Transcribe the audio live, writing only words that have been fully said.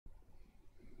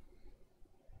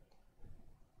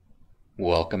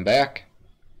Welcome back.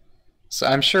 So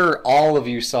I'm sure all of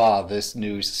you saw this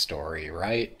news story,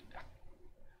 right?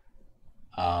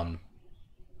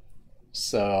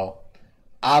 So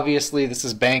obviously this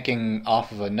is banking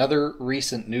off of another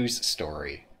recent news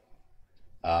story.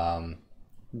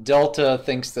 Delta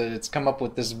thinks that it's come up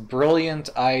with this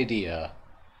brilliant idea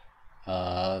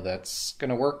that's going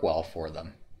to work well for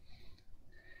them.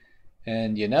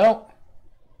 And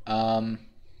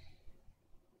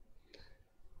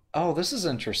oh, this is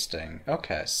interesting.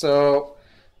 Okay, so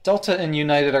Delta and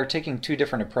United are taking two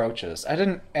different approaches. I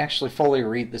didn't actually fully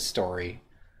read the story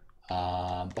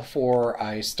before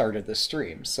I started the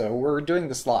stream, so we're doing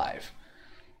this live.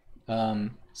 So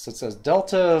it says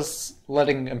Delta's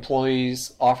letting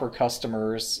employees offer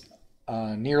customers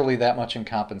nearly that much in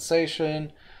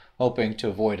compensation, hoping to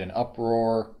avoid an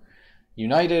uproar.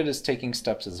 United is taking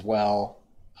steps as well.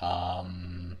 I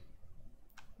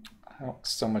don't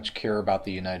so much care about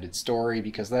the United story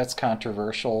because that's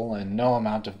controversial and no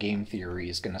amount of game theory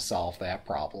is going to solve that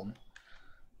problem.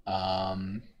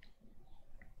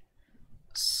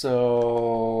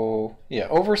 So, yeah,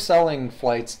 overselling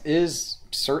flights is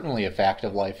certainly a fact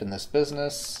of life in this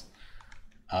business.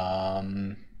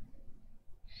 Okay,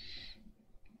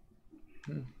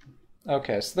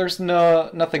 so there's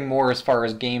nothing more as far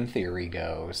as game theory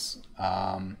goes.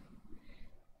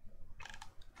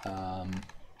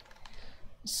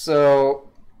 So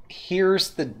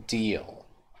here's the deal.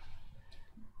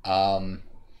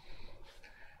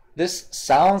 This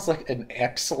sounds like an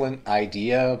excellent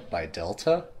idea by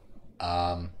Delta.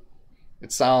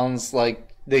 It sounds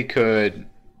like they could,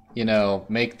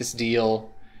 make this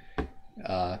deal.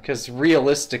 Because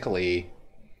realistically,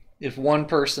 if one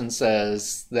person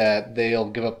says that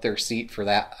they'll give up their seat for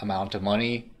that amount of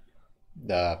money,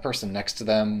 the person next to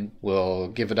them will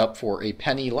give it up for a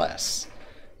penny less.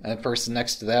 And the person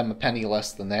next to them a penny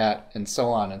less than that, and so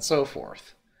on and so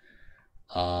forth.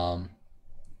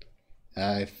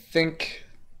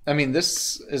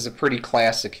 This is a pretty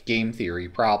classic game theory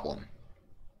problem.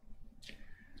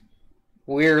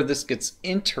 Where this gets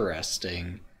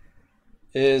interesting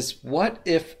is, what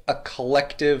if a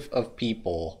collective of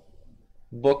people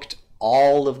booked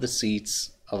all of the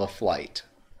seats of a flight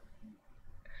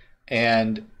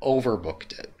and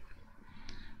overbooked it?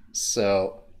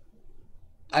 So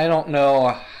I don't know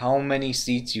how many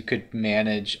seats you could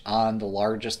manage on the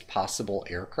largest possible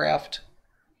aircraft.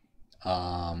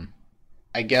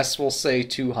 I guess we'll say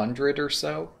 200 or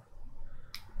so.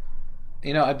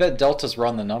 I bet Delta's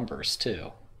run the numbers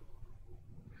too.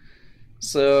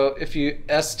 So if you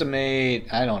estimate,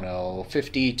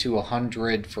 50 to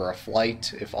 100 for a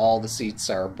flight, if all the seats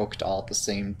are booked all at the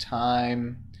same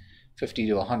time, 50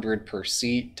 to 100 per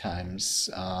seat times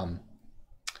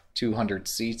 200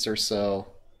 seats or so.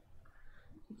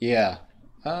 Yeah,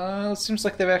 it seems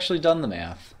like they've actually done the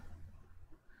math.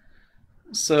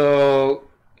 So,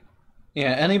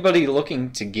 yeah, anybody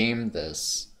looking to game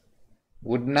this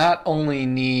would not only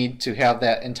need to have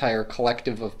that entire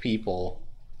collective of people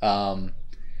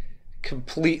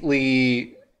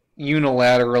completely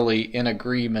unilaterally in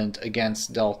agreement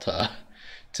against Delta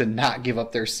to not give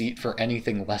up their seat for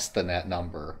anything less than that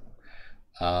number.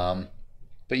 But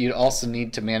you'd also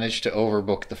need to manage to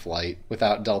overbook the flight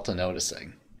without Delta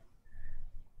noticing.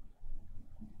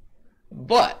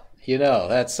 But,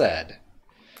 that said,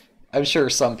 I'm sure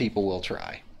some people will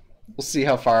try. We'll see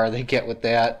how far they get with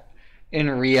that. In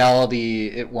reality,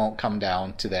 it won't come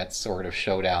down to that sort of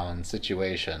showdown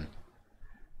situation.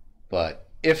 But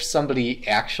if somebody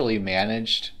actually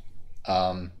managed,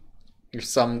 or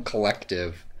some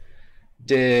collective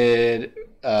did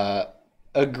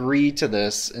agree to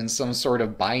this in some sort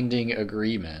of binding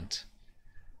agreement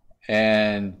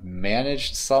and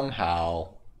managed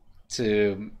somehow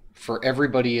for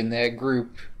everybody in that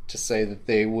group to say that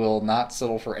they will not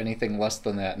settle for anything less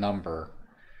than that number,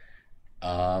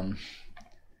 then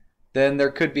there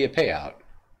could be a payout.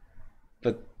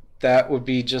 But that would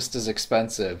be just as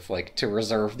expensive, to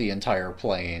reserve the entire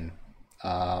plane,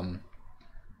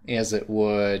 as it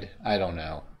would, I don't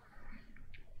know.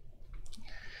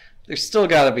 There's still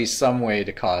got to be some way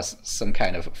to cause some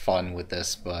kind of fun with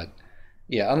this, but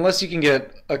yeah, unless you can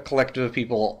get a collective of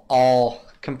people all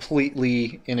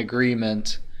completely in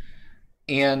agreement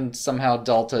and somehow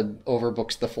Delta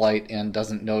overbooks the flight and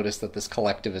doesn't notice that this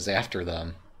collective is after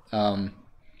them. Yeah,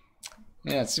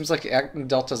 it seems like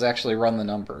Delta's actually run the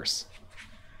numbers.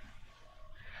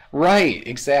 Right,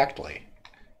 exactly.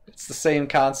 It's the same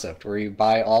concept where you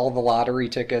buy all the lottery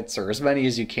tickets, or as many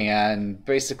as you can.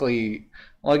 Basically,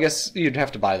 well, I guess you'd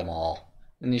have to buy them all.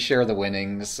 And you share the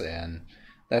winnings and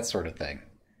that sort of thing.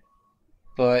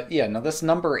 But yeah, no, this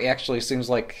number actually seems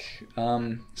like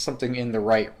something in the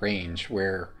right range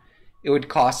where it would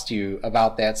cost you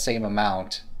about that same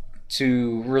amount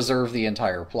to reserve the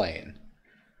entire plane.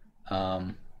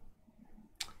 Um,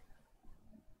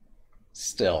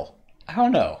 Still, I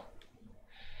don't know.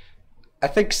 I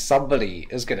think somebody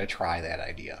is going to try that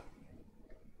idea.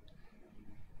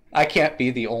 I can't be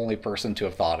the only person to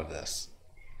have thought of this.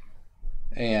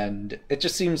 And it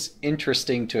just seems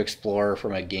interesting to explore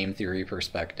from a game theory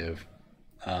perspective.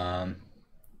 Um,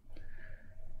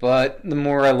 but the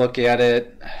more I look at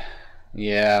it,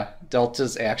 yeah,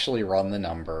 deltas actually run the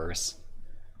numbers.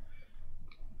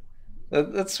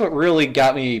 That's what really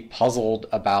got me puzzled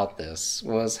about this,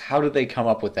 was how did they come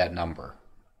up with that number?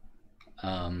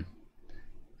 Um,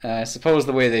 I suppose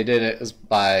the way they did it is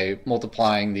by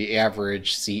multiplying the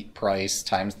average seat price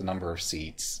times the number of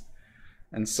seats.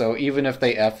 And so even if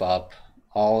they F up,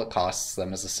 all it costs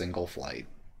them is a single flight.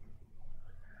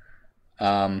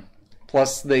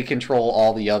 Plus they control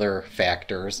all the other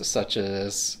factors, such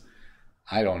as,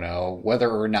 I don't know, whether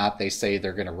or not they say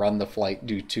they're going to run the flight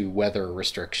due to weather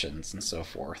restrictions and so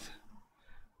forth.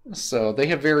 So they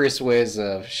have various ways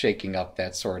of shaking up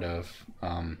that sort of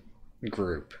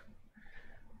group.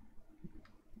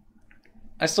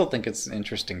 I still think it's an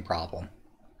interesting problem.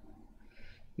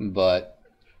 But,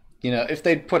 you know, if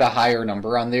they'd put a higher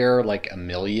number on there, like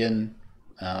 1,000,000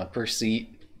 per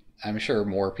seat, I'm sure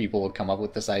more people would come up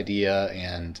with this idea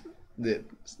and that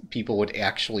people would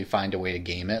actually find a way to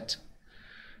game it.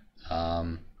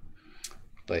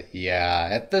 But yeah,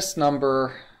 at this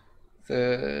number,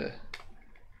 they're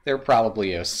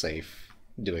probably as safe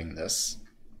doing this.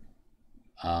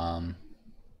 I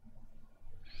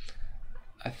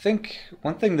think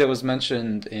one thing that was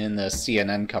mentioned in the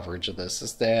CNN coverage of this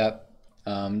is that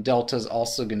Delta is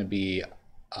also going to be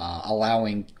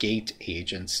allowing gate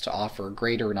agents to offer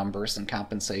greater numbers and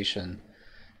compensation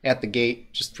at the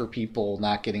gate just for people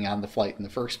not getting on the flight in the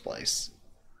first place.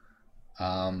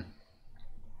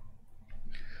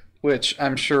 Which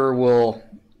I'm sure will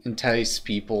entice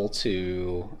people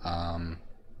to,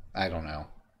 I don't know.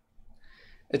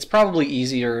 It's probably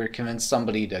easier to convince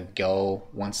somebody to go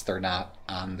once they're not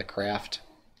on the craft.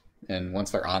 And once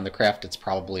they're on the craft, it's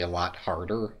probably a lot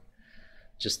harder,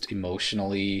 just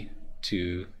emotionally,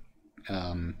 to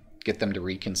get them to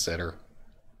reconsider.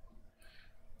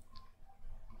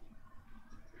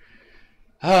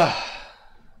 I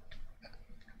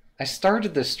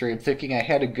started this stream thinking I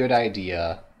had a good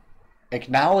idea,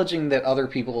 acknowledging that other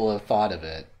people have thought of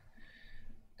it,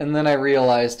 and then I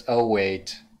realized, oh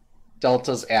wait,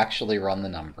 deltas actually run the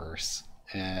numbers,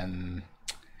 and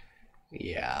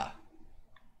yeah.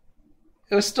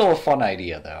 It was still a fun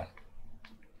idea, though.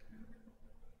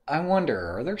 I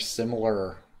wonder, are there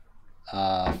similar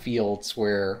fields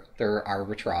where there are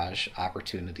arbitrage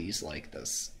opportunities like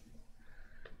this?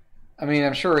 I mean,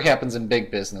 I'm sure it happens in big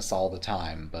business all the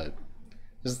time, but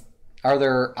are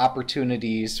there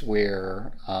opportunities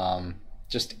where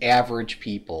just average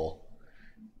people,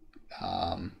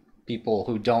 people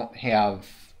who don't have,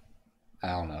 I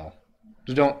don't know,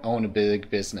 who don't own a big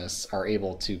business are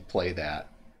able to play that?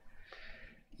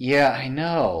 Yeah, I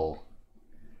know.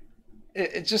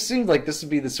 It just seemed like this would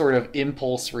be the sort of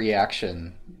impulse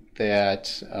reaction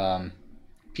that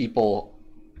people,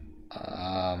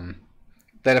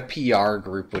 that a PR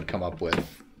group would come up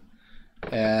with,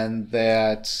 and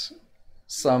that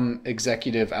some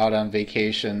executive out on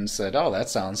vacation said, oh, that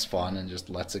sounds fun, and just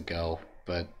lets it go.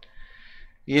 But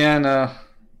yeah, no,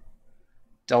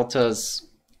 Delta's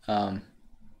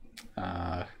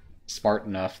smart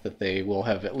enough that they will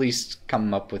have at least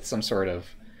come up with some sort of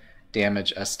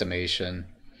damage estimation,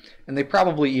 and they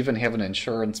probably even have an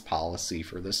insurance policy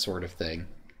for this sort of thing,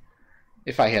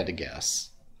 if I had to guess.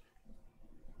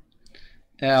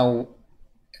 Now,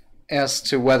 as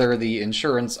to whether the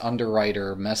insurance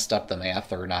underwriter messed up the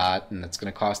math or not, and it's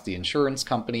going to cost the insurance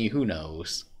company, who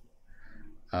knows?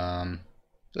 So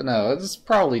no, it's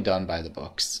probably done by the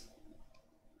books.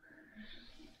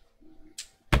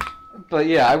 But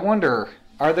yeah, I wonder,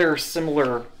 are there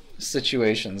similar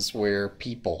situations where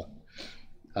people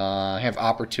have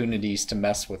opportunities to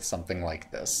mess with something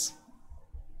like this?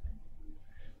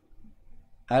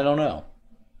 I don't know.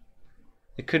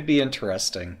 It could be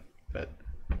interesting, but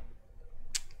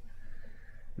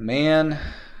man,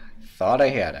 thought I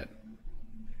had it.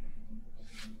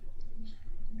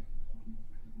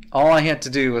 All I had to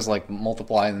do was like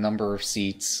multiply the number of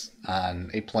seats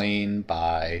on a plane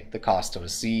by the cost of a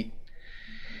seat,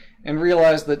 and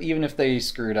realize that even if they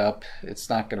screwed up, it's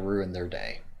not going to ruin their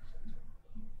day.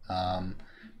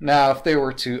 Now, if they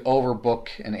were to overbook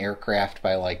an aircraft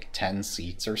by like 10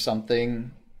 seats or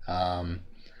something, Um,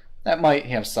 that might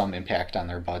have some impact on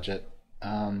their budget.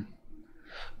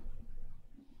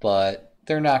 But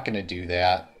they're not going to do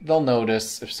that. They'll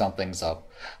notice if something's up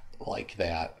like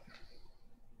that.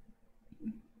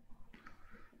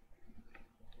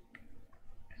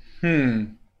 I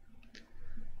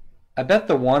bet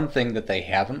the one thing that they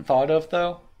haven't thought of,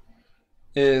 though,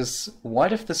 is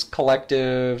what if this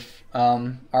collective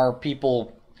are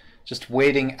people just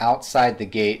waiting outside the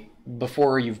gate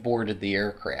before you've boarded the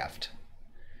aircraft?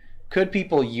 Could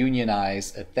people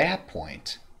unionize at that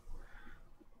point?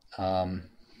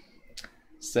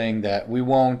 Saying that we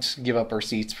won't give up our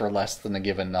seats for less than a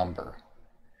given number.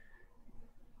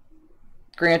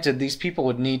 Granted, these people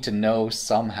would need to know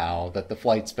somehow that the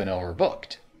flight's been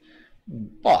overbooked.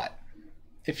 But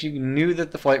if you knew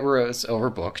that the flight was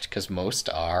overbooked, because most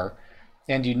are,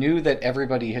 and you knew that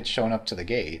everybody had shown up to the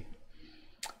gate,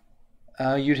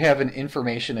 you'd have an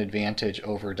information advantage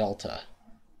over Delta.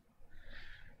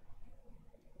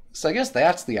 So I guess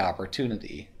that's the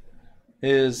opportunity,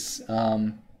 is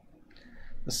the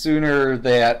sooner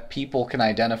that people can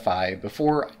identify,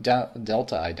 before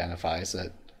Delta identifies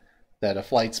it, that a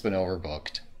flight's been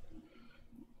overbooked.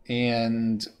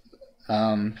 And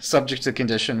subject to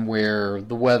condition where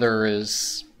the weather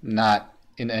is not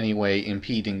in any way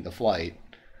impeding the flight,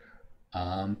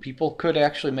 people could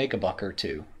actually make a buck or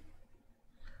two.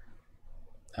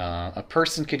 A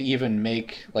person could even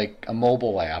make like a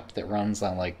mobile app that runs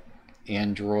on like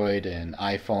Android and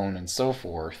iPhone and so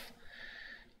forth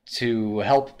to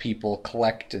help people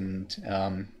collect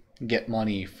and get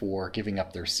money for giving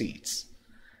up their seats.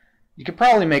 You could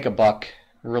probably make a buck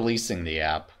releasing the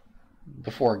app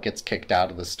before it gets kicked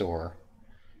out of the store.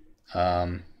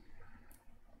 As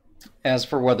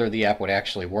for whether the app would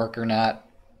actually work or not,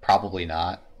 probably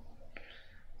not.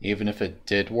 Even if it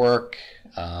did work,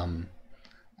 I'm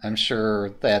sure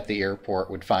that the airport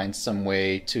would find some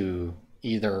way to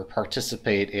either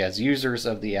participate as users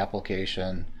of the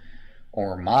application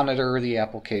or monitor the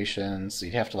application. So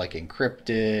you'd have to like encrypt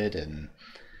it, and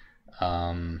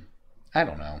I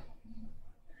don't know.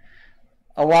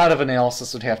 A lot of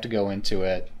analysis would have to go into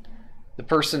it. The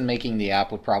person making the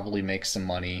app would probably make some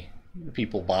money. The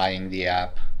people buying the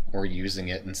app or using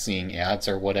it and seeing ads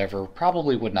or whatever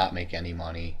probably would not make any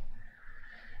money.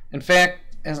 In fact,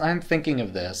 as I'm thinking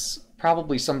of this,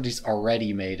 probably somebody's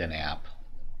already made an app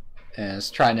and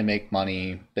is trying to make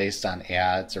money based on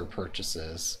ads or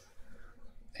purchases.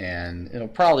 And it'll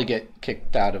probably get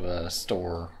kicked out of a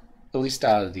store, at least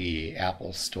out of the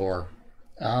Apple store.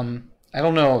 I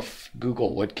don't know if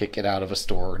Google would kick it out of a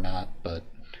store or not,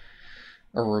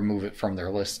 or remove it from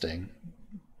their listing.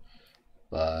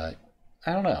 But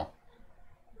I don't know.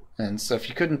 And so if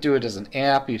you couldn't do it as an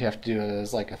app, you'd have to do it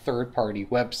as like a third-party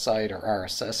website or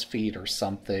RSS feed or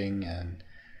something. And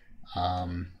I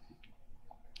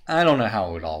don't know how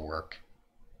it would all work.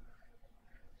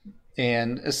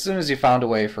 And as soon as you found a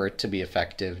way for it to be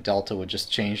effective, Delta would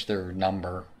just change their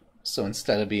number. So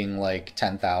instead of being like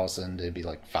 10,000, it'd be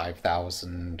like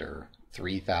 5,000 or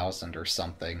 3,000 or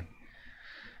something.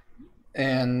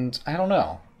 And I don't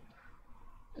know.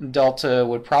 Delta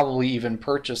would probably even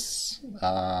purchase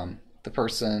the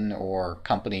person or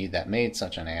company that made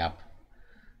such an app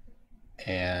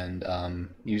and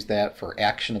use that for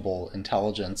actionable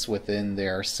intelligence within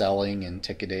their selling and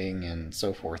ticketing and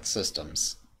so forth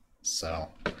systems. So,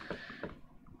 I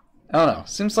don't know.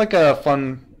 Seems like a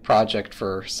fun project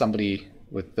for somebody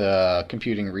with the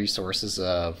computing resources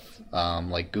of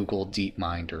like Google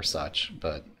DeepMind or such,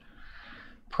 but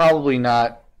probably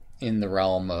not in the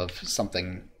realm of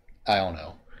something, I don't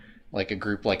know, like a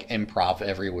group like Improv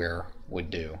Everywhere would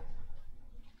do.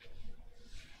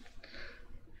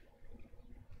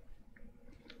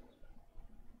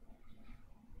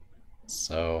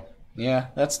 So, yeah,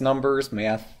 that's numbers,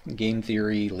 math, game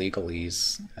theory,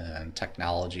 legalese, and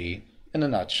technology in a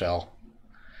nutshell.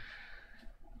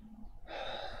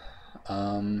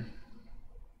 Um,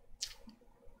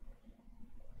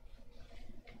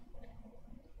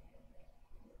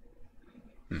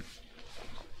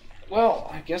 Well,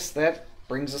 I guess that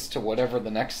brings us to whatever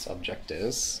the next subject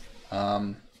is.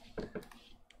 I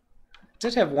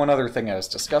did have one other thing I was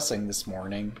discussing this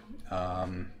morning. I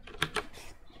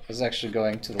was actually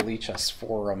going to the Lichess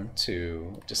forum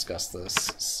to discuss this.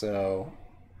 So,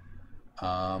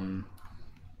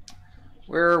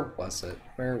 where was it?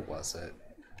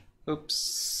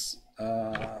 Oops.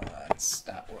 That's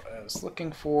not what I was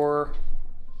looking for.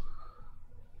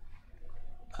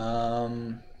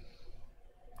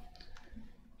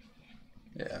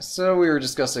 Yeah, so we were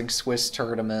discussing Swiss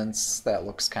tournaments. That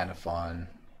looks kind of fun.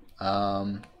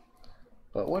 But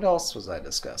what else was I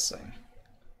discussing?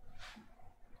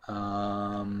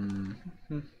 Um,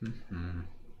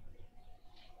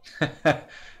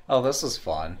 oh, this is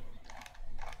fun.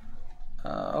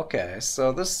 Okay,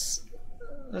 so this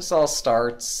all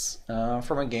starts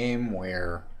from a game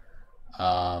where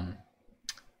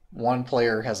one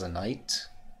player has a knight,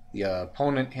 the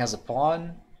opponent has a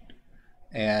pawn,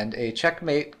 and a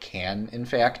checkmate can, in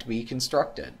fact, be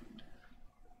constructed.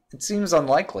 It seems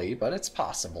unlikely, but it's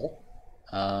possible.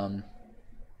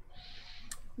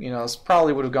 You know, this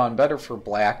probably would have gone better for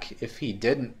black if he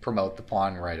didn't promote the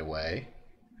pawn right away.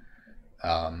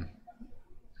 And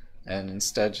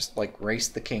instead just like race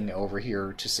the king over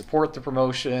here to support the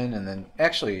promotion, and then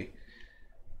actually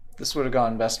this would have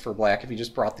gone best for black if he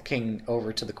just brought the king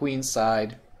over to the queen's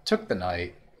side, took the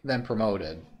knight, then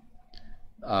promoted.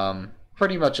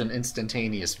 Pretty much an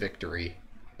instantaneous victory.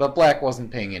 But black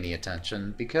wasn't paying any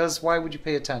attention, because why would you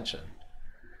pay attention?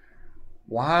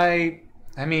 Why?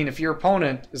 I mean, if your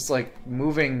opponent is like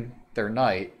moving their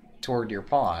knight toward your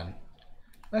pawn,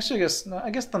 actually I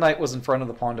guess the knight was in front of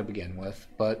the pawn to begin with,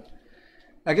 but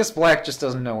I guess black just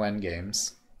doesn't know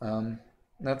endgames.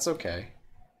 That's okay.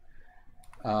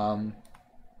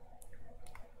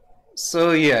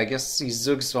 So yeah, I guess he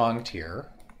zugzwanged here.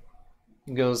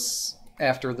 He goes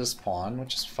after this pawn,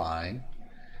 which is fine.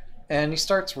 And he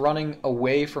starts running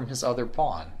away from his other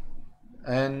pawn.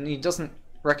 And he doesn't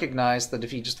recognize that if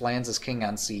he just lands his king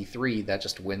on c3, that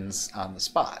just wins on the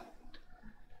spot.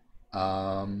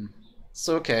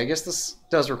 So okay, I guess this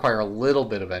does require a little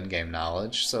bit of endgame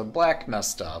knowledge. So black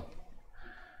messed up.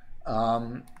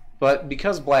 But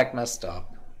because black messed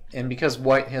up, and because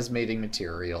white has mating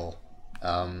material,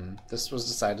 this was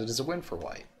decided as a win for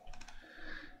white.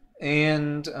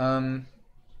 And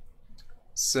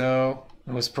so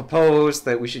it was proposed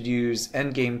that we should use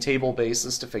endgame table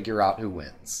basis to figure out who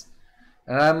wins.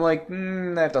 And I'm like,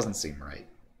 that doesn't seem right.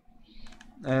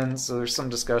 And so there's some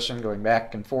discussion going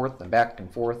back and forth and back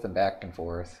and forth and back and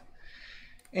forth.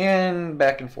 And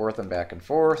back and forth and back and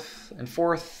forth and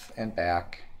forth and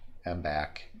back and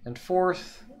back and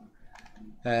forth.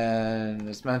 And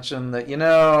it's mentioned that, you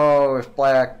know, if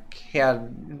black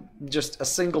had just a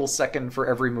single second for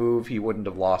every move, he wouldn't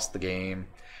have lost the game.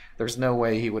 There's no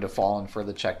way he would have fallen for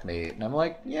the checkmate. And I'm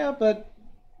like, yeah, but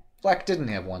black didn't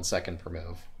have 1 second per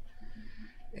move.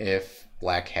 If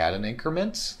black had an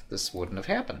increment, this wouldn't have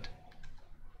happened.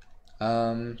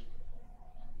 And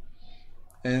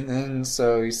then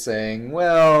so he's saying,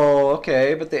 well,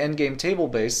 okay, but the endgame table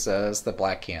base says that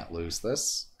black can't lose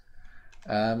this.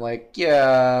 I'm like,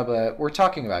 yeah, but we're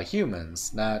talking about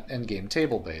humans, not endgame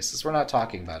table bases. We're not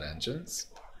talking about engines.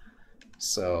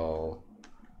 So,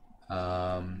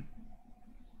 and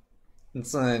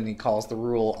so then he calls the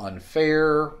rule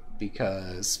unfair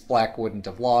because black wouldn't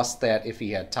have lost that if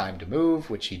he had time to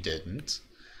move, which he didn't.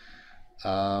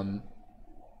 And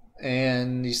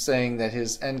he's saying that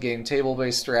his endgame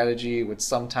table-based strategy would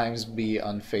sometimes be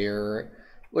unfair,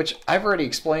 which I've already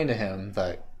explained to him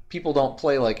that people don't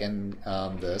play like in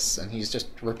this, and he's just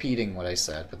repeating what I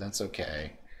said, but that's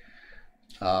okay.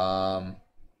 And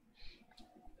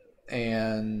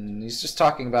he's just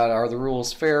talking about, are the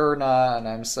rules fair or not? And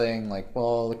I'm saying, like,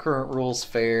 well, the current rule's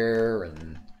fair,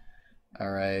 and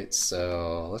alright,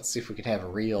 so let's see if we can have a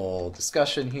real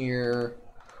discussion here.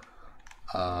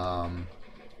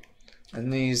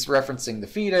 And he's referencing the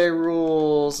FIDE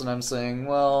rules, and I'm saying,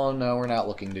 well, no, we're not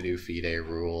looking to do FIDE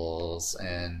rules.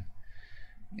 And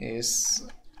he's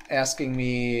asking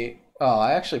me, oh,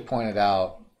 I actually pointed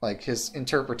out, like, his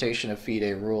interpretation of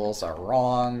FIDE rules are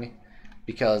wrong,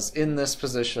 because in this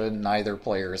position, neither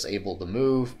player is able to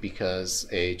move because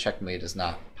a checkmate is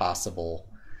not possible.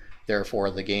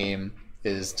 Therefore, the game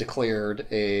is declared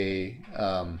a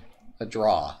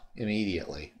draw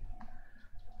immediately.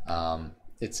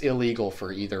 It's illegal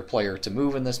for either player to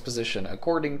move in this position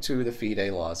according to the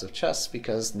FIDE laws of chess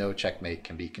because no checkmate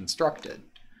can be constructed.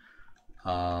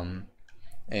 What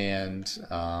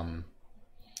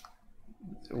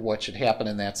should happen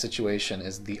in that situation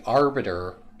is the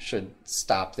arbiter should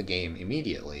stop the game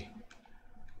immediately.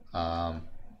 And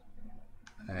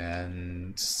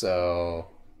so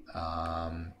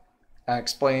I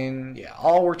explain, yeah,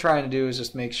 all we're trying to do is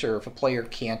just make sure if a player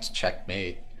can't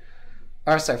checkmate,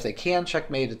 or sorry, if they can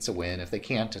checkmate, it's a win. If they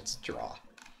can't, it's a draw.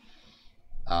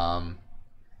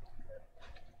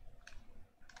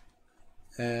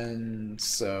 And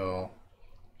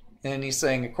he's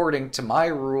saying, according to my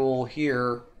rule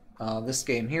here, this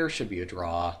game here should be a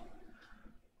draw.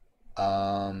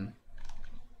 And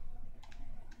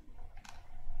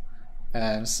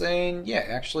I'm saying, yeah,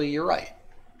 actually, you're right.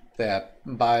 That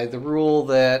by the rule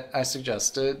that I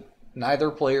suggested,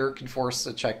 neither player can force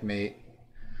a checkmate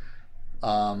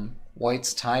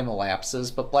White's time elapses,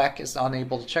 but black is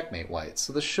unable to checkmate white.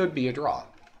 So this should be a draw.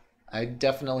 I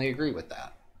definitely agree with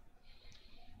that.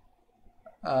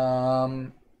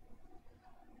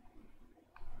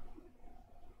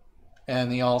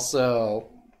 And he also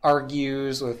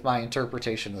argues with my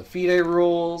interpretation of the FIDE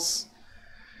rules.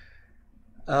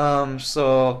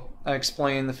 So I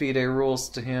explained the FIDE rules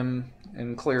to him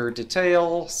in clear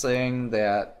detail, saying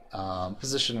that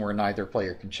position where neither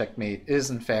player can checkmate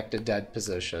is in fact a dead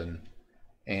position,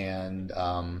 and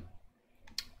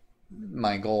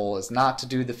my goal is not to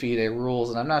do the FIDE rules,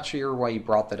 and I'm not sure why you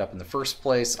brought that up in the first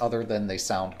place, other than they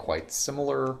sound quite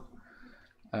similar.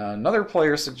 Another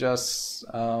player suggests,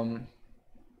 in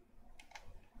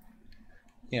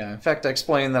fact I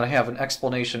explained that I have an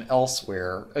explanation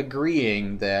elsewhere,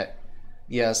 agreeing that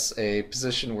yes, a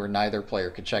position where neither player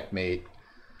can checkmate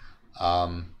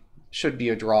should be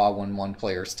a draw when one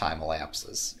player's time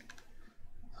elapses.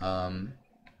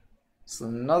 So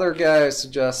another guy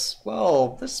suggests,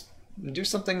 well, do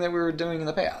something that we were doing in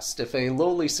the past. If a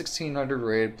lowly 1600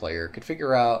 rated player could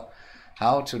figure out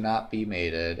how to not be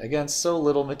mated against so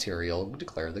little material,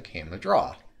 declare the game a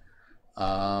draw.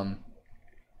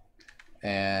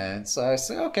 And so I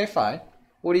say, okay, fine.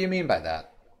 What do you mean by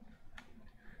that?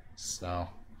 So,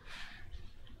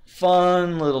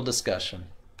 fun little discussion.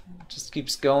 Just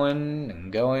keeps going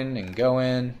and going and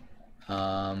going.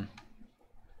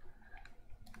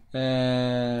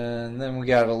 And then we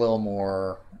got a little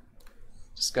more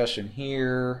discussion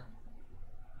here.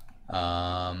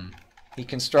 He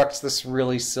constructs this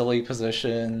really silly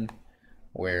position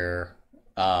where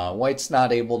white's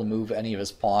not able to move any of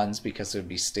his pawns because it would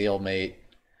be stalemate.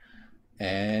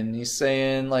 And he's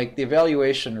saying, like, the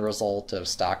evaluation result of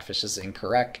Stockfish is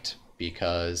incorrect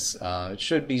because it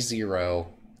should be 0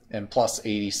 and plus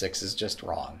 86 is just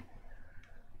wrong,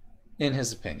 in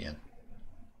his opinion.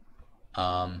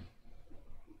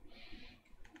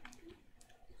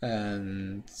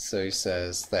 And so he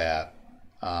says that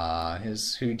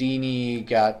his Houdini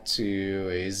got to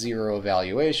a 0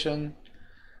 evaluation,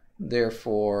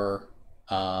 therefore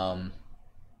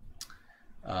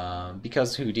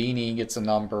because Houdini gets a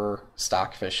number,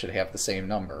 Stockfish should have the same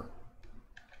number.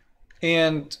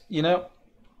 And, you know,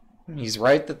 he's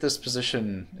right that this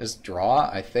position is draw,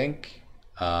 I think.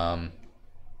 And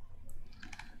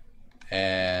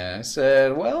I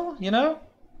said, well, you know,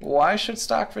 why should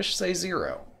Stockfish say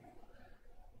 0?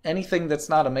 Anything that's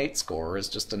not a mate score is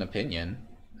just an opinion.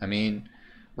 I mean,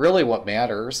 really what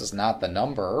matters is not the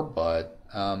number, but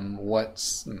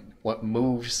what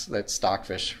moves that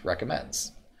Stockfish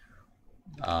recommends.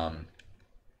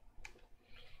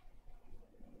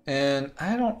 And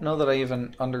I don't know that I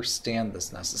even understand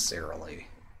this necessarily.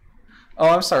 Oh,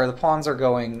 I'm sorry, the pawns are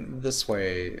going this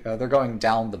way. They're going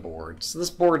down the board. So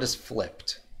this board is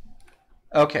flipped.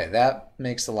 Okay, that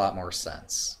makes a lot more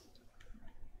sense.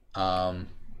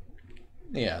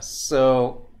 Yeah,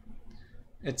 so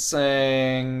it's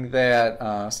saying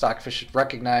that Stockfish should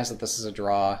recognize that this is a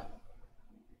draw.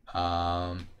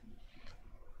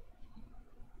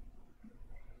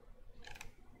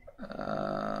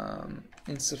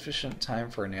 Insufficient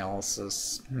time for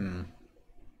analysis.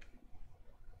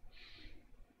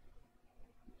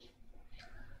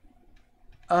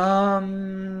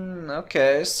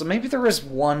 Okay, so maybe there is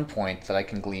one point that I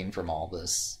can glean from all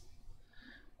this.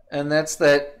 And that's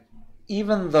that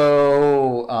even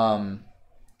though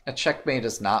a checkmate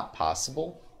is not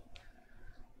possible,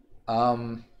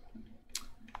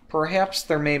 perhaps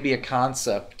there may be a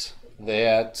concept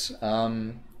that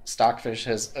Stockfish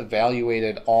has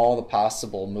evaluated all the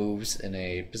possible moves in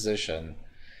a position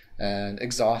and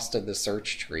exhausted the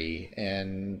search tree,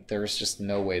 and there's just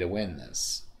no way to win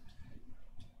this.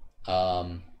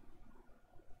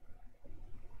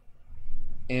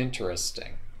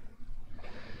 Interesting.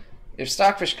 If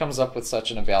Stockfish comes up with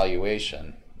such an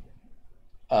evaluation,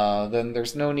 then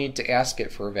there's no need to ask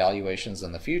it for evaluations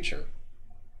in the future.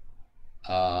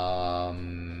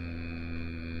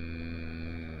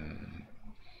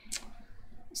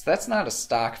 So that's not a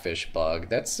Stockfish bug,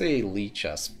 that's a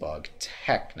Lichess bug,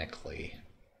 technically.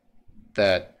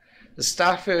 That the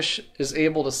Stockfish is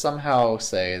able to somehow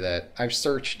say that I've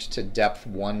searched to depth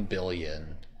 1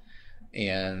 billion,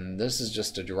 and this is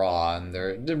just a draw, and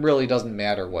it really doesn't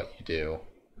matter what you do.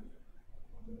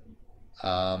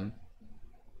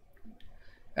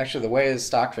 Actually, the way the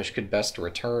Stockfish could best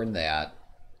return that,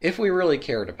 if we really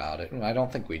cared about it, and I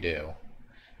don't think we do,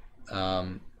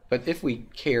 but if we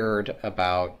cared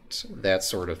about that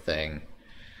sort of thing,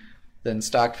 then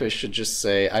Stockfish should just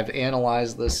say, I've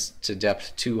analyzed this to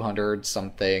depth 200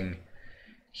 something.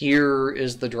 Here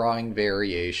is the drawing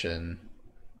variation.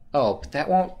 Oh, but that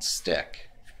won't stick.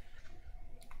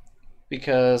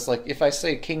 Because, like, if I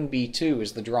say king b2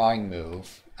 is the drawing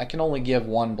move, I can only give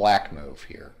one black move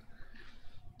here.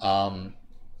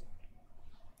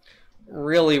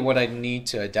 Really what I need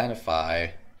to identify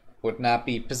would not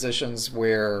be positions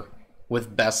where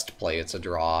with best play it's a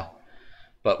draw,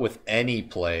 but with any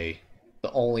play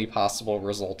the only possible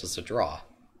result is a draw.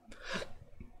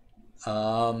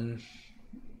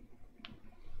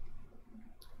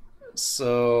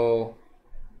 So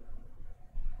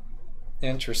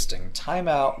interesting.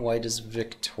 Timeout, white is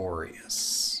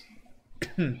victorious.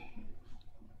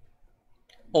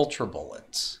 Ultra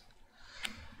bullet.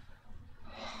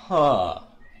 Huh.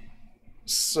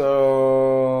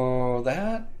 So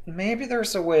that maybe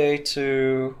there's a way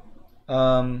to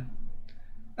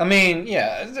I mean,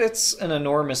 yeah, it's an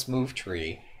enormous move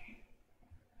tree.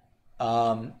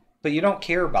 But you don't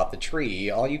care about the tree.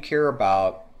 All you care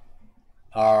about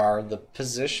are the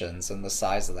positions and the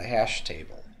size of the hash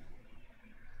table.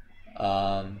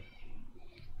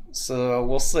 So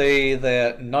we'll say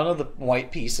that none of the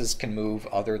white pieces can move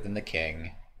other than the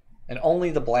king, and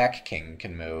only the black king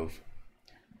can move.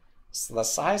 So the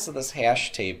size of this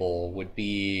hash table would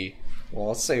be, well,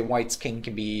 let's say white's king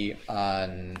can be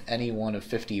on any one of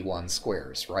 51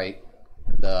 squares, right?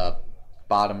 The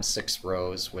bottom 6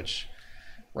 rows, which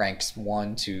ranks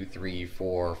 1, 2, 3,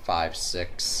 4, 5,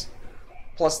 6,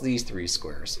 plus these 3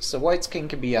 squares. So white's king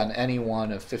can be on any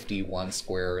one of 51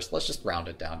 squares. Let's just round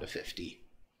it down to 50.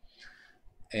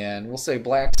 And we'll say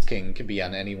black's king can be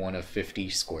on any one of 50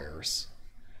 squares.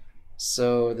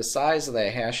 So the size of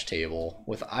that hash table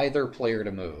with either player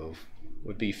to move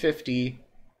would be 50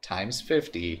 times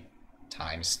 50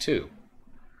 times 2.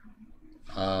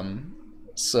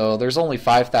 So there's only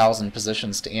 5,000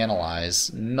 positions to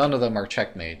analyze. None of them are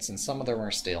checkmates, and some of them are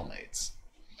stalemates.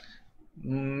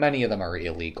 Many of them are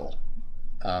illegal.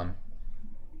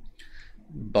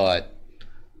 But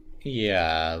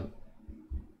yeah,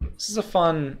 this is a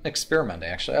fun experiment,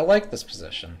 actually. I like this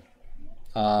position.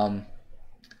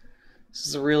 This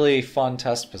is a really fun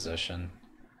test position.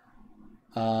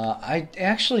 I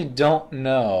actually don't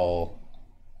know.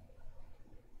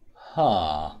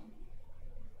 Huh.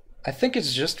 I think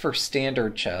it's just for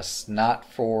standard chess, not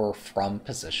for from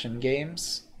position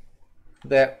games,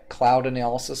 that cloud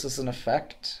analysis is in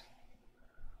effect.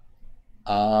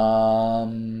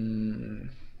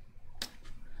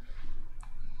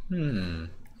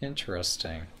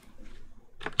 Interesting.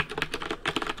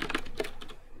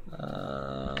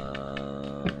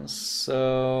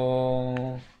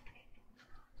 So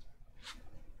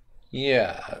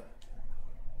yeah.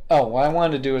 Oh, what I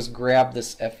wanted to do is grab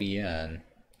this FEN,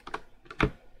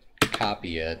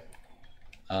 copy it.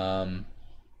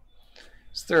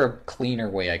 Is there a cleaner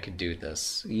way I could do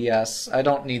this? Yes, I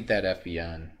don't need that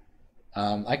FEN.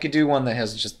 I could do one that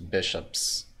has just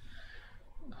bishops.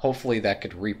 Hopefully that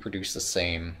could reproduce the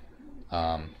same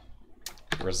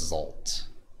result.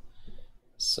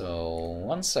 So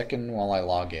 1 second while I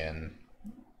log in.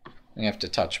 I have to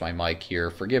touch my mic here.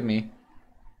 Forgive me.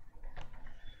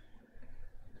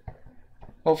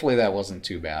 Hopefully that wasn't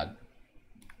too bad.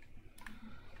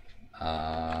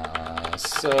 I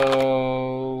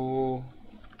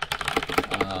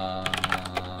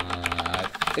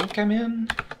think I'm in.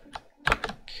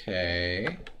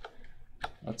 Okay.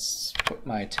 Let's put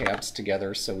my tabs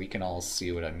together so we can all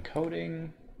see what I'm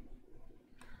coding.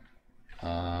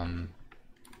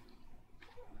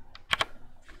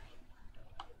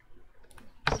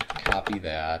 Copy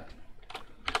that.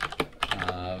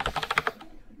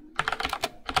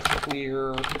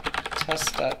 Clear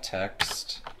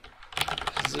test.txt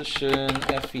position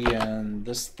FEN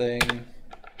this thing.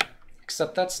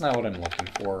 Except that's not what I'm looking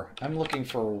for. I'm looking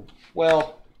for,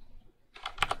 well,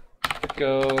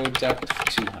 go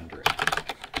depth 200.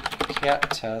 Cat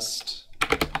test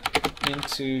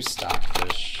into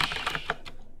Stockfish.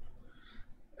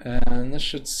 And this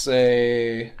should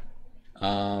say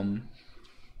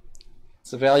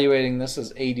it's evaluating this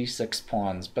as 86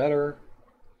 pawns better.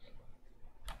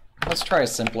 Let's try a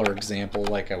simpler example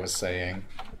like I was saying.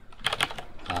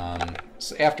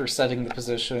 So after setting the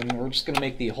position, we're just going to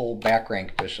make the whole back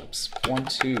rank bishops. 1,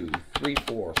 2, 3,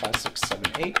 4, 5, 6, 7,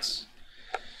 8.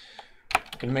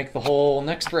 Going to make the whole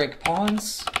next rank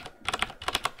pawns.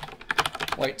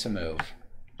 White to move.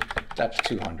 Depth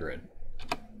 200.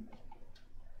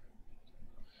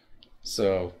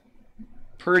 So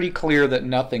pretty clear that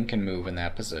nothing can move in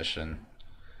that position.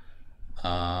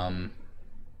 Once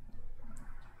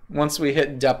we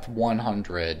hit depth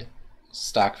 100,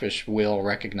 Stockfish will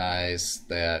recognize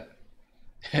that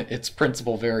its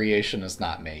principal variation is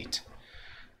not mate.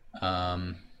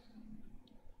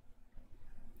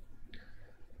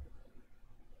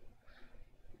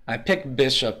 I picked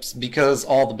bishops because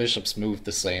all the bishops move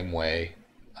the same way.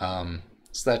 So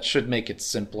that should make it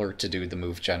simpler to do the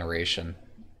move generation.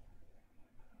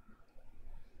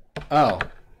 Oh.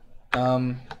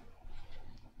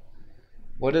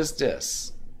 What is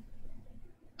this?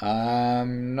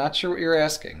 I'm not sure what you're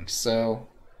asking. So,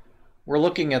 we're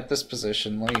looking at this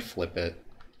position. Let me flip it.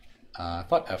 I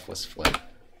thought F was flip.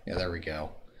 Yeah, there we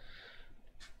go.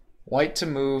 White to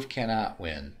move cannot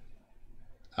win.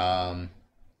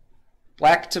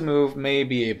 Black to move may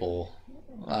be able...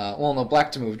 well, no,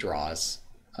 black to move draws.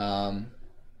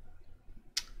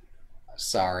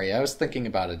 Sorry, I was thinking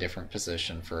about a different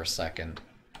position for a second.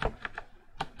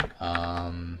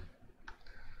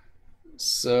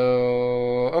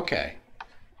 So, okay.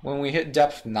 When we hit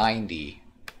depth 90,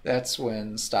 that's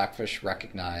when Stockfish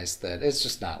recognized that it's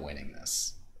just not winning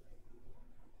this.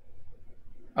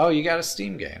 Oh, you got a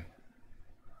Steam game.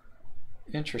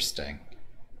 Interesting.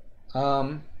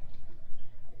 I'm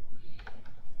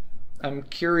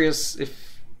curious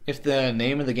if the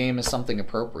name of the game is something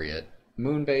appropriate.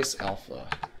 Moonbase Alpha.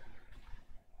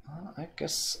 I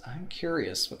guess I'm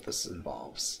curious what this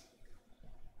involves.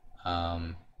 Let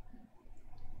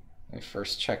me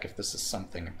first check if this is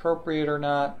something appropriate or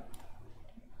not.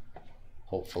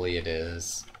 Hopefully it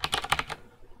is.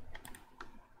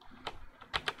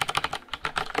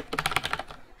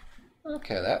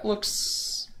 Okay, that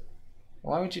looks...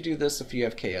 Why would you do this if you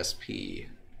have KSP?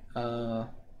 Well,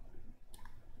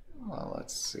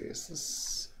 let's see. Is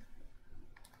this...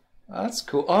 That's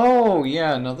cool. Oh,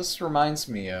 yeah, no, this reminds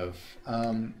me of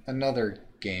another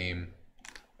game.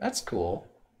 That's cool.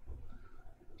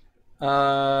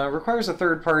 Requires a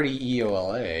third-party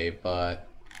EOLA, but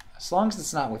as long as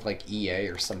it's not with, like, EA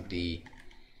or somebody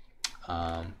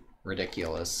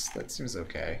ridiculous, that seems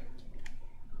okay.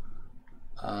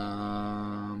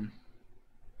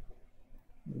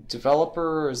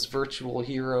 Developer is Virtual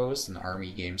Heroes, an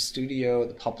Army Game Studio.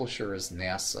 The publisher is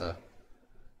NASA.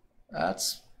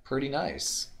 That's pretty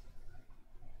nice.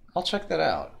 I'll check that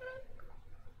out.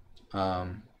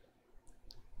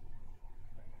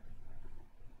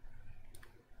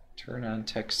 Turn on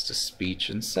text-to-speech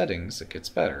and settings. It gets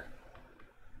better.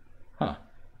 Huh.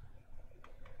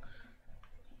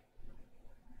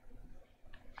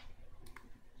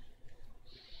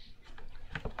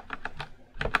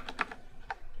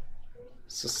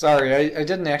 So sorry, I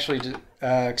didn't actually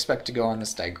expect to go on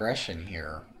this digression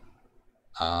here.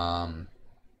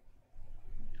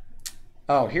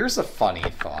 Oh, here's a funny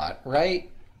thought,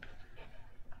 right?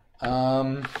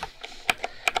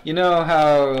 You know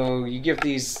how you give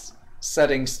these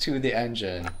settings to the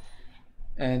engine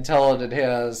and tell it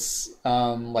has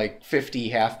like 50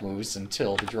 half moves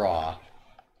until the draw.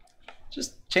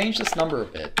 Just change this number a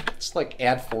bit. Just like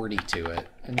add 40 to it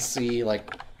and see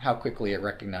like how quickly it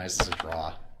recognizes a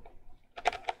draw.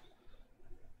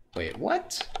 Wait,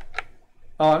 what?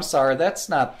 Oh, I'm sorry, that's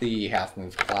not the half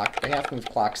move clock. The half move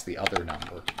clock's the other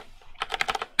number.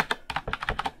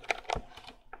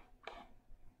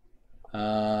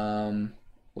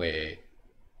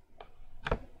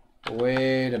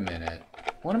 Wait a minute.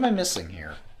 What am I missing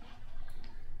here?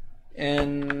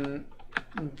 In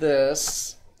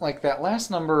this, like that last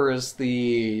number is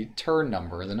the turn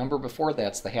number. The number before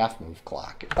that's the half move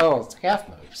clock. Oh, it's half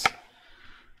moves.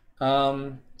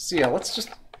 So yeah, let's just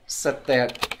set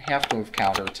that half move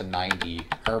counter to 90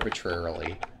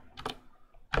 arbitrarily.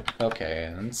 Okay,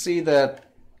 and see that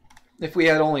if we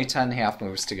had only 10 half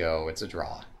moves to go, it's a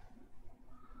draw.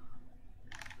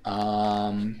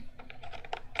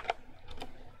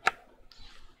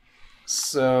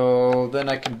 So then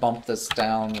I can bump this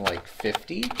down like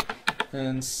 50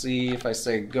 and see if I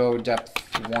say go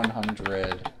depth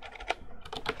 100.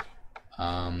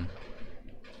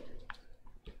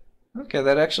 Okay,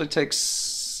 that actually takes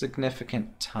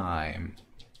significant time.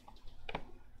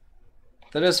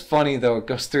 That is funny though, it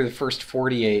goes through the first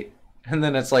 48 and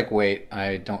then it's like, wait,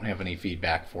 I don't have any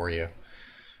feedback for you.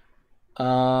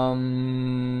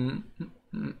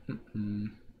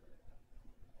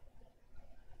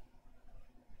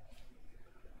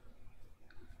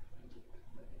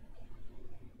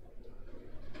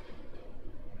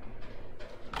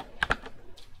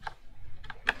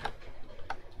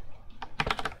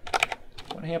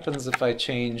 What happens if I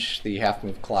change the half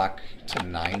move clock to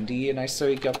 90 and I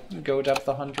say go depth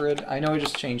 100? I know I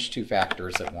just changed two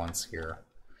factors at once here.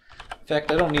 In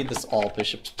fact, I don't need this all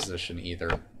bishops position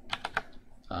either.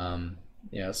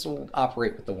 Yeah, so we'll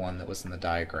operate with the one that was in the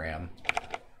diagram.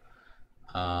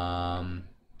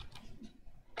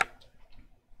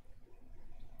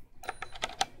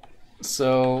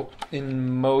 So in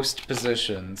most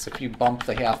positions, if you bump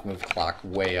the half move clock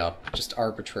way up, just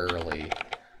arbitrarily,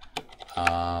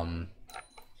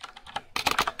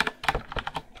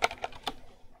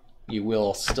 you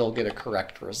will still get a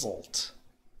correct result.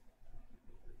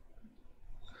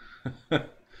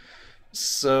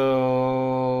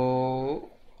 So,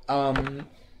 how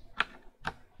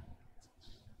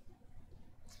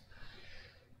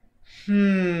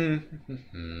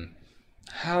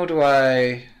do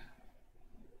I...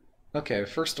 Okay,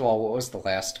 first of all, what was the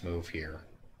last move here?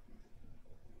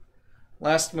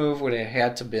 Last move would have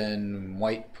had to been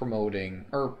white promoting,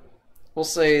 or we'll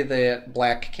say that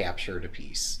black captured a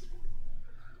piece.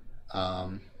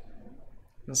 And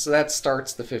so that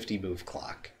starts the 50 move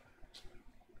clock.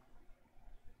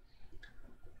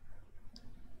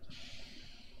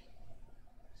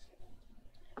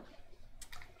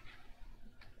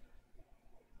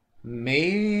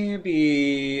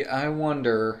 Maybe, I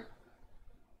wonder,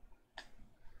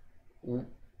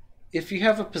 if you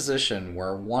have a position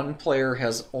where one player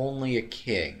has only a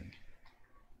king,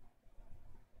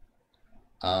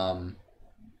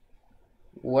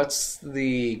 what's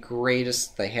the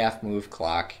greatest the half move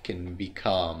clock can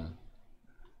become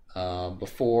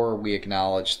before we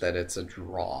acknowledge that it's a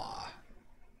draw?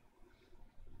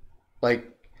 Like,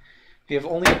 if you have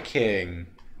only a king,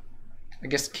 I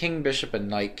guess king, bishop, and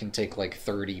knight can take like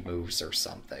 30 moves or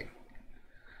something.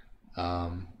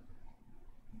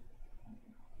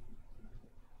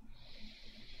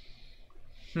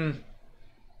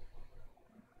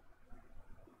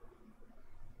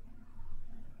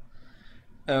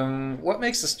 What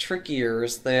makes this trickier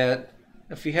is that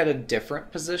if you had a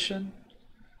different position,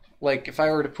 like if I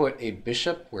were to put a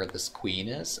bishop where this queen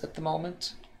is at the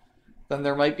moment, then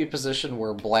there might be a position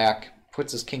where black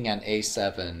puts his king on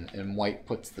a7 and white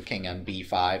puts the king on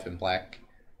b5 and black...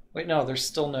 Wait, no, there's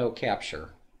still no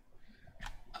capture.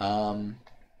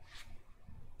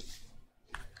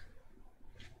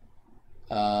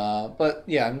 But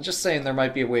yeah, I'm just saying there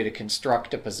might be a way to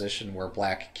construct a position where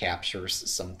black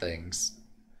captures some things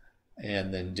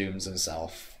and then dooms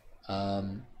himself. Yeah,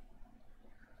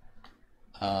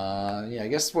 I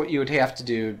guess what you would have to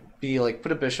do would be like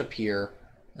put a bishop here,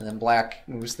 and then black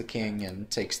moves the king and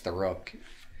takes the rook.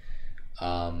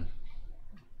 And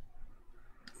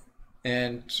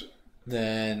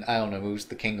then, I don't know, moves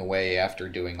the king away after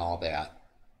doing all that.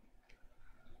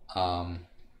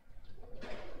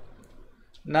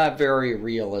 Not very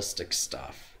realistic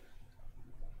stuff.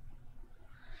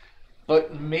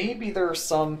 But maybe there are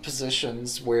some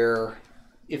positions where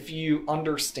if you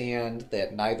understand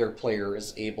that neither player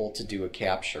is able to do a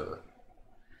capture,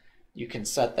 you can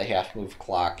set the half move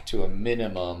clock to a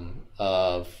minimum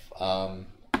of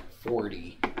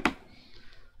 40.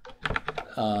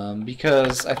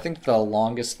 Because I think the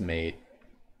longest mate...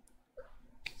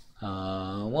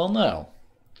 well, no.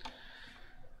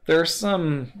 There are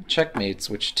some checkmates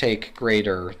which take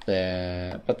greater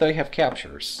than... but they have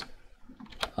captures.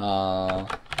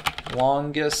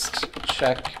 Longest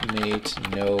checkmate,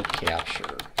 no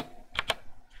capture.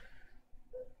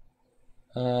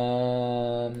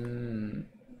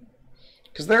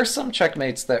 Because there are some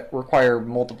checkmates that require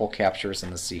multiple captures in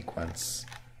the sequence.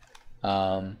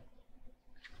 Yeah,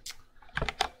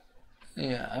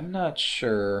 I'm not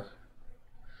sure.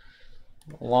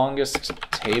 Longest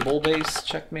table-based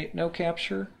checkmate, no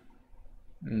capture?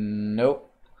 Nope.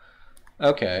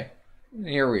 Okay,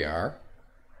 here we are.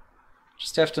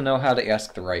 Just have to know how to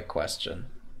ask the right question.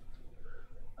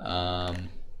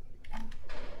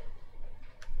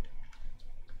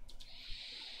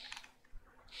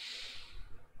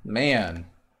 Man,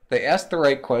 they asked the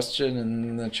right question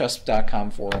and the chess.com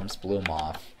forums blew them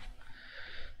off.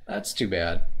 That's too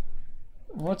bad.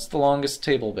 What's the longest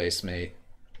table-based mate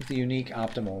with the unique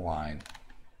optimal line?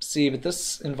 See, but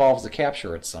this involves a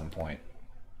capture at some point.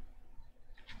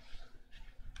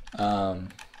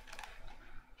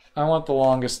 I want the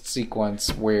longest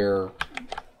sequence where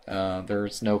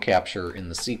there's no capture in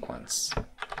the sequence.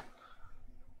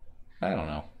 I don't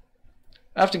know.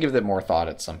 I have to give that more thought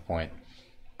at some point.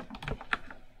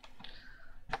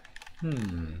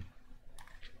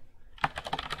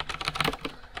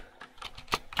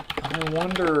 I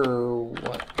wonder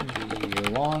what the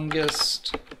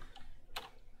longest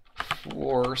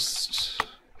forced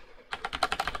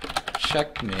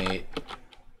checkmate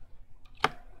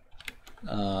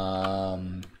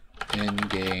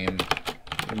endgame,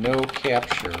 no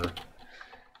capture,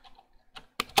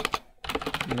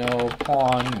 no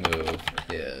pawn move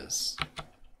is.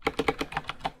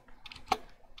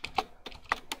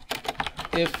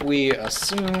 If we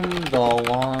assume the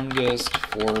longest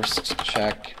forced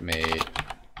checkmate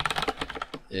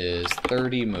is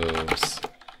 30 moves,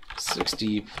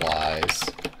 60 plies,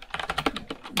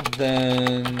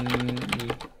 then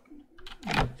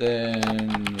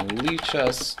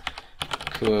Lichess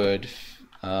could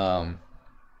Um,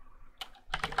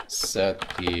 set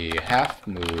the half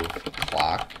move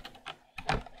clock.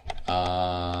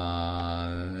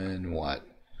 And what?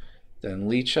 Then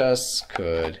Lichess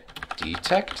could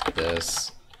detect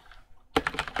this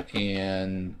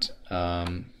and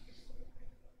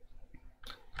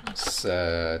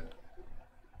set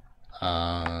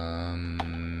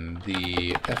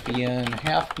the FEN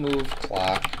half move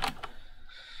clock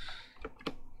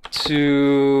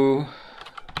to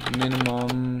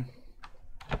minimum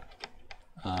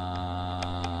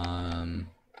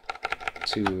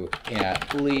to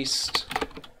at least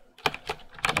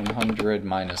 100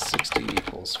 minus 60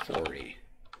 equals 40.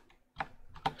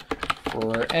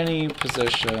 For any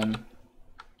position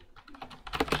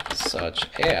such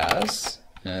as,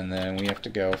 and then we have to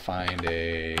go find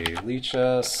a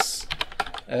Lichess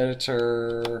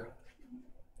editor,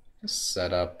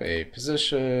 set up a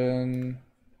position.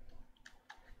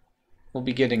 We'll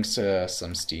be getting to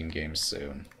some Steam games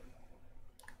soon.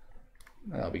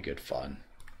 That'll be good fun.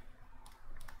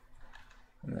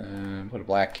 And then put a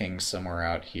black king somewhere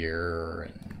out here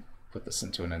and put this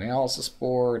into an analysis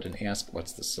board and ask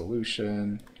what's the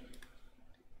solution.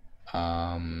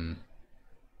 Oh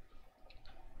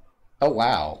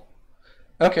wow.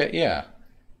 Okay, yeah.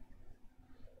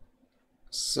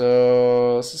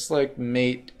 So this is like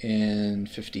mate in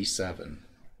 57.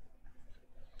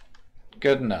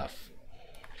 Good enough.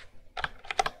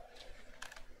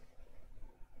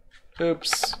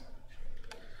 Oops.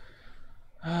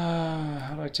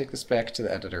 How do I take this back to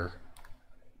the editor?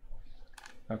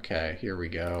 Okay, here we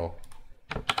go.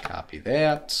 Copy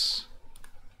that.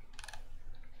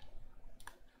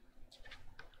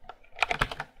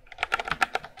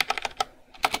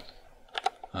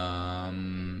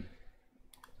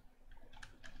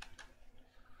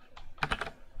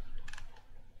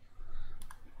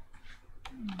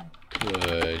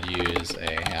 Could use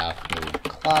a half move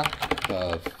clock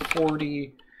of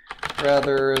 40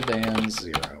 rather than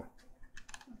 0.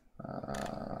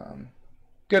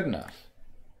 Good enough.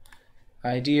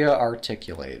 Idea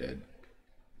articulated.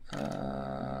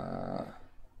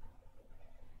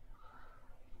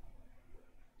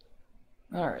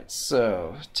 Alright,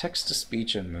 so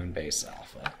text-to-speech in Moonbase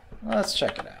Alpha. Let's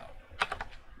check it out.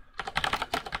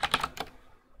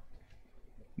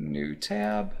 New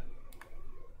tab.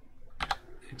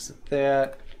 Exit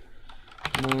that.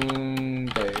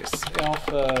 Moonbase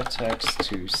Alpha,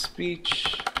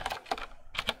 text-to-speech.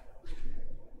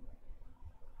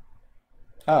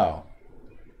 Oh.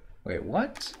 Wait,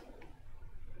 what?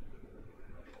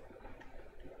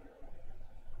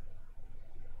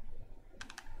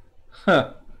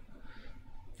 Huh.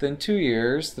 Within 2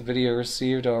 years, the video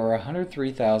received over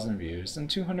 103,000 views and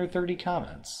 230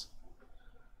 comments.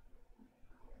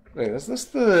 Wait, is this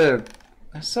the...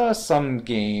 I saw some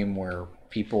game where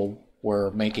people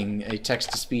were making a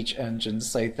text-to-speech engine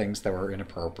say things that were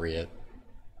inappropriate.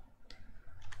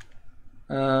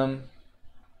 Advanced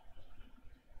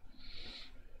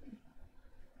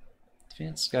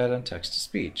guide on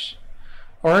text-to-speech.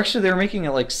 Or actually, they were making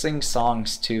it like sing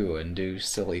songs too and do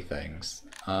silly things.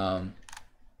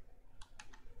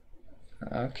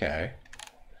 Okay.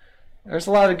 There's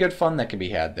a lot of good fun that can be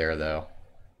had there, though.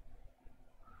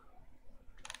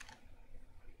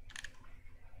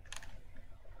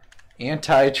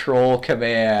 Anti-troll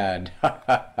command.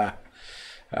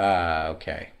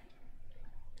 Okay.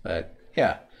 But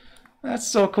yeah, that's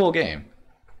still a cool game.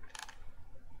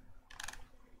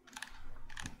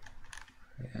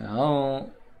 Yeah,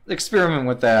 I'll experiment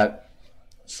with that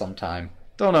sometime.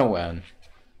 Don't know when.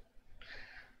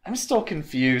 I'm still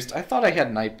confused. I thought I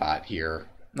had Nightbot here.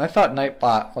 And I thought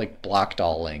Nightbot like blocked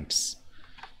all links.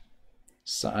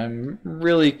 So I'm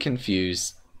really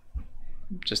confused.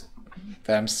 Just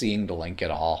that I'm seeing the link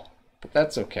at all. But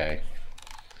that's okay.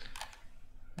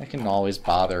 I can always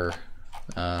bother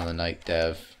the night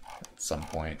dev at some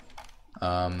point.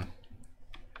 I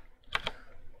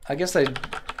guess I...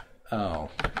 Oh.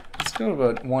 Let's go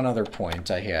to one other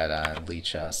point I had on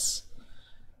Lichess.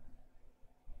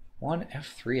 1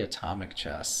 F3 atomic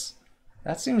chess.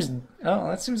 That seems... Oh,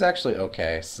 that seems actually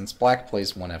okay, since black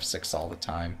plays 1 F6 all the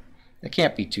time. It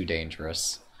can't be too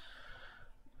dangerous.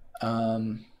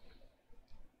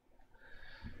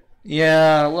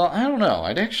 Yeah, well, I don't know.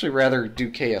 I'd actually rather do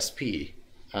KSP.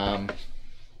 I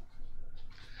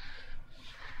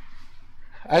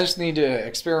just need to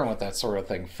experiment with that sort of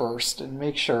thing first and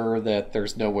make sure that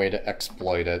there's no way to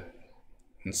exploit it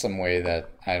in some way that,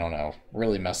 I don't know,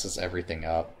 really messes everything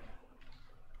up.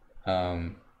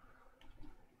 I'll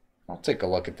take a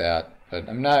look at that, but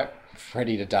I'm not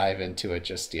ready to dive into it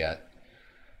just yet.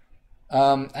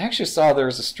 I actually saw there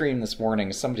was a stream this morning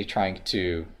of somebody trying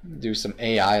to do some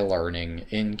AI learning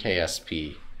in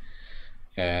KSP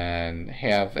and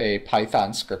have a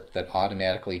Python script that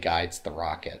automatically guides the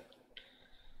rocket,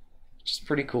 which is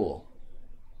pretty cool.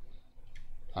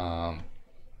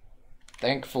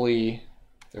 Thankfully,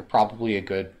 they're probably a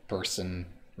good person,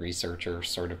 researcher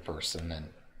sort of person, and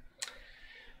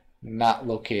not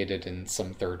located in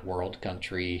some third world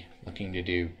country looking to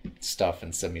do stuff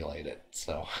and simulate it.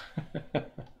 So,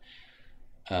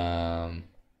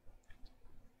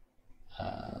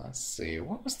 let's see,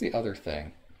 what was the other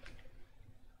thing?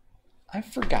 I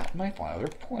forgot my other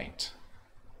point.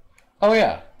 Oh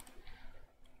yeah.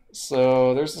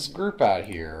 So there's this group out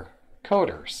here,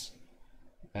 Coders,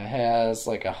 that has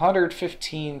like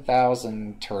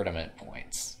 115,000 tournament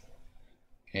points.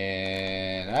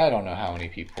 And I don't know how many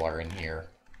people are in here.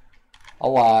 A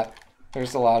lot.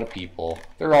 There's a lot of people.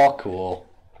 They're all cool.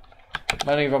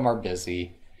 Many of them are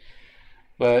busy.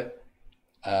 But,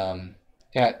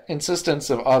 at insistence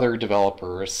of other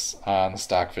developers on the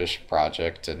Stockfish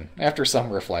project, and after some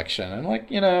reflection, I'm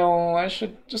like, I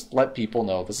should just let people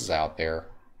know this is out there.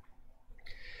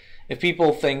 If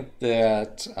people think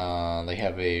that they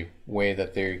have a way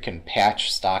that they can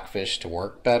patch Stockfish to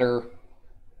work better,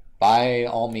 by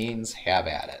all means, have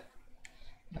at it.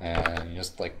 And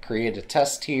just like create a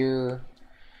test here,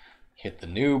 hit the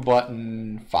new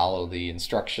button, follow the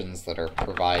instructions that are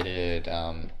provided,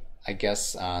 I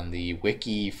guess on the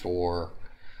wiki for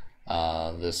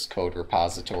this code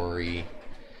repository.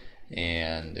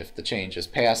 And if the changes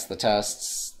pass the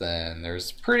tests, then there's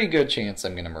a pretty good chance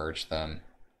I'm going to merge them.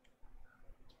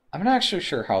 I'm not actually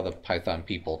sure how the Python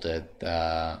people did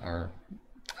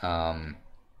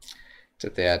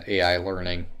did that AI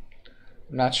learning.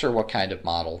 I'm not sure what kind of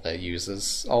model that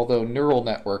uses, although neural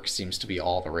network seems to be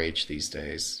all the rage these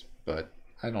days, but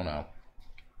I don't know.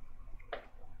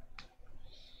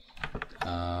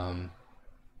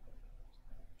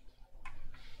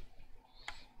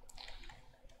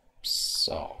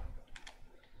 So,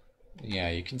 yeah,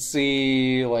 you can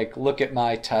see, like, look at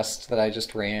my test that I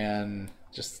just ran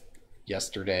just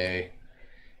yesterday.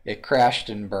 It crashed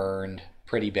and burned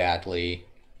pretty badly.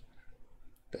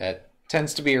 That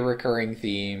tends to be a recurring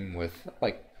theme with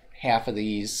like half of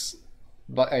these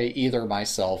by either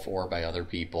myself or by other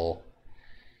people.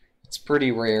 It's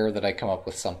pretty rare that I come up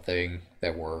with something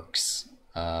that works.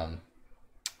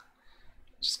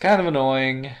 Just kind of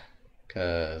annoying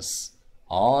because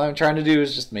all I'm trying to do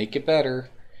is just make it better.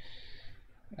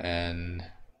 And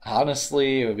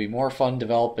honestly, it would be more fun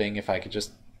developing if I could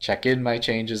just check in my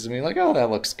changes and be like, oh, that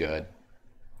looks good.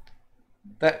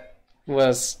 That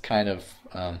was kind of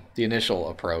the initial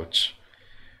approach,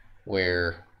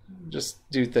 where just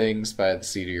do things by the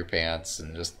seat of your pants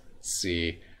and just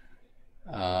see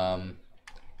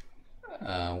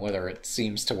whether it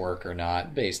seems to work or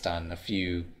not based on a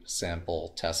few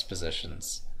sample test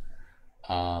positions.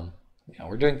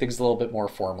 We're doing things a little bit more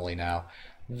formally now.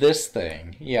 This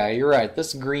thing, yeah, you're right,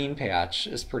 this green patch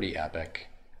is pretty epic.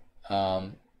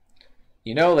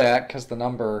 You know that because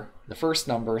the first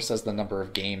number says the number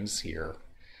of games here.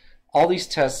 All these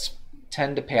tests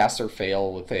tend to pass or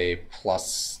fail with a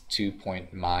plus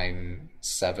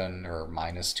 2.97 or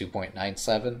minus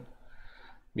 2.97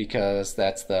 because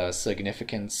that's the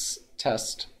significance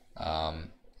test. I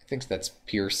think that's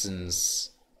Pearson's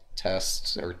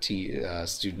test or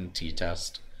student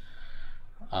t-test.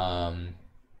 But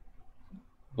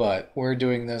we're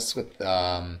doing this with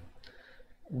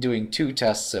doing two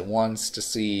tests at once to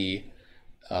see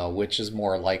which is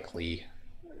more likely.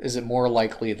 Is it more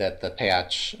likely that the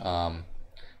patch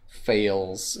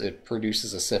fails, it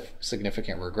produces a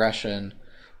significant regression,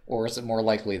 or is it more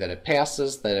likely that it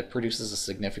passes, that it produces a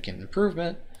significant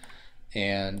improvement,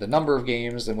 and the number of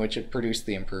games in which it produced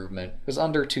the improvement was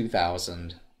under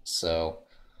 2,000. So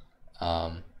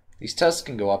these tests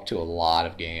can go up to a lot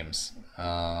of games.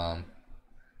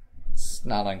 It's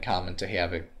not uncommon to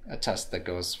have a test that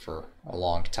goes for a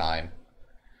long time.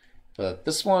 But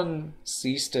this one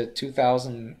ceased at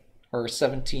 2,000 or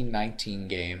 1719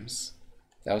 games.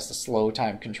 That was the slow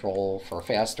time control. For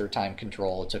faster time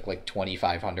control, it took like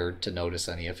 2,500 to notice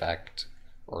any effect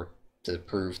or to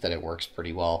prove that it works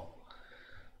pretty well.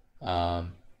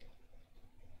 In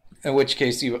which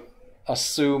case you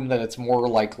assume that it's more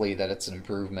likely that it's an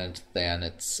improvement than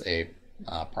it's a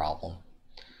problem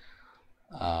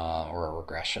or a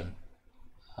regression.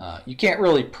 You can't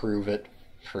really prove it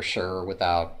for sure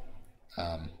without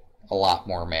a lot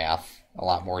more math, a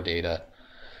lot more data.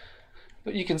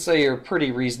 But you can say you're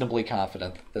pretty reasonably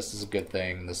confident that this is a good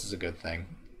thing, this is a good thing.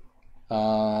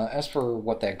 As for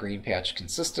what that green patch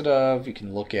consisted of, you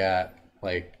can look at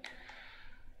like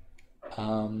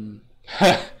Um,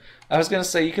 I was going to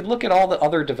say you could look at all the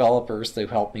other developers that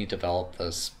helped me develop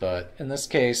this, but in this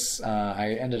case,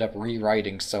 I ended up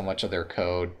rewriting so much of their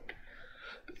code.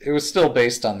 It was still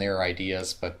based on their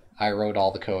ideas, but I wrote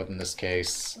all the code in this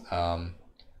case.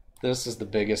 This is the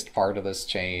biggest part of this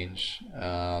change.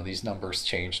 These numbers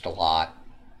changed a lot,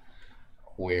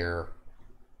 where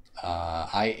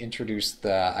I introduced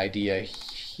the idea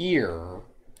here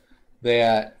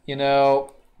that,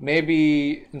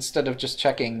 maybe instead of just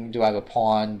checking, do I have a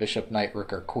pawn, bishop, knight,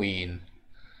 rook, or queen,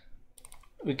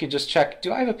 we could just check,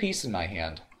 do I have a piece in my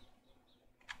hand?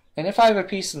 And if I have a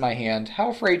piece in my hand,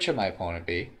 how afraid should my opponent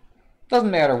be?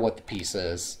 Doesn't matter what the piece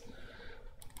is.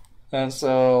 And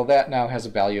so that now has a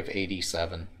value of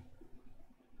 87.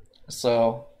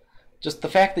 So just the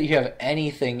fact that you have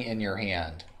anything in your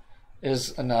hand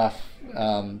is enough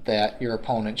that your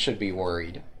opponent should be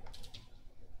worried.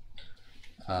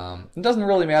 It doesn't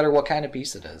really matter what kind of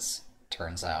piece it is,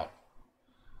 turns out.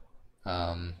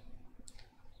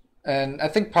 And I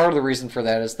think part of the reason for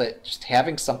that is that just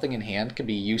having something in hand can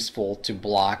be useful to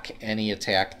block any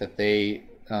attack that they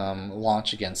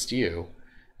launch against you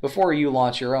before you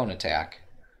launch your own attack.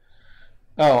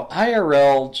 Oh,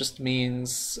 IRL just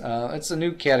means, it's a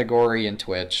new category in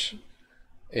Twitch.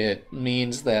 It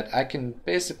means that I can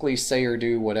basically say or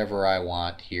do whatever I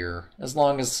want here, as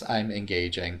long as I'm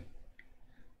engaging.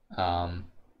 Or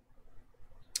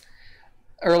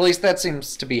at least that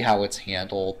seems to be how it's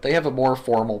handled. They have a more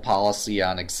formal policy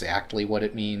on exactly what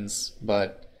it means,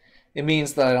 but it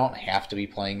means that I don't have to be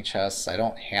playing chess, I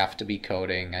don't have to be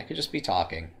coding, I could just be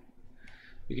talking.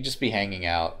 We could just be hanging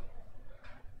out.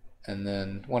 And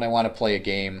then when I want to play a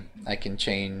game, I can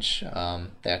change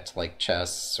that to like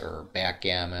chess or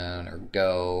backgammon or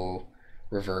Go,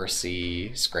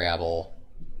 Reversey, Scrabble.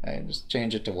 I just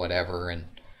change it to whatever and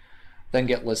then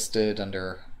get listed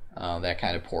under that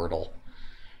kind of portal.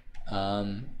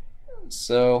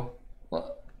 So,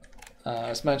 I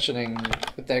was mentioning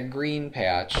with that green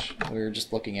patch we were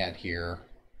just looking at here,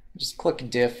 just click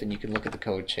diff and you can look at the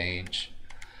code change.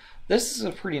 This is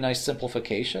a pretty nice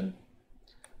simplification.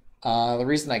 The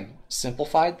reason I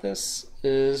simplified this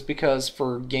is because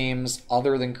for games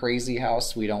other than Crazy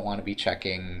House, we don't want to be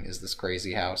checking, is this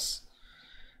Crazy House?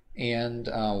 And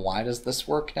why does this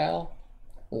work now?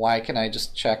 Why can I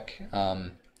just check,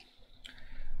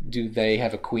 do they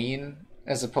have a queen,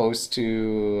 as opposed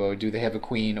to, do they have a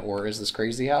queen or is this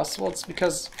Crazy House? Well, it's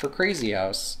because for Crazy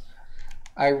House,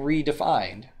 I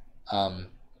redefined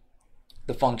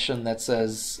the function that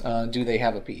says, do they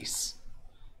have a piece?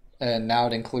 And now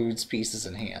it includes pieces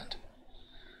in hand.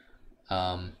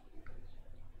 And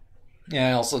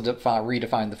I also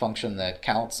redefined the function that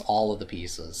counts all of the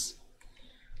pieces.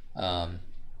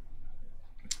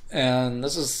 And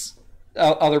this is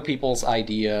other people's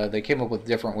idea. They came up with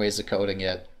different ways of coding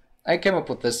it. I came up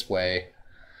with this way.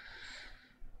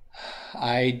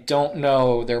 I don't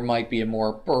know, there might be a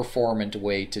more performant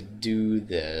way to do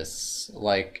this.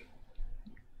 Like,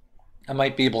 I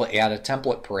might be able to add a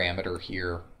template parameter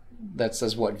here that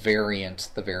says what variant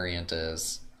the variant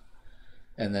is.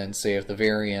 And then say if the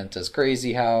variant is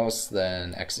Crazy House,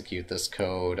 then execute this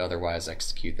code, otherwise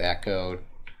execute that code.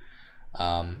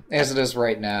 As it is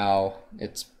right now,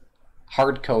 it's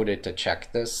hard-coded to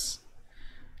check this,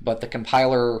 but the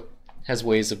compiler has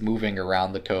ways of moving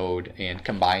around the code and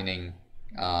combining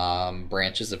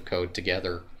branches of code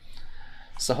together.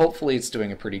 So hopefully it's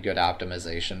doing a pretty good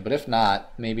optimization, but if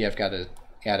not, maybe I've got to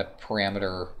add a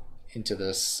parameter into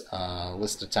this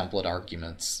list of template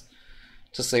arguments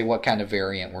to say what kind of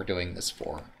variant we're doing this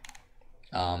for.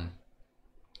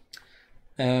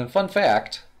 And fun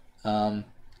fact,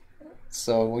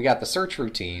 so we got the search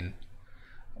routine.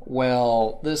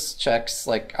 Well, this checks,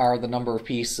 like, are the number of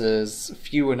pieces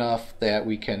few enough that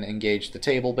we can engage the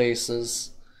table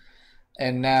bases.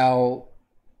 And now,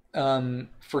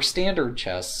 for standard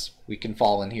chess, we can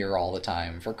fall in here all the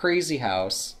time. For Crazy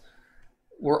House,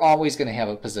 we're always going to have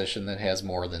a position that has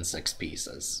more than 6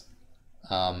 pieces.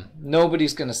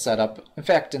 Nobody's going to set up, in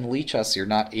fact, in Lichess, you're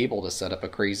not able to set up a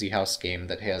Crazy House game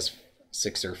that has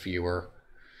 6 or fewer.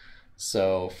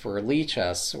 So for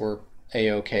Lichess, we're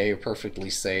A-OK, perfectly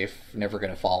safe, never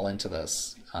going to fall into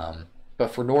this.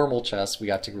 But for normal chess, we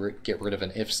got to get rid of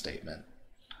an if statement.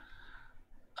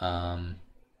 Yeah,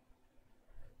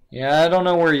 I don't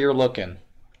know where you're looking,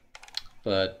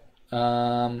 but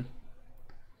if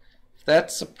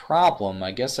that's a problem,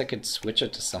 I guess I could switch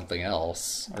it to something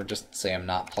else, or just say I'm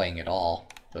not playing at all,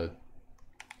 but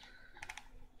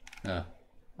I'll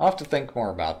have to think more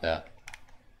about that.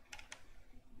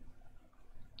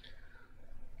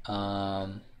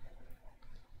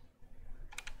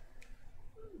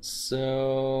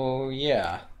 So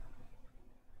yeah,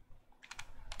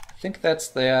 I think that's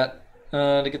that.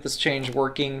 To get this change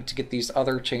working, to get these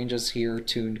other changes here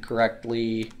tuned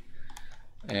correctly,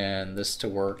 and this to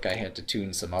work, I had to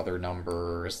tune some other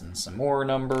numbers, and some more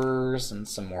numbers, and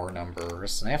some more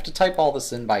numbers. And I have to type all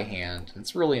this in by hand.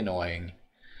 It's really annoying.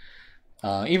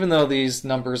 Even though these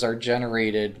numbers are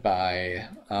generated by...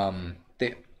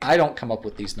 I don't come up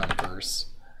with these numbers.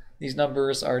 These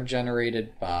numbers are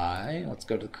generated by... Let's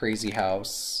go to the Crazy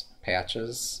House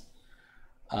patches.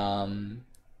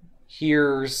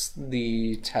 Here's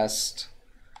the test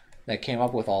that came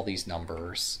up with all these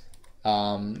numbers.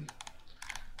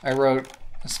 I wrote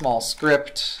a small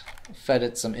script, fed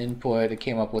it some input, it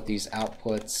came up with these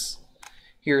outputs.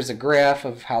 Here's a graph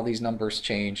of how these numbers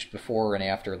changed before and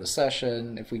after the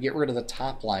session. If we get rid of the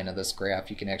top line of this graph,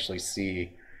 you can actually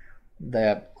see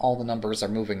that all the numbers are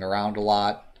moving around a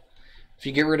lot. If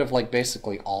you get rid of like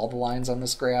basically all the lines on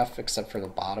this graph except for the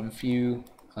bottom few,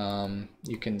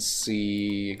 you can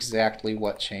see exactly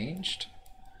what changed.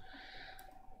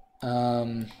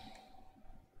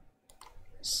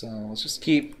 So let's just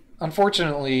keep,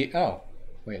 unfortunately, oh,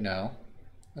 wait, no.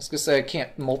 I was going to say I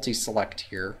can't multi-select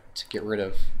here to get rid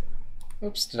of,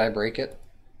 oops, did I break it?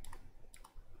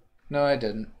 No, I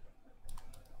didn't.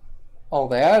 Oh,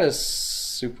 that is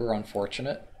super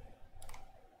unfortunate.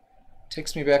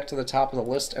 Takes me back to the top of the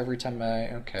list every time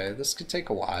okay, this could take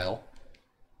a while.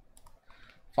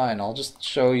 Fine, I'll just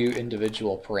show you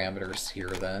individual parameters here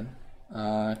then.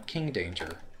 King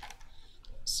danger.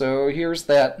 So here's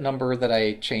that number that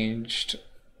I changed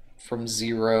from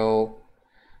 0.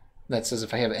 That says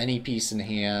if I have any piece in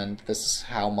hand, this is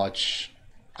how much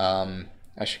I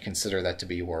should consider that to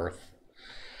be worth.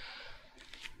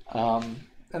 And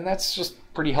that's just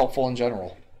pretty helpful in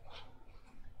general.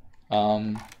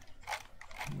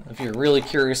 If you're really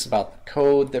curious about the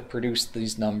code that produced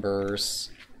these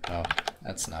numbers, oh,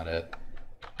 that's not it.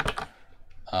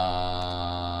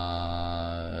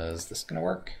 Is this going to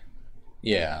work?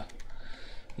 Yeah.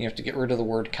 You have to get rid of the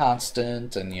word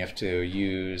constant, and you have to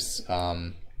use,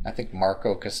 I think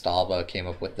Marco Castalba came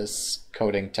up with this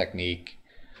coding technique.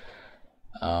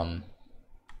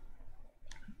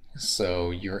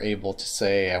 So you're able to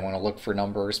say, I want to look for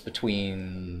numbers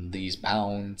between these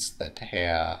bounds that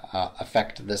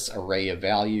affect this array of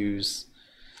values.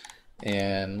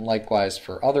 And likewise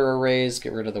for other arrays,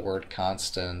 get rid of the word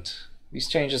constant. These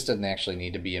changes didn't actually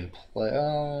need to be in play.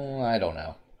 Oh, I don't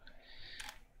know.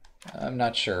 I'm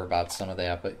not sure about some of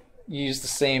that, but you use the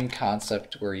same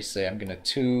concept where you say, I'm going to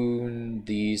tune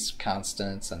these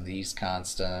constants and these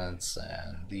constants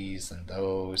and these and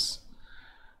those.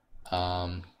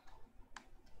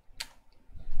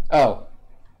 Oh,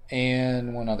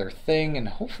 and one other thing, and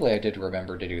hopefully I did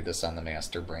remember to do this on the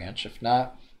master branch. If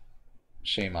not,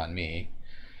 shame on me.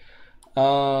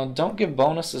 Don't give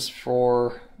bonuses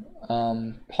for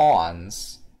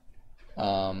pawns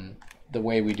the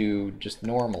way we do just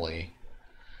normally.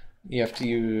 You have to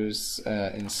use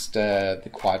instead the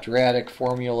quadratic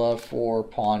formula for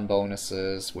pawn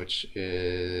bonuses, which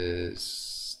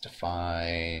is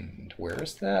defined. Where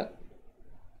is that?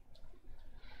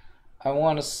 I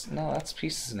want to, no, that's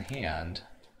pieces in hand.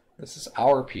 This is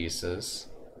our pieces.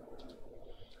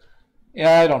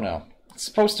 Yeah, I don't know. It's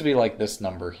supposed to be like this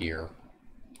number here.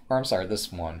 Or I'm sorry,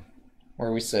 this one.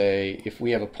 Where we say if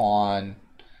we have a pawn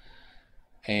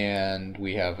and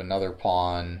we have another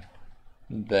pawn,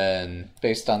 then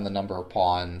based on the number of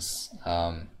pawns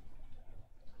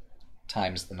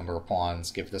times the number of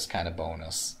pawns, give this kind of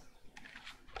bonus.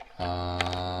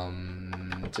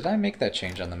 Did I make that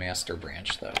change on the master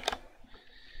branch though?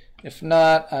 If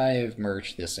not, I've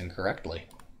merged this incorrectly.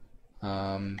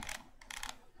 Let's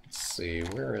see,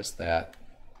 where is that?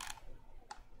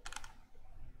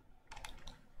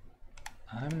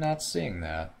 I'm not seeing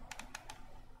that.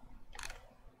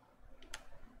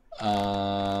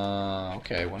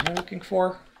 Okay, what am I looking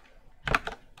for?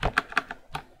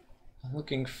 I'm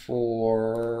looking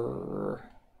for...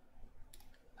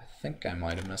 I think I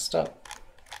might have messed up.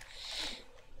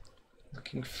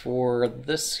 Looking for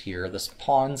this here, this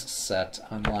pawns set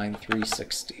on line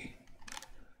 360.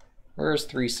 Where is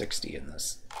 360 in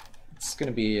this? It's going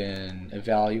to be in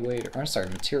evaluator, I'm sorry,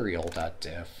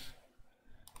 material.diff.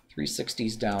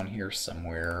 360's down here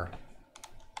somewhere.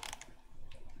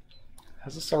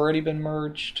 Has this already been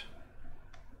merged?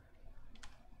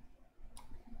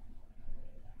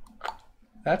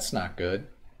 That's not good.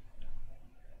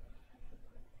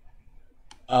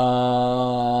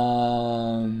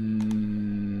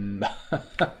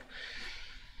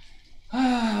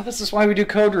 This is why we do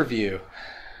code review.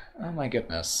 Oh my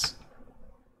goodness.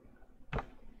 Let's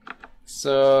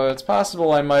So it's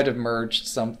possible I might have merged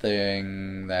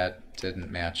something that didn't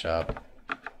match up.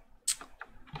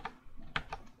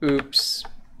 Oops.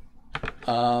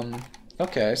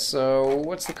 Okay, so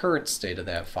what's the current state of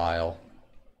that file?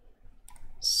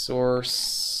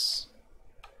 Source,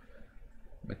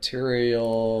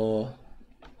 material,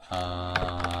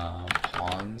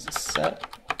 pawns set.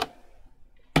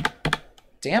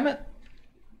 Damn it.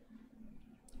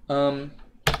 Well,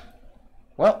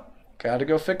 gotta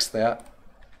go fix that.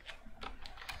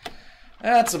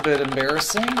 That's a bit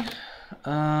embarrassing.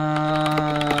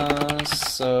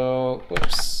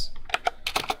 Whoops.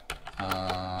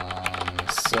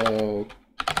 So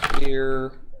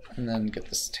here, and then get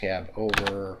this tab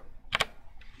over.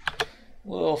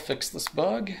 We'll fix this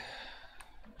bug.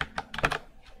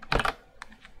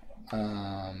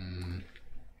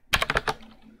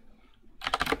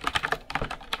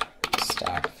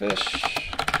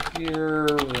 Stockfish here,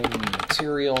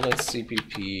 material, that's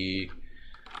CPP,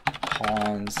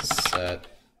 pawns set,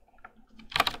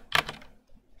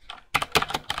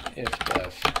 if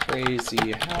def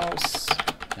crazy house,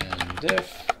 and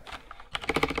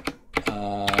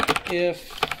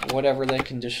if whatever that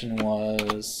condition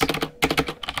was,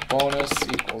 bonus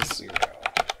equals 0.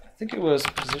 I think it was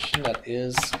position that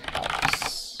is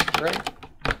house, right?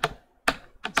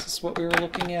 Is this what we were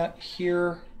looking at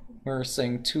here? We're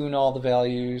saying tune all the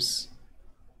values.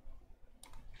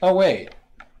 Oh, wait.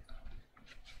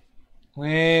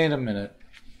 Wait a minute.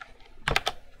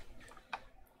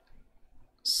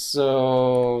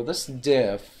 So this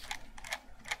diff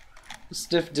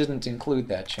didn't include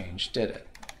that change, did it?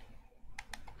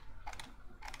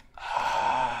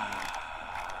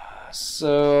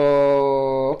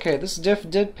 So, okay, this diff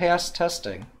did pass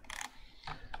testing.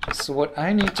 So what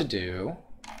I need to do,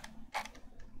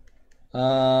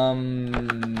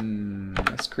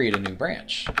 let's create a new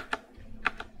branch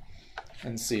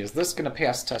and see, is this going to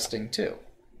pass testing too?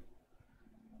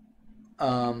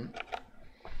 I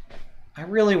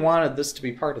really wanted this to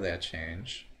be part of that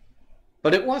change,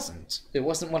 but it wasn't. It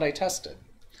wasn't what I tested.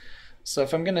 So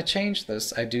if I'm going to change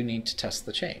this, I do need to test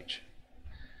the change.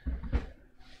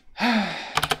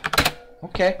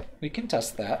 Okay, we can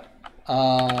test that.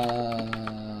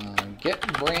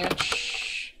 Get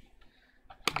branch,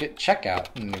 get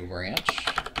checkout new branch.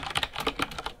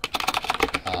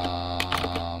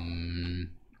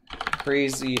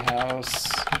 Crazy house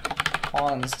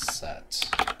pawns set.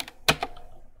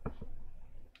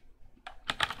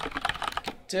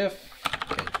 Get diff,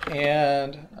 get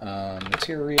add,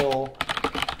 material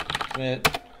commit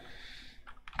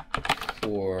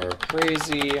for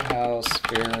crazy house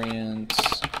variant.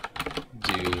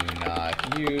 Do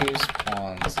not use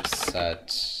pawns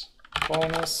set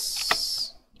bonus.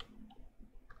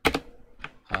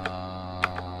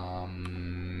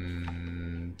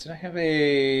 Did I have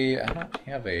a? I don't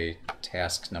have a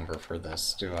task number for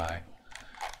this, do I?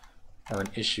 Or an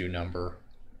issue number.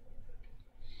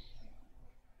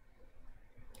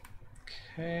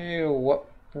 Okay, what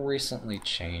recently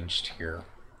changed here?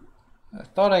 I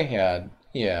thought I had,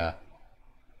 yeah.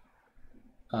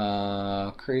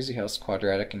 Crazy House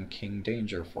quadratic and King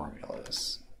Danger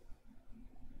formulas.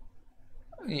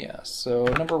 Yeah, so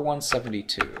number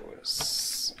 172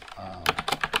 is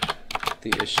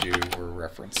the issue we're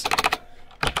referencing.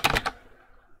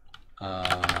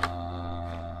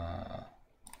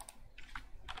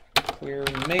 Clear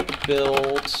make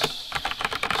build,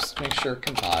 just make sure it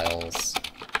compiles.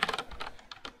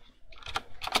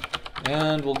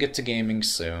 And we'll get to gaming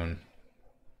soon.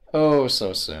 Oh,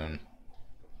 so soon.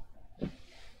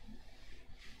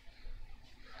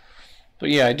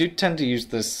 But yeah, I do tend to use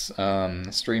this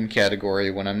stream category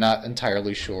when I'm not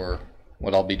entirely sure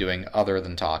what I'll be doing other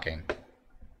than talking.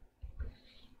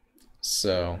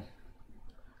 So,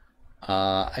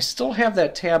 I still have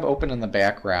that tab open in the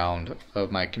background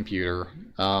of my computer,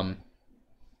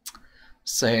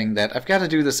 saying that I've got to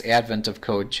do this Advent of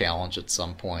Code challenge at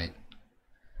some point.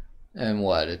 And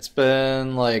what? It's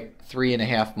been like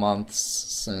 3.5 months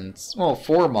since, well,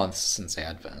 4 months since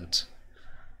Advent.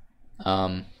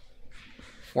 4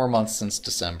 months since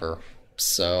December.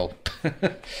 So,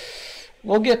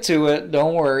 we'll get to it,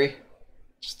 don't worry.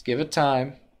 Just give it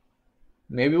time.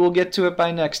 Maybe we'll get to it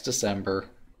by next December.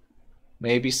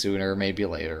 Maybe sooner, maybe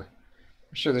later.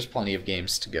 I'm sure there's plenty of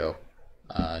games to go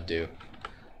do.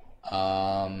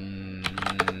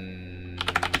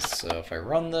 So if I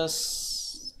run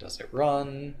this, does it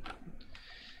run?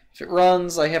 If it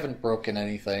runs, I haven't broken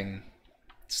anything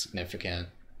significant.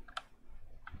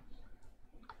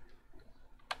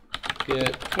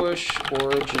 Git push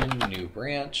origin new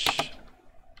branch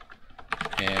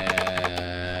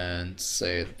and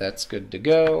say that's good to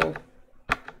go.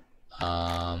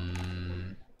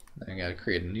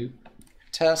 create a new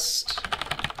test.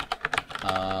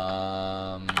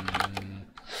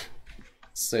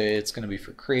 Say it's going to be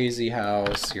for Crazy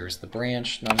House. Here's the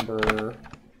branch number.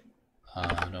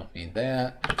 Don't need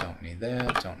that. Don't need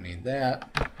that. Don't need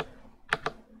that.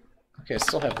 Okay, I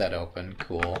still have that open.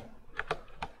 Cool.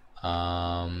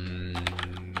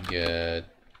 Get.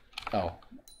 Oh,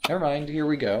 never mind. Here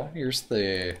we go. Here's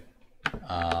the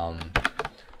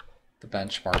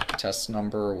benchmark test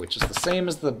number, which is the same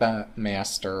as the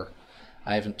master.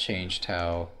 I haven't changed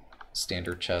how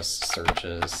standard chess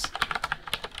searches.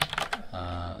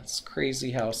 It's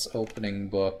Crazy House opening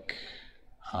book.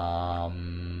 What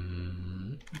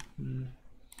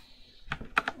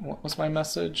was my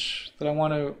message that I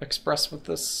want to express with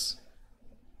this?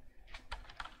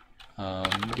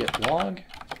 Get log.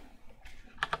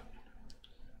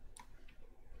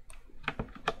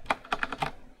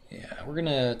 Yeah, we're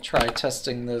gonna try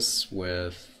testing this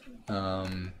with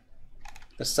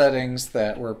the settings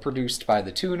that were produced by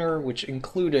the tuner, which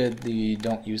included the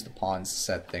don't use the pawns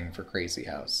set thing for Crazy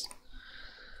House.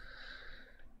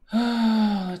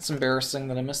 It's embarrassing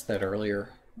that I missed that earlier.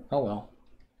 Oh well.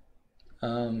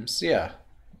 So yeah,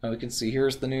 now we can see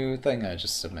here's the new thing I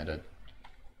just submitted.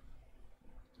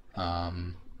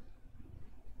 You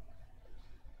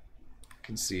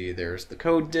can see there's the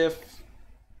code diff.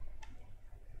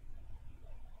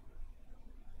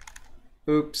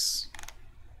 Oops.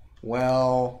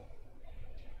 Well,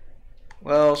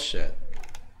 shit.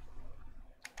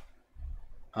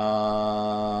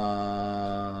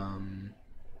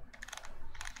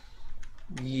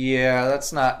 Yeah,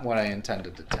 that's not what I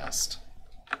intended to test.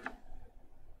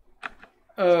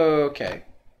 Okay.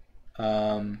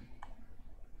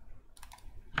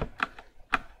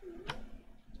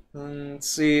 Let's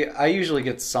see, I usually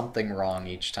get something wrong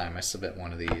each time I submit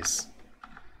one of these.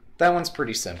 That one's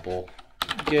pretty simple.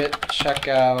 Get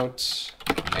checkout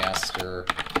master,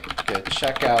 get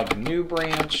checkout new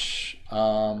branch,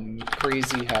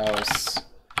 Crazy House,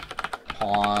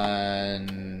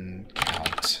 pawn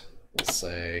count, we'll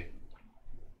say.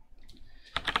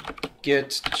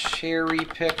 Get cherry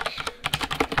pick,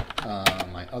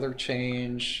 my other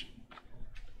change.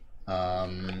 Now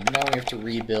we have to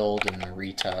rebuild and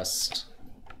retest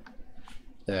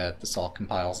that this all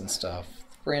compiles and stuff.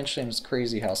 Branch name is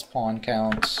Crazy House pawn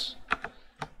count.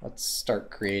 Let's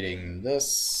start creating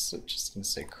this. I'm just going to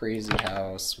say Crazy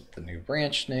House with the new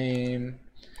branch name.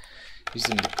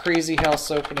 Using the Crazy House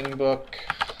opening book.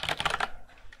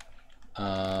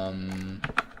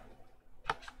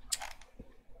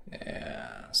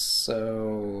 Yeah,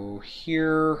 so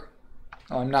here...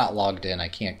 Oh, I'm not logged in. I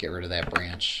can't get rid of that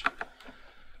branch.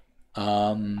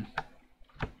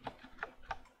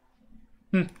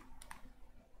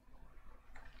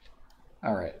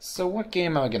 Alright, so what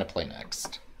game am I going to play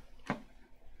next?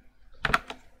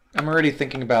 I'm already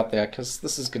thinking about that because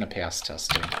this is going to pass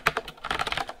testing.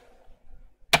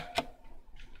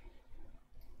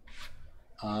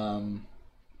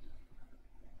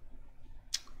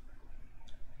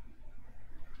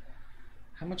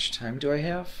 How much time do I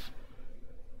have?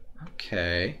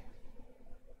 Okay.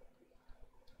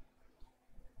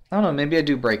 I don't know, maybe I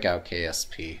do Breakout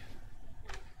KSP.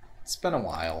 It's been a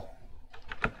while.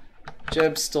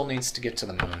 Jeb still needs to get to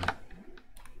the moon.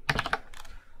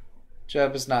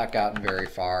 Jeb has not gotten very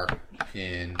far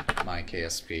in my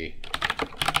KSP.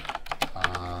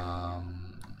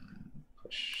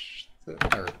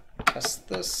 Or test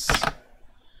this.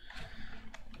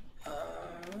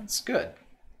 That's good.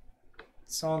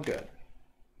 It's all good.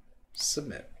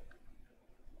 Submit.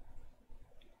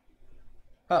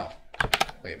 Oh,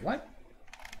 wait, what?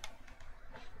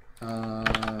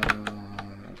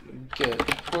 Get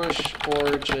push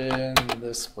origin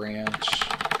this branch,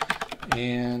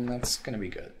 and that's going to be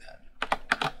good then.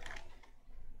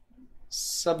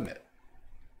 Submit.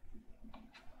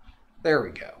 There we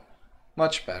go.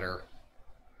 Much better.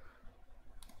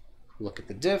 Look at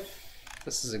the diff.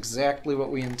 This is exactly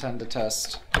what we intend to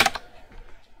test.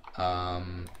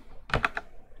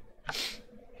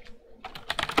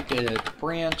 Get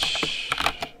branch,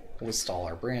 list all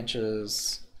our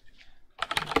branches,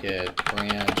 get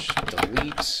branch,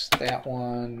 delete that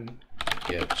one,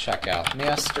 get checkout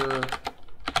master,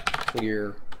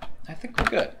 clear. I think we're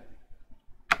good.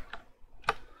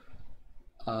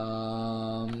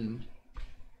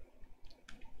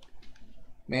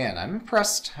 Man, I'm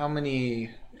impressed how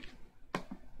many...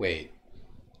 Wait.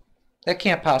 That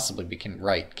can't possibly be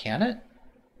right, can it?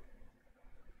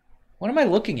 What am I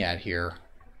looking at here?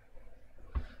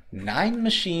 9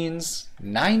 machines,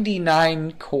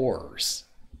 99 cores.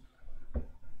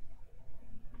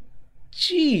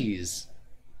 Jeez.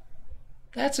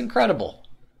 That's incredible.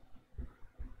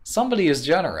 Somebody is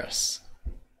generous.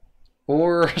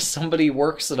 Or somebody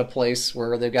works at a place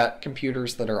where they've got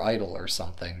computers that are idle or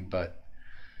something. But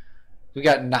we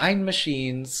got 9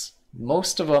 machines.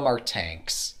 Most of them are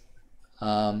tanks.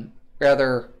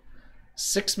 Rather,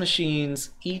 6 machines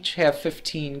each have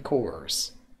 15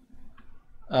 cores.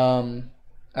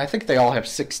 I think they all have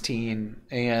 16,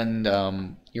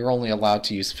 and you're only allowed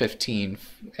to use 15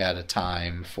 at a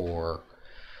time for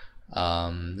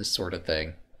this sort of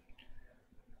thing.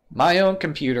 My own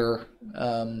computer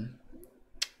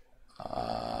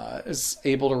is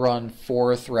able to run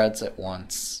 4 threads at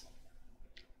once.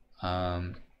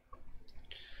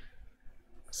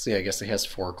 See, I guess it has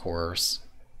 4 cores.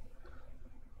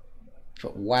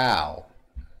 But wow.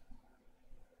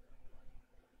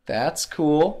 That's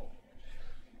cool.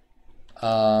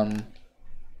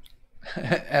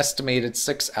 Estimated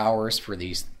 6 hours for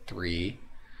these 3.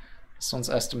 This one's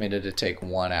estimated to take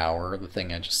 1 hour, the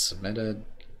thing I just submitted.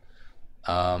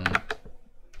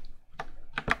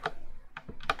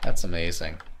 That's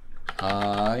amazing.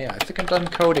 Yeah, I think I'm done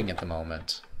coding at the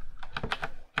moment.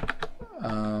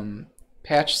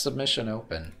 Patch submission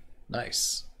open.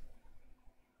 Nice.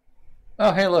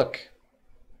 Oh, hey, look.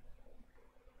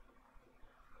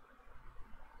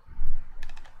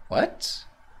 What?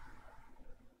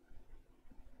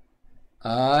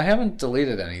 I haven't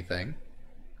deleted anything.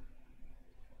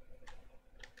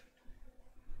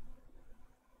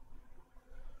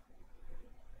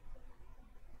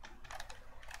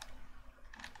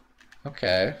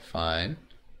 Okay, fine.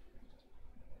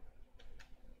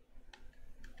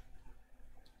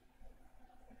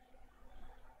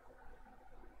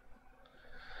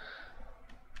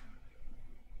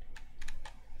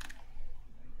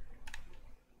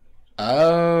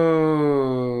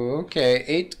 Oh, okay.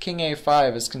 8 King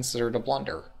A5 is considered a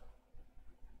blunder.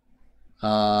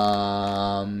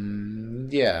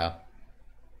 Yeah.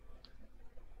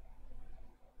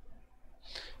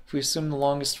 If we assume the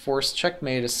longest forced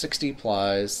checkmate is 60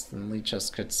 plies, then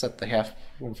Lichess could set the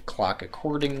half-move clock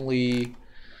accordingly.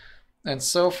 And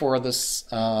so for this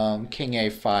King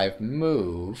A5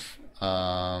 move,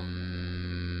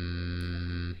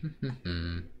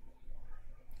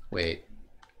 wait.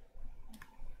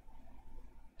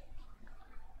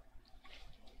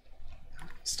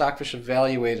 Stockfish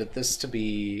evaluated this to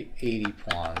be 80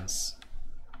 pawns.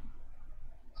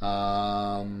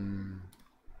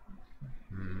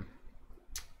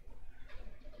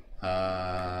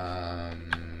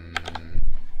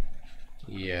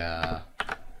 Yeah.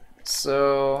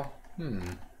 So,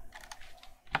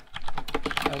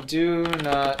 I do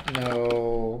not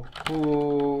know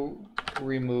who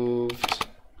removed,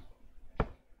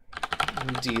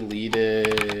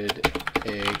 deleted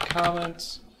a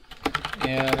comment,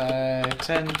 and I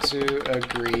tend to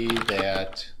agree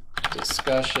that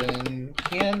discussion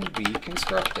can be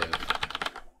constructive.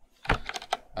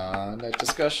 That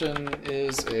discussion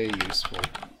is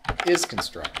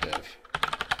constructive.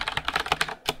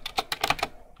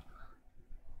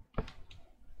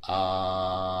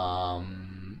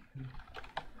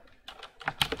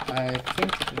 I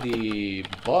think the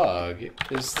bug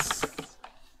is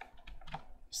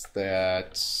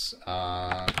that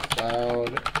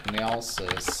cloud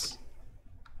analysis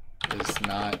is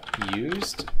not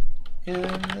used in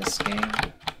this game.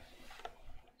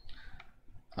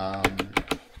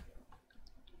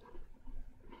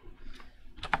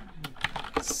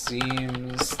 It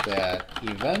seems that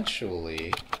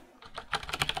eventually,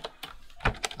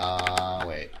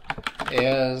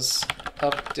 as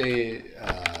update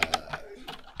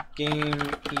game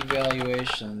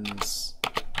evaluations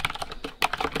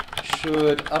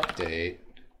should update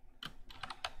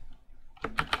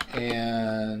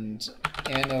and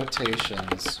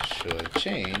annotations should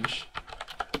change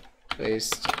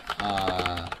based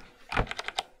on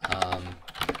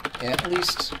at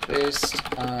least based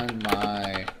on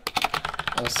my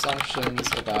assumptions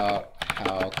about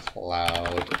how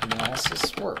cloud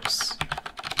analysis works.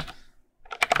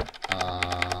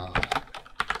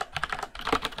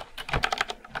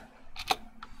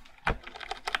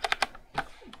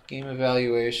 Game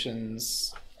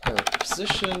evaluations or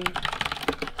position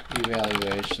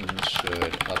evaluations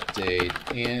should update,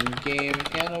 and game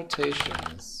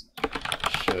annotations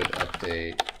should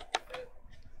update.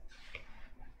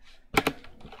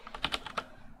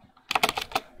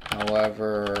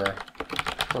 However,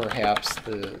 perhaps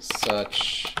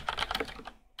such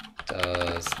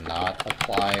does not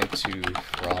apply to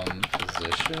from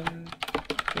position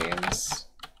games.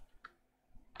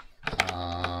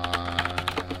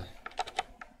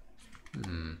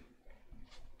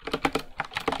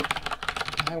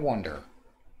 I wonder.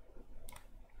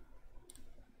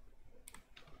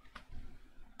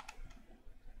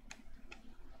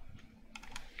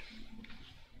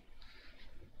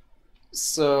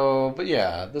 So, but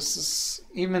yeah, this is,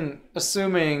 even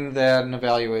assuming that an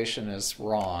evaluation is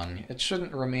wrong, it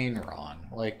shouldn't remain wrong.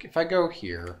 Like, if I go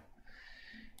here,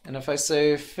 and if I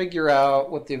say figure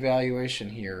out what the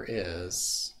evaluation here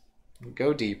is,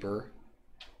 go deeper,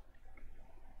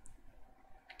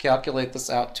 calculate this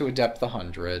out to a depth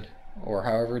 100, or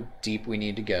however deep we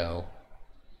need to go.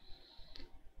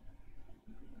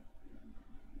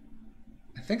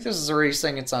 I think this is already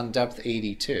saying it's on depth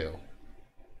 82.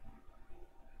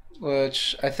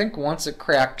 Which, I think once it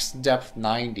cracks depth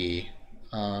 90,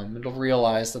 it'll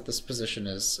realize that this position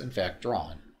is, in fact,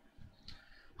 drawn.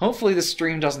 Hopefully the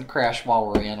stream doesn't crash while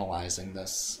we're analyzing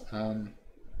this.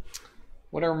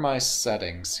 What are my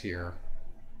settings here?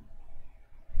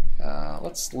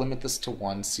 Let's limit this to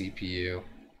 1 CPU.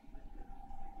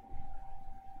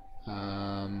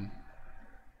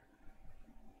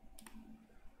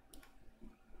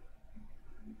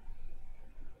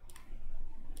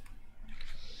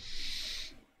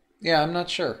 Yeah, I'm not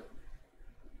sure.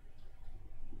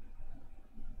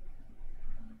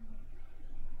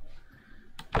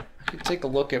 I could take a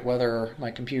look at whether my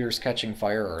computer's catching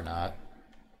fire or not.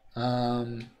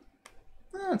 Well,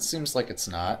 it seems like it's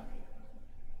not.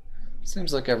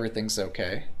 Seems like everything's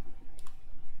okay.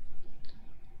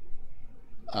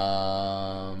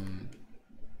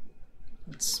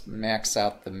 Let's max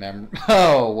out the memory.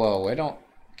 Oh, whoa, I don't...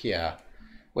 Yeah.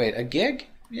 Wait, a gig?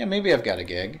 Yeah, maybe I've got a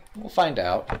gig. We'll find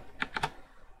out.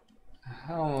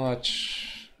 How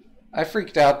much... I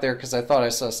freaked out there because I thought I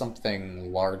saw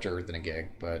something larger than a gig,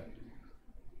 but...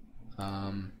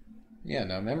 yeah,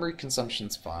 no, memory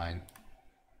consumption's fine.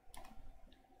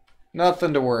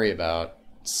 Nothing to worry about.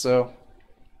 So,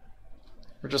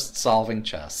 we're just solving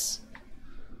chess.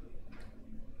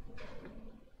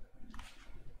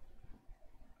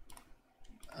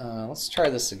 Let's try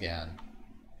this again.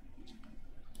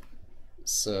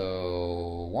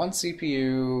 So, 1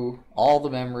 CPU, all the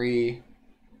memory,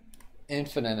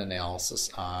 infinite analysis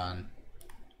on.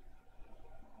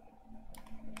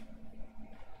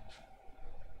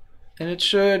 And it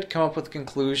should come up with a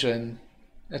conclusion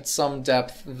at some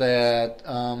depth that,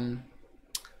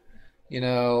 you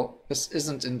know, this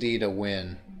isn't indeed a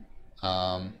win.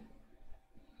 I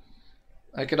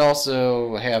could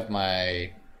also have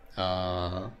my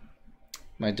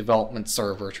my development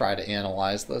server try to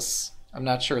analyze this. I'm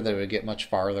not sure that it would get much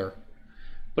farther,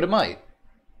 but it might.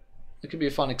 It could be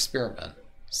a fun experiment.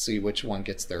 See which one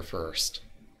gets there first.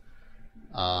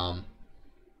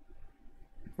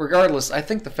 Regardless, I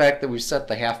think the fact that we set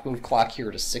the half-move clock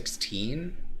here to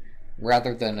 16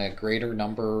 rather than a greater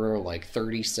number like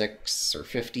 36 or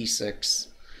 56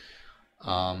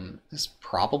 is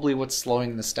probably what's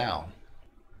slowing this down.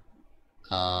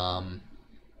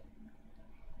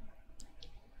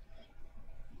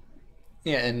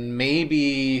 Yeah, and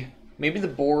maybe the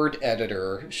board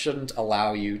editor shouldn't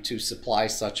allow you to supply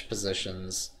such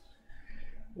positions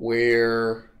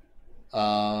where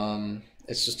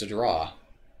it's just a draw.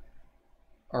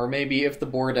 Or maybe if the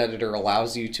board editor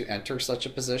allows you to enter such a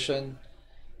position,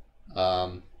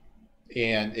 and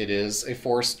it is a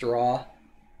forced draw,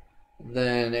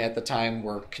 then at the time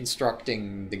we're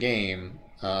constructing the game,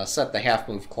 set the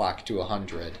half-move clock to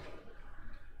 100.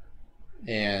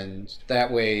 And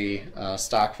that way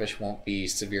Stockfish won't be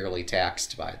severely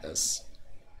taxed by this.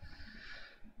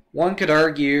 One could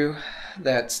argue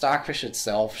that Stockfish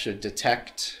itself should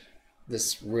detect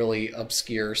this really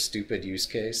obscure, stupid use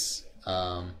case.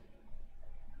 And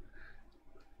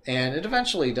it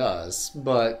eventually does,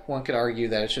 but one could argue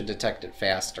that it should detect it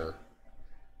faster.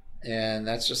 And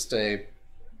that's just I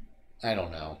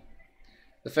don't know.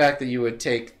 The fact that you would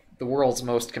take the world's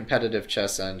most competitive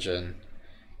chess engine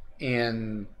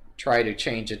and try to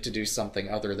change it to do something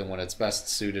other than what it's best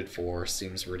suited for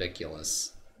seems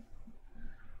ridiculous.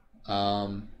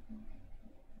 Well,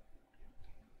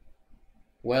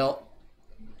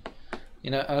 you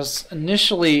know, I was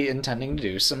initially intending to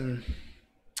do some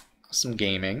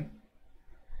gaming.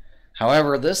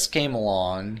 However, this came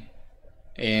along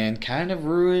and kind of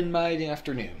ruined my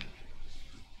afternoon.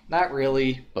 Not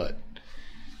really, but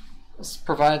this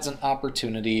provides an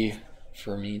opportunity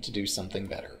for me to do something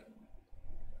better.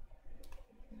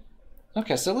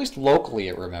 Okay, so at least locally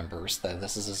it remembers that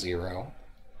this is a 0.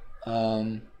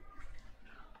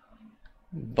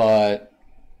 But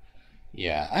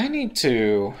yeah, I need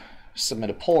to submit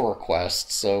a pull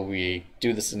request so we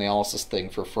do this analysis thing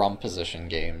for from position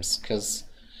games, because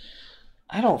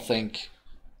I don't think,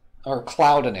 or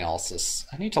cloud analysis,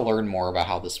 I need to learn more about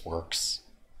how this works.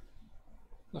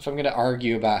 If I'm going to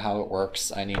argue about how it works,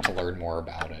 I need to learn more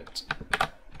about it.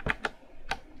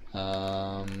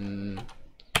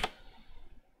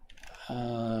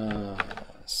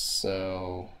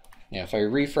 So yeah, if I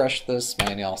refresh this, my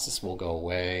analysis will go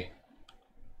away.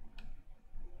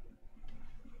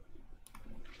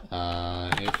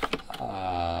 If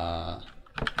my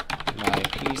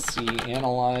PC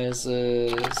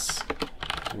analyzes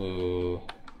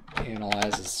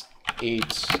 8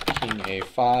 king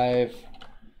a5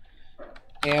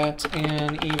 at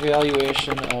an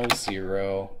evaluation of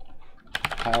 0.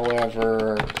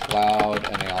 However, cloud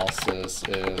analysis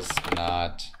is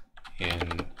not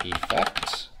in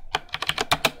effect.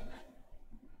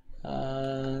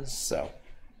 So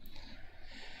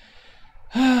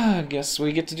I guess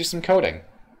we get to do some coding.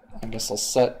 I guess I'll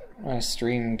set my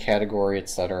stream category,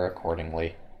 etc.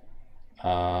 accordingly.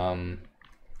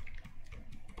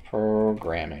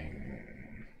 Programming.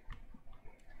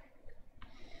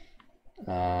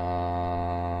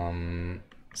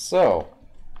 So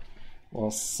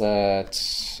we'll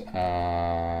set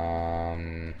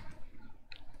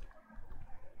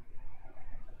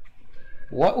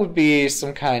what would be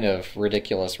some kind of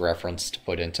ridiculous reference to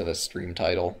put into the stream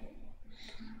title?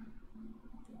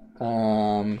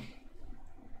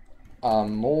 A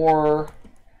more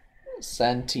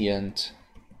sentient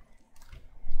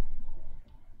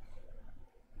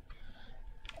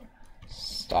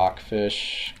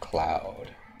Stockfish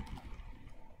cloud.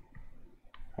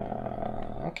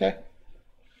 Okay,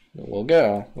 we'll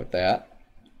go with that.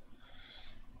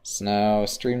 So now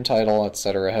stream title,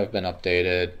 etc. have been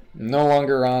updated. No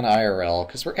longer on IRL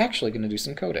because we're actually going to do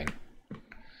some coding.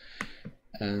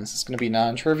 And this is going to be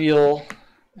non-trivial,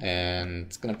 and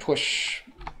it's going to push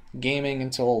gaming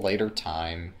until a later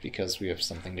time because we have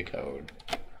something to code.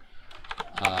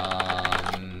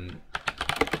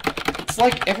 It's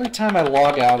like every time I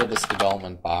log out of this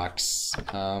development box,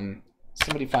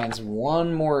 somebody finds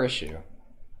one more issue.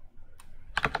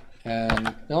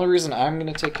 And the only reason I'm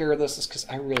going to take care of this is because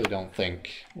I really don't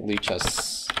think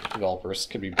Lichess developers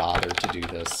could be bothered to do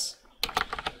this.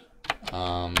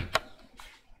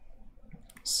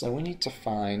 So we need to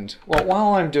find, well,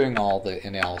 while I'm doing all the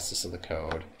analysis of the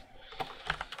code,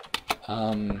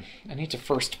 I need to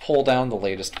first pull down the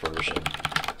latest version.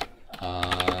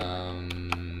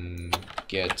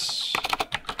 Get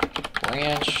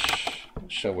branch,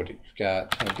 show what you've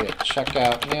got, get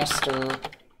checkout master,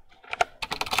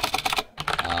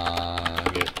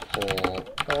 get pull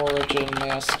origin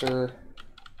master.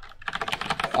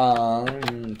 I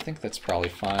think that's probably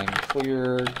fine.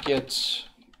 Clear, get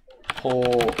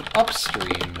pull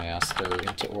upstream master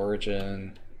into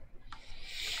origin.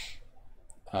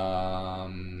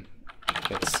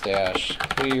 Get stash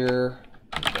clear,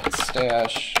 get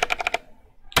stash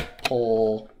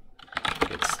pull,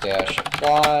 get stash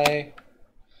apply.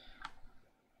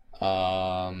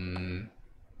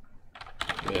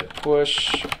 Get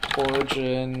push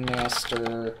origin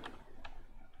master.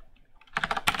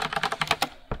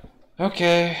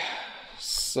 Okay,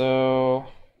 so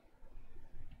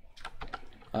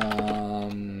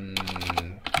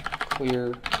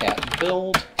clear cat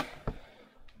build.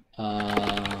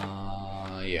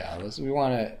 Yeah, we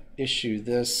want to issue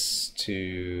this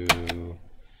to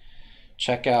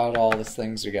check out all the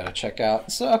things we got to check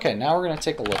out. So okay, now we're going to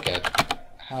take a look at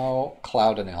how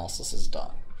cloud analysis is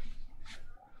done.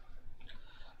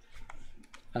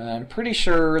 I'm pretty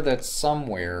sure that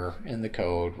somewhere in the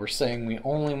code we're saying we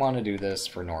only want to do this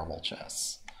for normal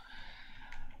chess.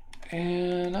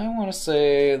 And I want to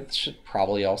say it should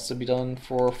probably also be done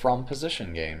for from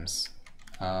position games.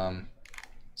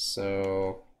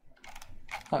 So,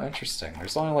 oh, interesting.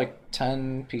 There's only like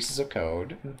 10 pieces of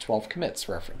code and 12 commits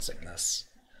referencing this.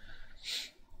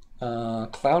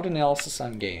 Cloud analysis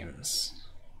on games.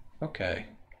 Okay.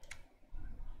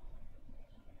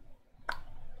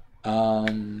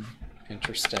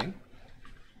 Interesting.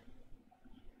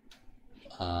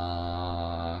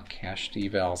 Cached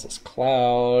evals is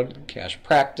cloud. Cache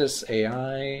practice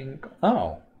AI.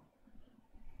 Oh.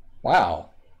 Wow.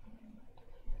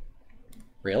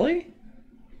 Really?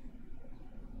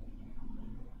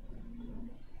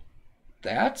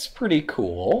 That's pretty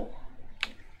cool.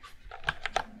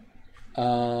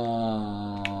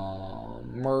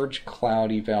 Merge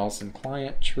cloud evals in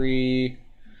client tree.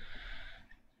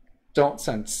 Don't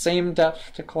send same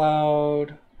depth to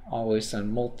cloud. Always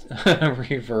send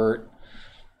revert.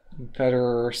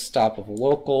 Better stop of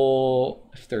local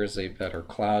if there's a better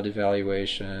cloud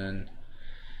evaluation.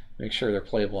 Make sure they're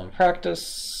playable in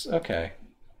practice. Okay.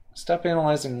 Stop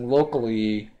analyzing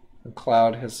locally. The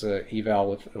cloud has an eval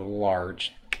with a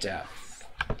large depth.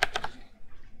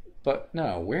 But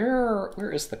no, where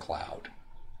is the cloud?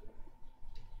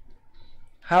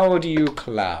 How do you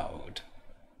cloud?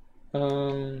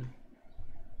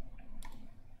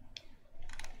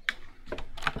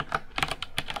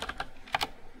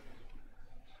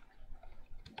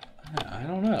 I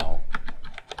don't know.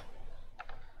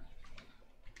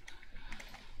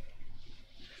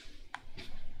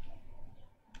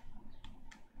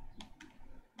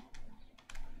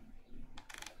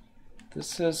 This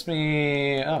says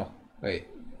me... Oh, wait.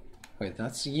 Wait,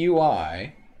 that's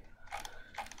UI.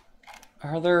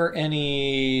 Are there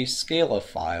any Scala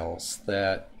files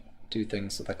that do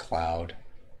things with a cloud?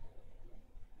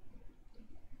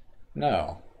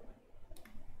 No.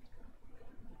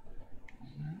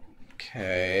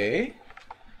 Okay.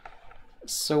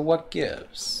 So what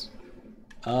gives?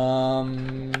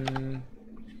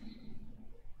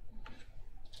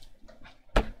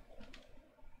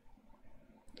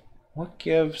 What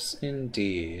gives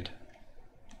indeed?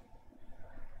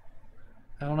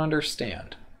 I don't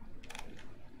understand.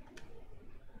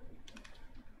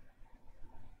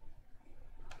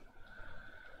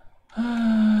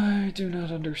 I do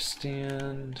not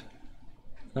understand.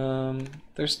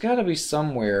 There's got to be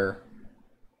somewhere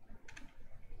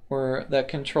where that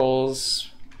controls...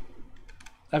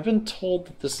 I've been told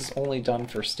that this is only done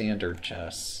for standard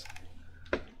chess.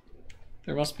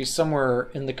 There must be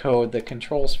somewhere in the code that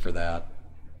controls for that.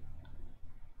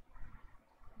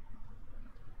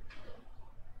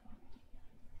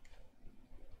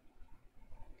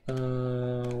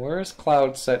 Where is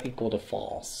cloud set equal to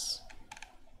false?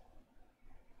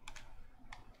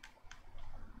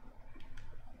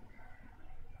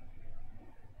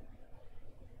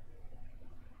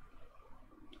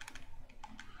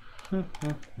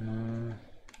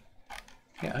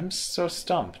 Yeah, I'm so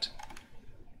stumped.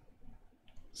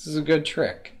 This is a good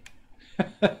trick.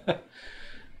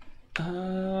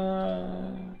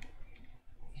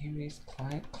 Use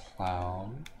client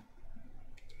cloud.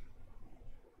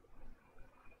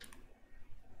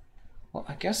 Well,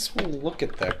 I guess we'll look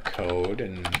at the code,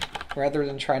 and rather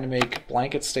than trying to make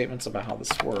blanket statements about how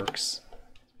this works,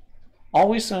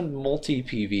 always send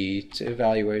multi-PV to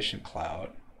evaluation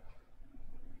cloud.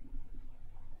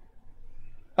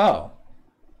 Oh.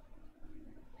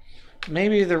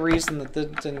 Maybe the reason that this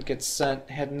didn't get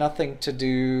sent had nothing to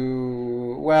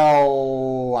do...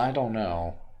 Well, I don't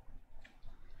know.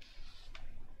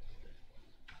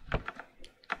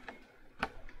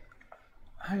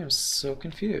 I am so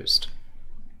confused.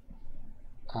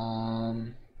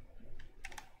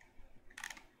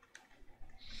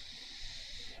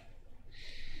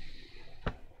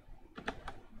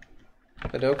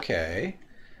 But okay.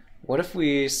 What if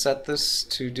we set this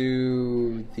to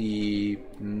do the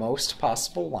most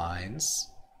possible lines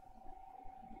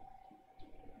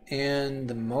and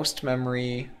the most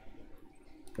memory,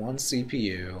 one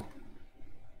CPU,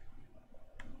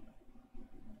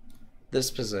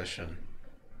 this position,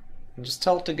 and just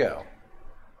tell it to go.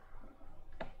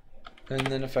 And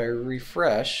then if I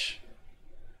refresh,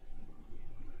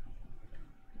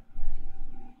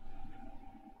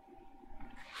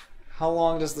 how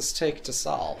long does this take to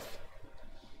solve?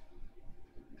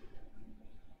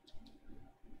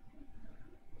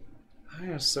 I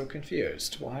am so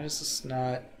confused. Why does this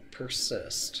not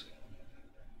persist?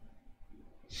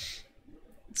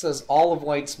 It says all of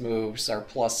white's moves are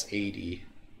plus 80.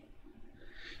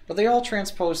 But they all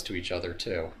transpose to each other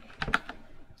too.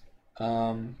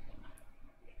 Val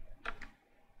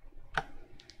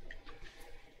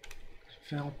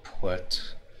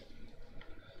put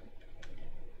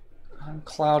on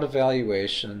cloud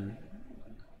evaluation,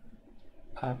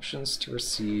 options to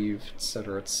receive,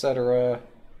 etc., etc.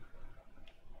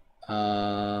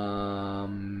 I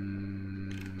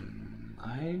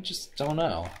just don't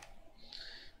know.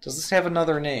 Does this have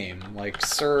another name, like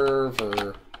serve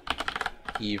or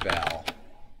eval?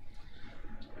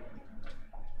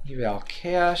 Eval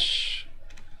cache,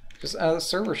 because the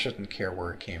server shouldn't care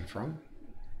where it came from.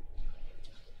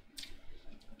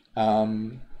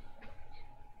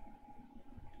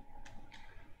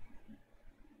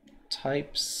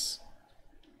 Types,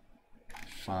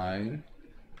 fine.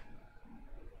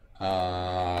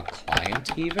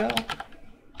 Client eval?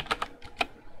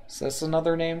 Is this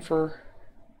another name for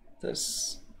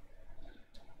this?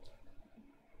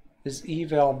 Is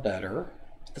eval better?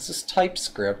 This is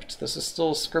TypeScript. This is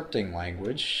still a scripting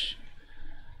language.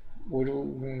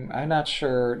 I'm not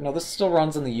sure. No, this still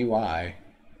runs in the UI.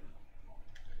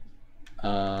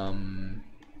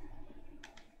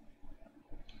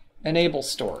 Enable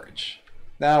storage.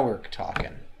 Now we're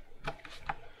talking.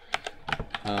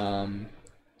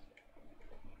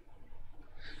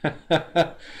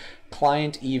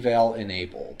 Client eval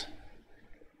enabled.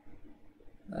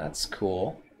 That's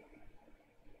cool.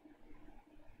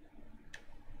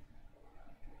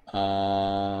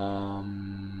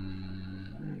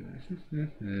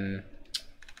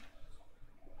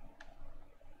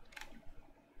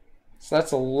 It's So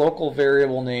that's a local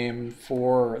variable name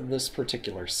for this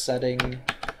particular setting.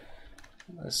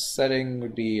 The setting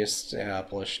would be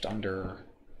established under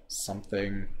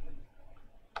something.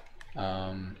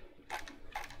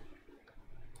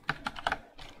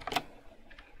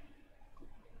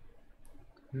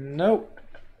 Nope.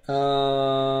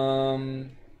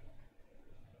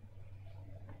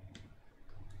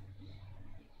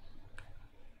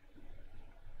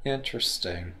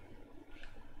 Interesting.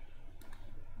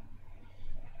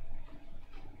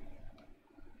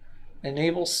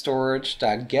 Enable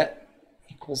storage.get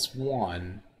equals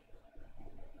 1,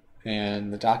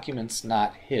 and the document's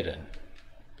not hidden.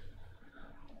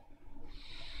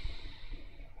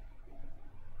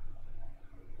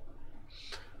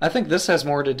 I think this has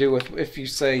more to do with if you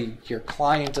say your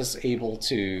client is able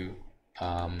to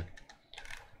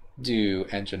do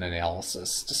engine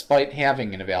analysis despite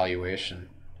having an evaluation.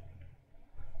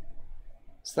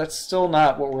 So that's still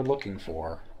not what we're looking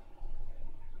for.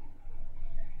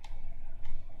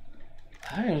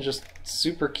 I am just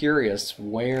super curious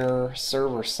where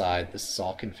server side this is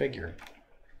all configured.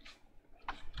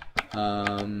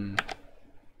 I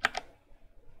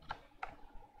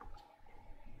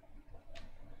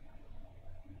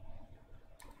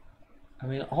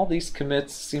mean, all these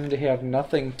commits seem to have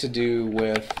nothing to do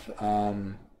with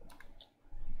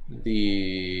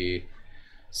the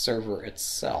server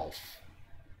itself.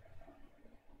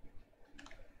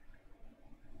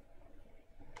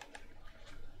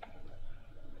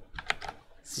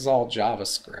 This is all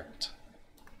JavaScript.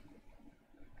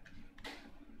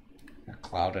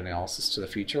 Cloud analysis to the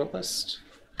feature list.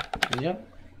 Yep.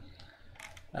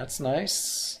 That's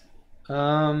nice. Is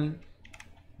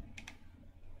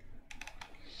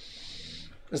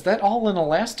that all in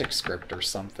ElasticScript or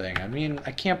something? I mean,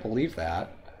 I can't believe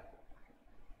that.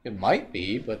 It might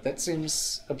be, but that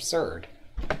seems absurd.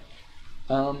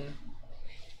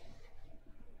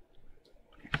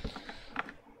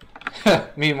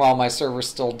 Meanwhile, my server's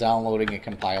still downloading and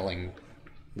compiling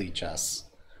Lichess.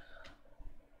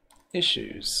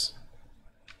 Issues.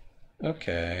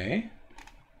 Okay.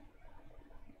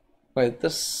 Wait,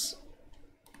 this...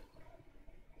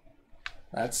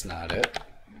 That's not it.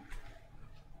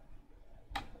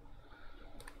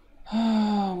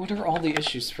 What are all the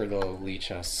issues for the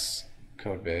Lichess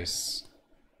codebase?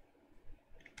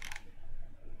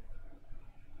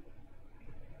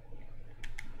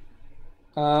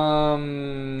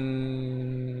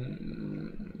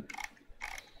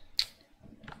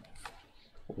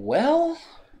 Well,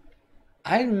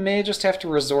 I may just have to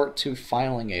resort to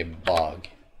filing a bug,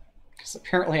 because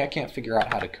apparently I can't figure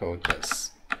out how to code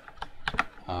this.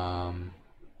 Let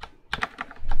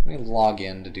me log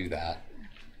in to do that.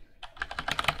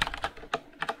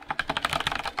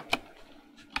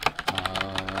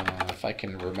 If I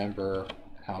can remember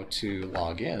how to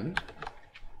log in.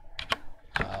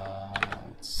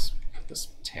 Let's put this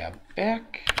tab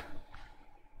back.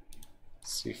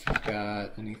 See if we've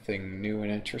got anything new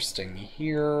and interesting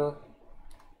here.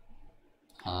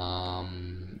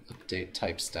 Update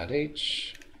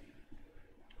types.h.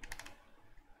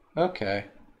 Okay.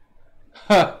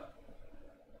 Huh.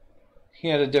 He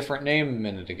had a different name a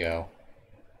minute ago.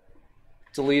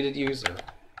 Deleted user.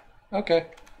 Okay.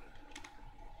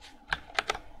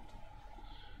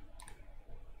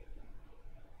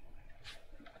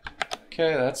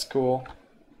 Okay, that's cool.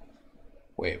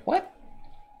 Wait, what?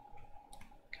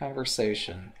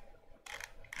 Conversation.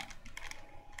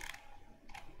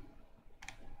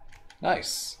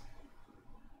 Nice.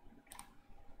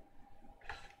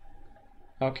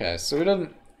 Okay, so we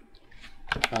didn't...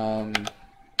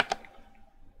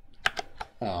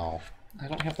 Oh, I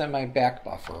don't have that in my back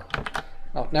buffer.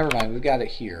 Oh, never mind, we've got it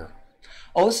here.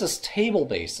 Oh, this is table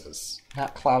bases,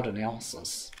 not cloud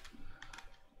analysis.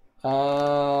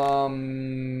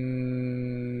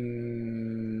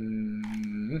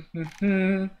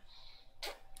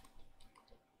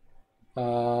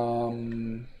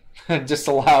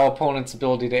 Disallow opponent's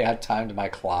ability to add time to my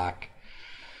clock.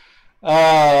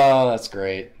 Oh, that's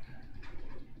great.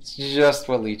 It's just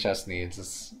what Lichess needs.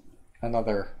 It's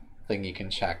another thing you can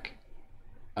check.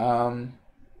 Yeah,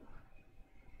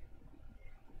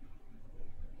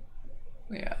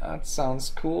 that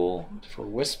sounds cool for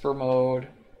whisper mode.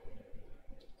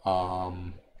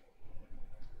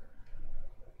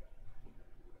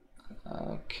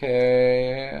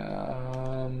 Okay.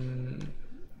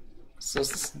 So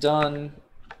is this done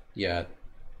yet?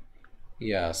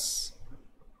 Yes.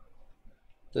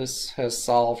 This has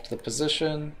solved the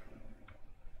position.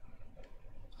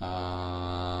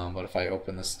 But if I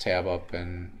open this tab up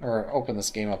or open this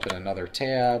game up in another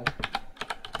tab,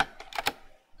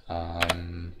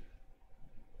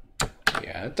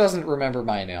 Yeah, it doesn't remember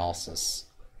my analysis.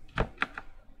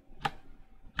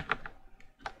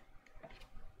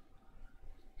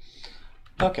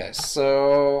 Okay,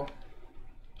 so...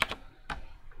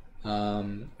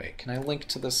 wait, can I link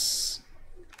to this?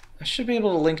 I should be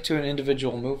able to link to an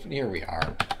individual move. Here we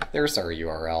are. There's our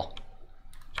URL.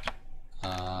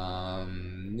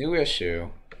 New issue.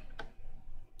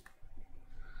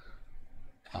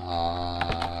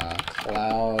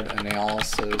 Cloud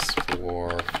analysis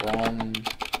for from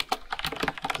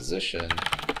position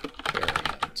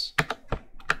variant.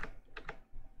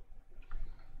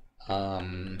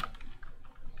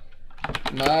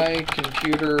 My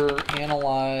computer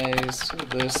analyzed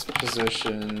this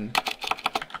position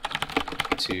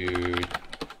to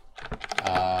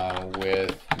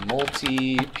with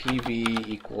multi PV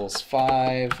equals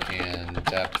 5 and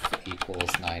depth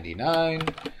equals 99.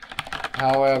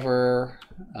 However,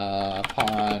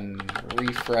 upon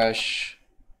refresh,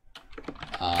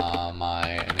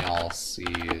 my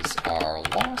analyses are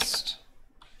lost.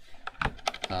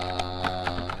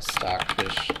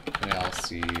 Stockfish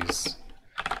analyses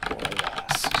were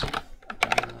lost.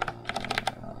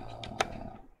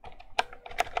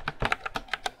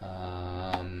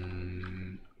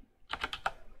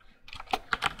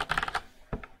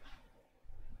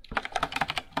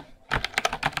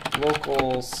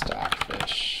 Local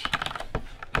Stockfish.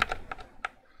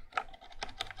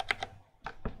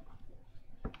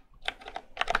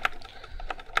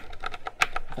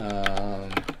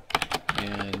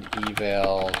 And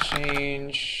eval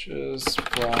changes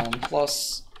from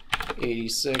plus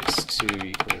 86 to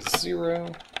equals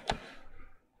 0.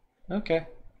 Okay.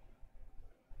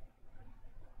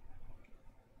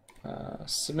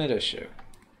 Submit issue.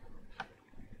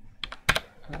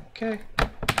 Okay.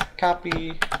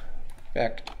 Copy.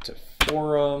 Back to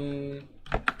forum.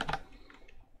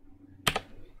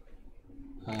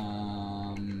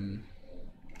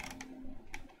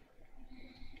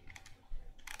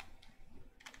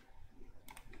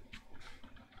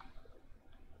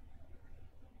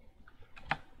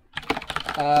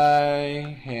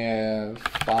 I have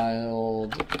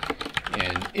filed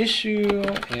an issue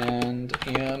and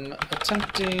am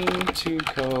attempting to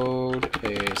code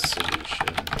a solution.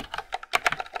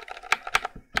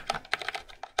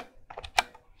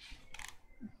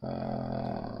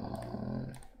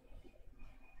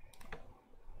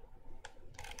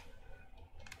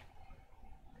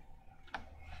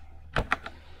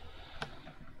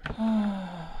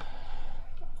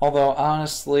 Although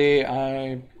honestly,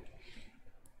 I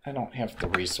don't have the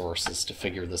resources to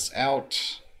figure this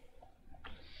out,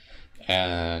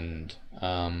 and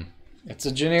it's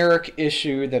a generic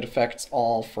issue that affects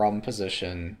all from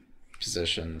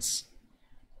positions,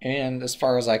 and as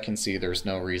far as I can see, there's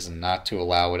no reason not to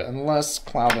allow it unless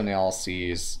cloud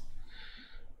analyses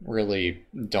really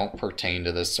don't pertain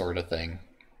to this sort of thing.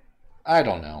 I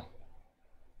don't know.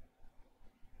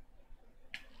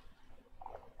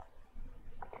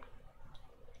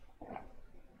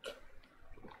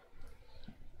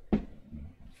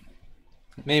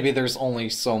 Maybe there's only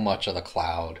so much of the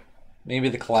cloud. Maybe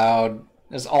the cloud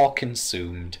is all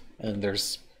consumed and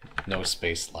there's no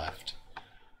space left.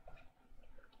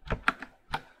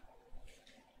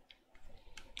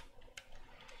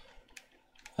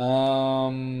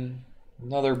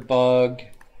 Another bug.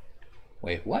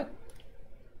 Wait, what?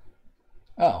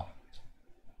 Oh.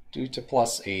 Due to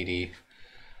plus 80.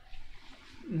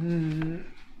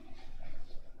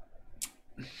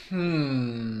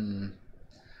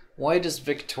 White is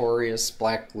victorious,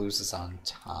 black loses on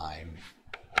time.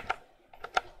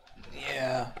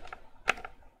 Yeah.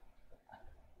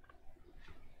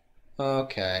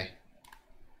 Okay.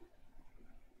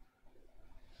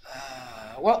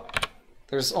 Well,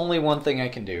 there's only one thing I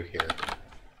can do here.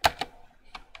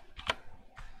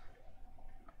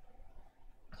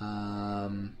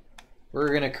 We're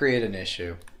going to create an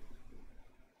issue.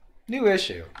 New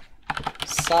issue.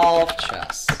 Solve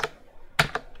chess.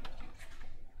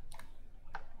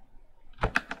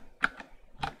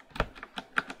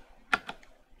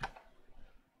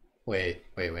 Wait,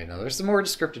 no, there's some more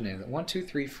descriptive name. 1, 2,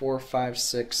 3, 4, 5,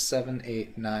 6, 7,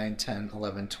 8, 9, 10,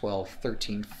 11, 12,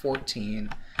 13, 14,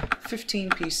 15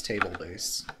 piece table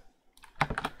base.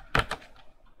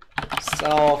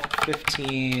 Solve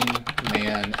 15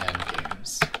 man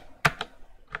endgames.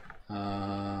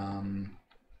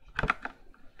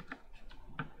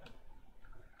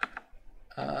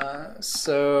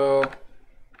 So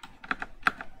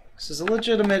this is a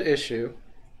legitimate issue.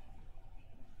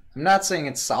 I'm not saying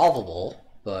it's solvable,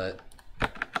 but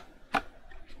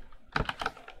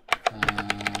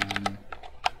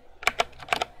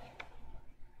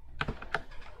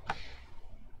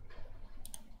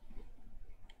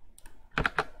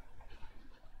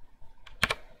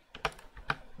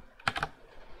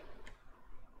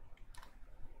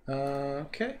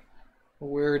Okay.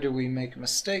 Where do we make a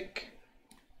mistake?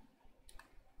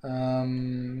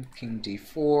 King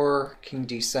d4, king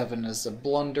d7 is a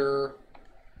blunder.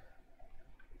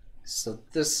 So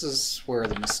this is where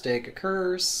the mistake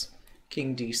occurs.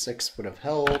 King d6 would have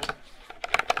held.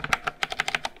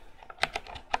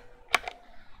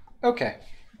 Okay.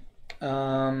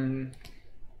 In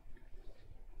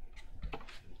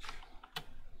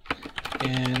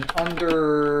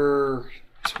under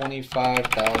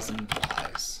 25,000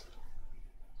 flies.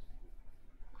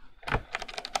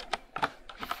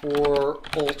 For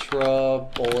ultra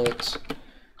bullet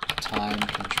time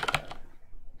control.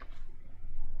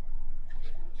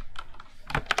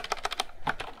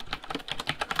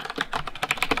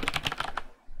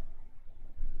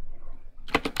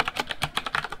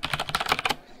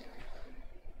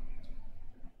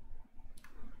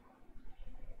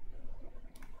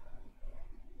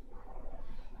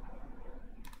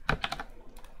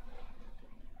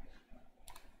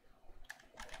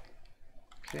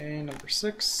 Okay, number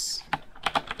 6.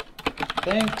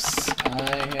 Thanks,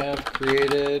 I have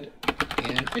created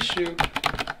an issue.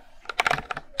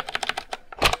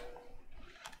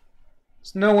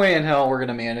 There's no way in hell we're going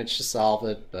to manage to solve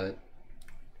it, but...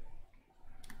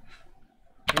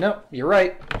 Nope, you're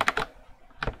right.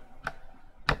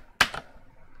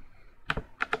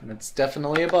 It's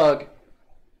definitely a bug.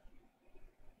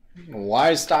 Why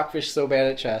is Stockfish so bad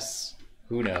at chess?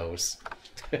 Who knows?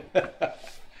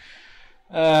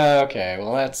 Okay,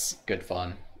 well that's good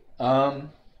fun. Yeah,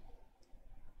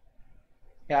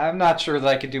 I'm not sure that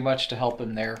I could do much to help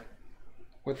him there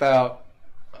without,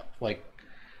 like,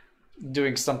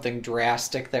 doing something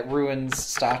drastic that ruins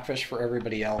Stockfish for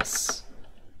everybody else.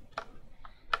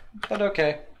 But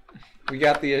okay, we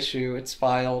got the issue, it's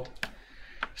filed.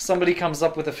 If somebody comes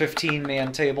up with a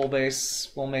 15-man table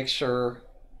base, we'll make sure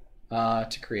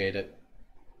to create it.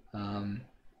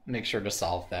 Make sure to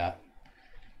solve that.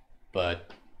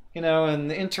 But, you know, in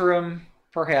the interim,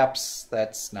 perhaps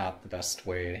that's not the best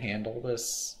way to handle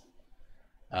this.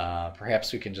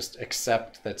 Perhaps we can just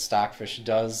accept that Stockfish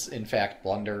does, in fact,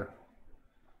 blunder.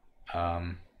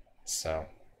 So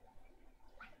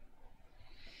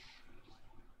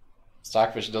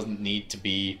Stockfish doesn't need to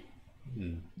be,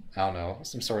 I don't know,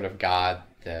 some sort of god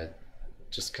that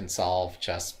just can solve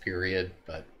chess, period,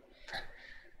 but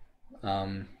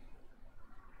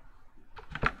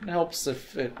it helps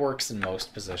if it works in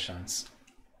most positions.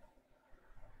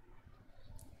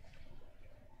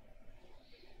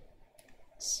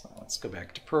 So let's go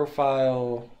back to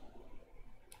profile.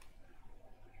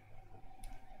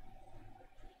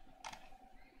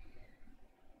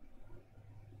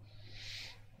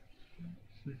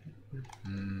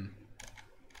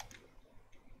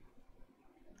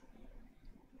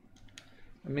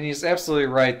 I mean, he's absolutely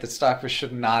right that Stockfish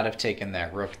should not have taken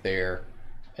that rook there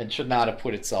and should not have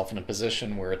put itself in a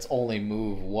position where its only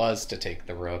move was to take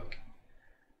the rook.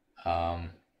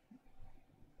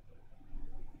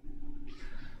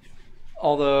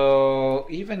 Although,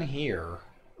 even here...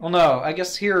 Well, no, I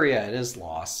guess here, yeah, it is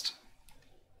lost.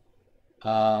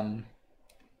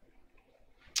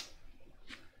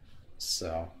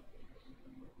 So...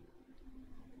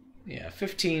 yeah,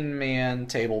 15-man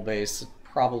table base would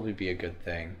probably be a good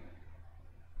thing.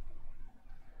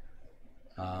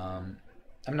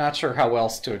 I'm not sure how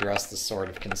else to address this sort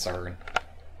of concern.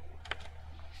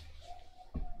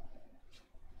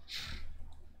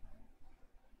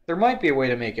 There might be a way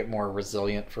to make it more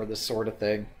resilient for this sort of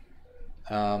thing.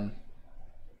 But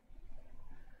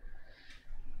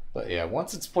yeah,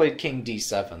 once it's played King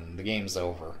D7, the game's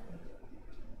over.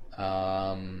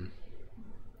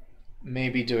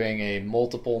 Maybe doing a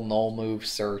multiple null move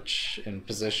search in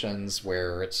positions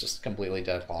where it's just completely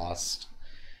dead lost.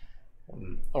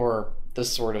 Or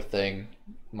this sort of thing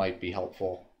might be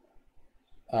helpful.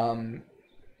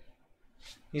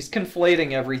 He's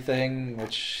conflating everything,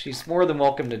 which he's more than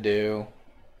welcome to do.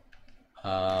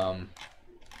 I'm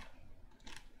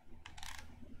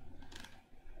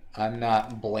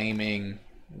not blaming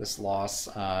this loss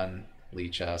on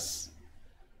Lichess.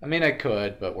 I mean, I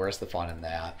could, but where's the fun in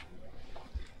that?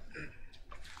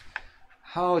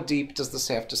 How deep does this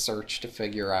have to search to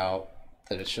figure out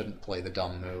that it shouldn't play the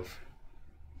dumb move?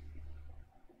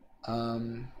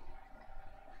 Oh,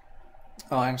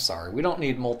 I'm sorry. We don't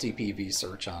need multi-PV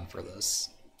search on for this.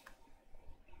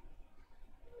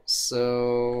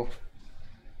 So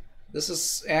this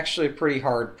is actually a pretty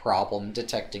hard problem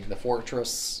detecting the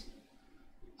fortress.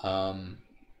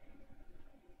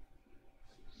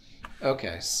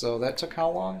 Okay, so that took how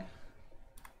long?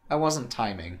 I wasn't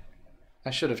timing. I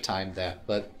should have timed that,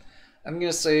 but I'm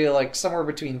going to say like somewhere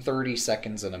between 30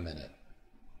 seconds and a minute.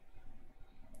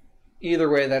 Either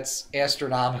way, that's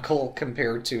astronomical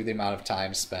compared to the amount of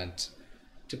time spent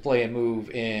to play a move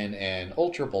in an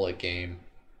Ultra Bullet game.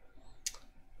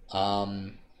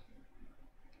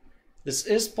 This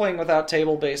is playing without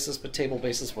table bases, but table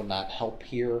bases would not help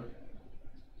here.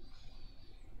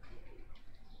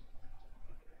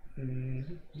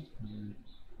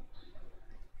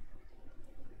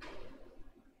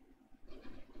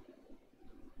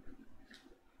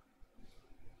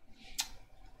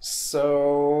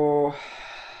 So,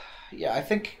 yeah, I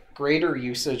think greater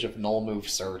usage of null move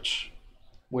search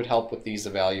would help with these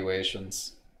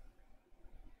evaluations.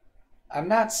 I'm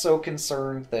not so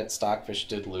concerned that Stockfish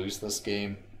did lose this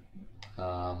game,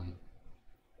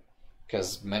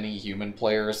 because many human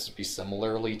players would be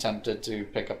similarly tempted to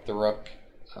pick up the rook.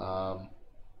 I'm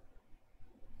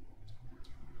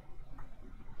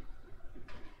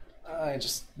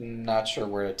just not sure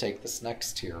where to take this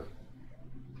next here.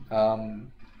 Have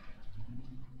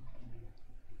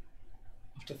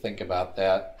to think about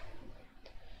that.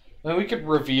 I mean, we could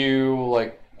review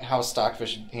like how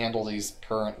Stockfish handle these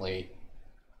currently.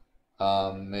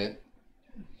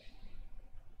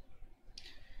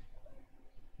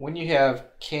 When you have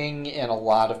king and a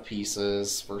lot of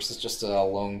pieces versus just a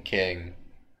lone king,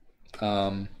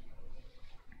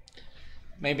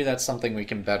 maybe that's something we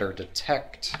can better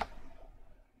detect.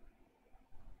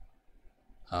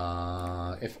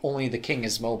 If only the king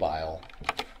is mobile.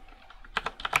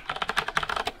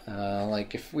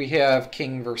 Like if we have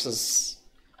king versus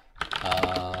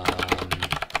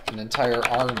an entire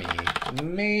army,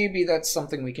 maybe that's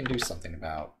something we can do something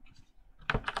about.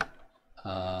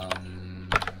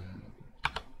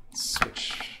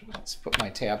 Let's put my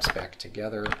tabs back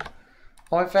together.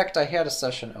 Oh, in fact, I had a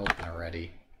session open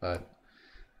already, but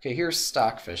okay, here's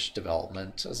Stockfish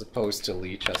development as opposed to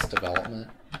Lichess development.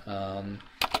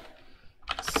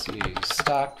 Let's see,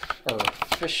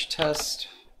 fish test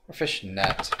or fish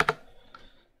net.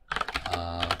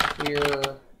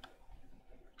 Clear.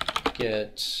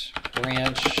 Get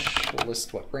branch.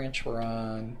 List what branch we're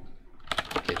on.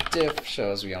 Get diff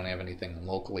shows we don't have anything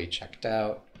locally checked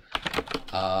out.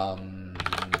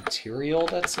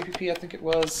 Material.cpp, I think it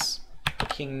was.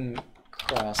 King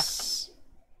cross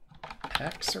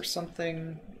X or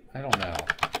something. I don't know.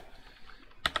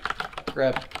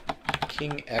 Grab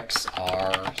King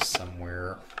XR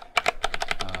somewhere.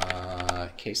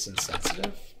 Case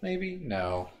insensitive, maybe?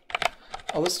 No.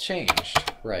 Oh, this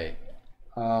changed. Right.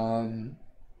 Endgame.cpp,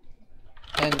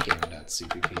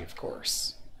 of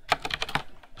course.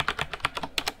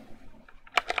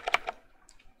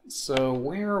 So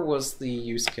where was the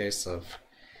use case of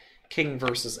king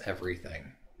versus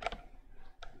everything?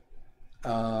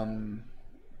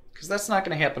 Because that's not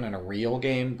going to happen in a real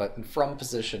game, but in from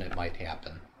position it might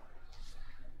happen.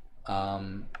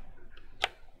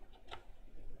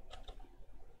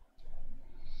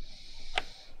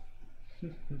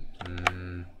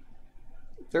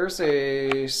 There's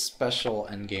a special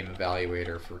endgame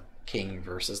evaluator for king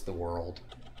versus the world.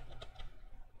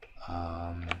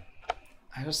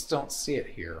 I just don't see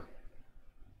it here.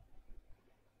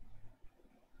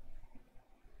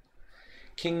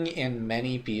 King in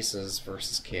many pieces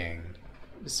versus king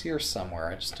is here somewhere.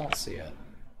 I just don't see it.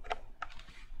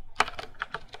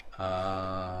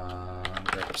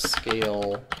 Grab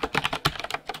scale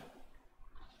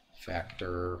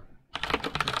factor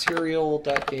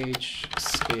material.h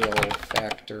scale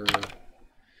factor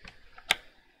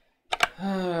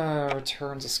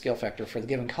returns a scale factor for the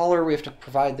given color. We have to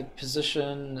provide the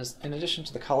position in addition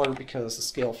to the color because the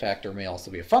scale factor may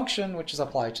also be a function which is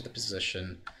applied to the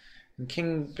position. In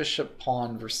king, bishop,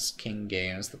 pawn versus king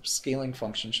games, the scaling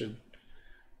function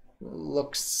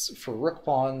looks for rook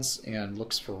pawns and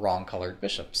looks for wrong colored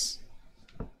bishops.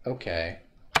 Okay.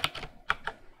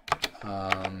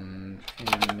 In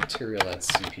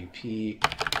material.cpp.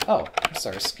 Oh, I'm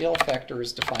sorry, scale factor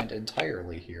is defined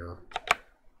entirely here.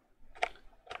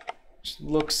 Which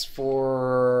looks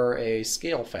for a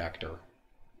scale factor.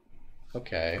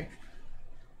 Okay.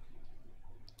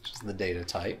 Which is the data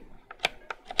type.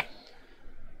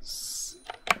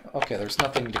 Okay, there's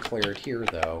nothing declared here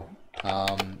though.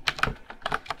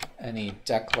 Any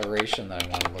declaration that I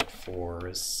want to look for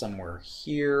is somewhere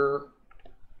here.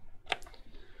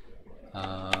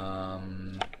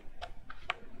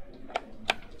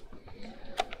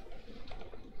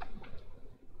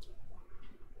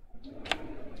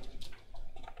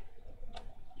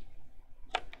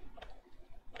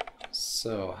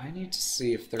 So I need to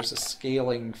see if there's a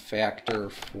scaling factor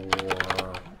for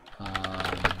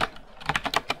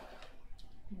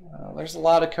there's a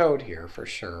lot of code here for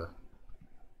sure.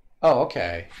 Oh,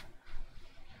 okay.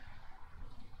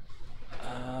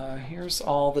 here's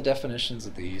all the definitions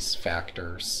of these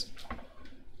factors.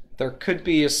 There could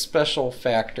be a special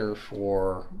factor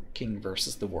for king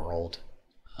versus the world.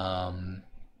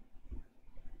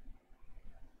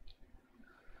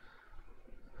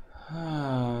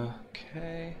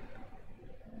 Okay.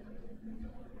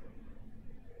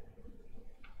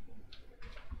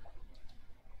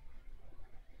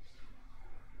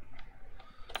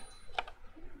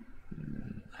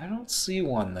 I don't see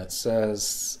one that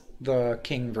says the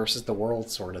king versus the world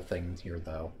sort of thing here,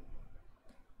 though.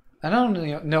 I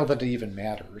don't know that it even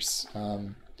matters.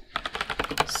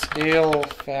 Scale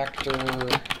factor.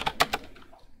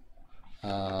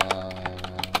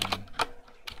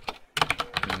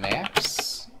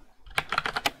 Max.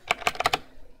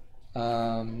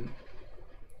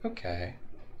 Okay.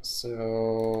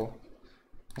 So,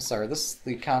 sorry, this is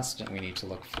the constant we need to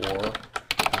look for.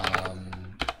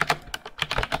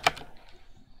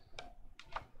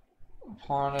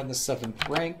 Pawn in the 7th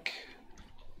rank,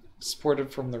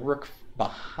 supported from the rook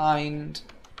behind.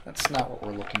 That's not what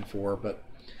we're looking for, but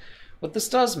what this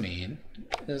does mean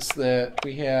is that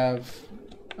we have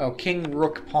king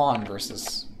rook pawn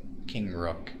versus king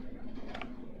rook.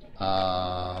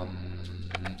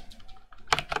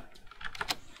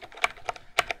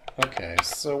 Okay,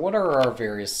 so what are our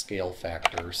various scale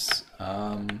factors?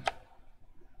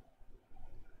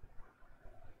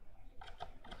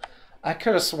 I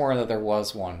could have sworn that there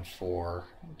was one for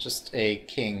just a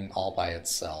king all by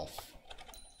itself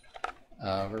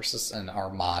versus an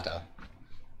armada,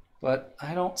 but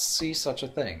I don't see such a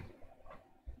thing.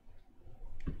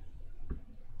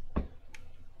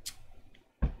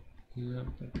 Yeah,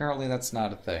 apparently that's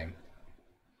not a thing.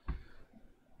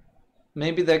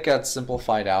 Maybe that got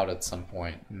simplified out at some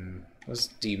point and was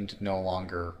deemed no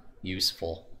longer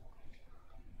useful.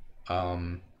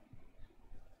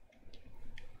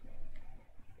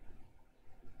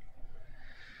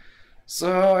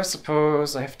 So I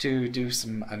suppose I have to do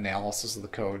some analysis of the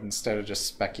code instead of just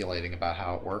speculating about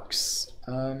how it works.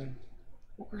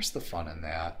 Where's the fun in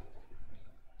that?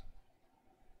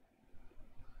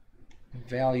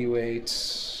 Evaluate.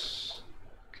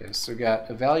 Okay, so we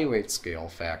got evaluate scale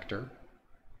factor.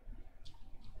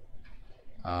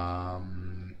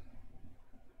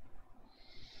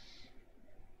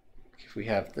 If we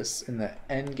have this in the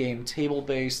endgame table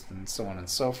based and so on and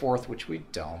so forth, which we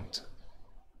don't.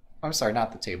 I'm sorry,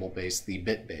 not the table base, the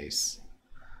bit base.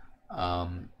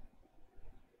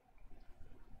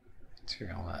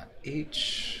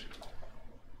 H.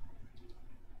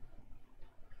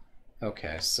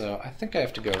 Okay, so I think I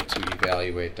have to go to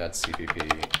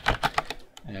evaluate.cpp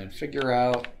and figure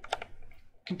out,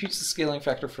 computes the scaling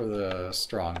factor for the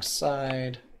strong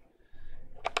side.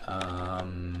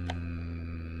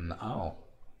 Oh.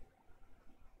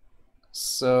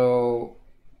 So,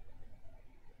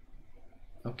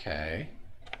 okay.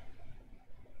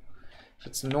 If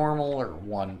it's normal or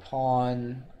one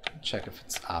pawn, check if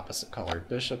it's opposite colored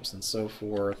bishops and so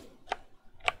forth.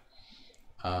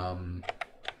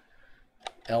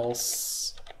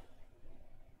 Else,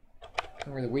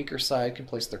 where the weaker side can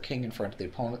place their king in front of the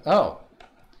opponent. Oh,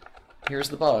 here's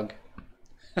the bug.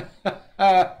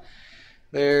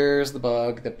 There's the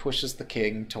bug that pushes the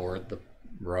king toward the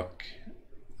rook.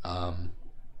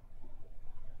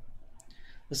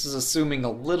 This is assuming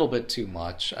a little bit too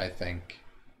much, I think.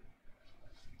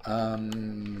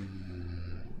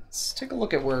 Let's take a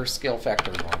look at where scale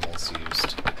factor normal is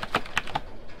used.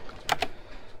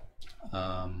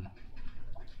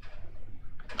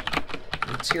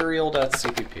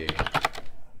 Material.cpp.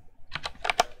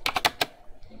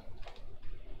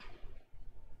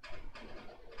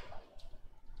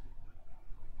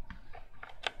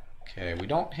 Okay, we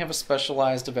don't have a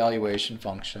specialized evaluation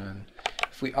function.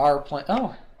 If we are playing,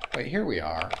 oh, wait, here we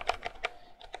are.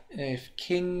 If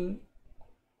king,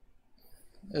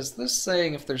 is this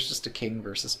saying if there's just a king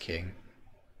versus king?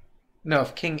 No,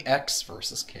 if king X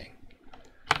versus king.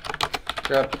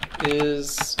 Grep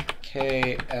is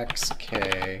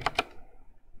KXK.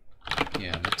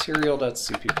 Yeah,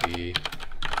 material.cpp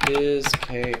is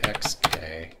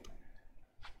KXK.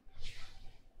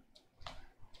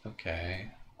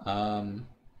 Okay.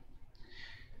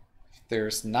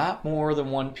 There's not more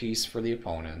than one piece for the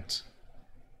opponent,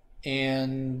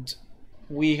 and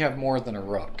we have more than a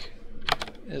rook,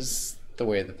 is the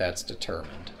way that that's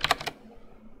determined.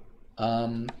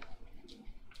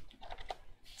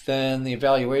 Then the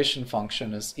evaluation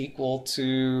function is equal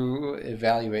to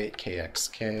evaluate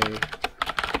KXK.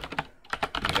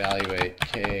 Evaluate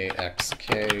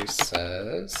KXK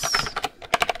says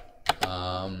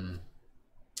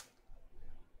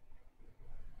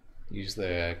use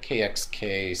the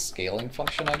KXK scaling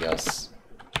function, I guess.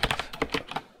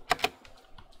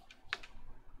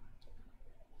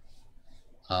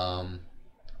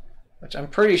 which I'm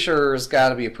pretty sure has got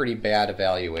to be a pretty bad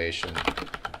evaluation.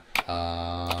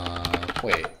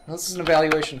 Wait, this is an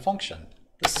evaluation function.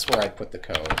 This is where I'd put the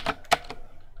code.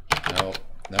 Nope,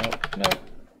 nope, nope.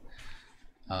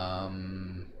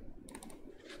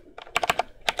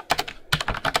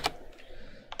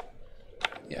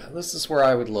 Yeah, this is where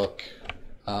I would look.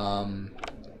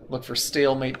 Look for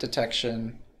stalemate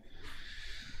detection.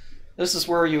 This is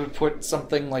where you would put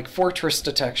something like fortress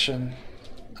detection.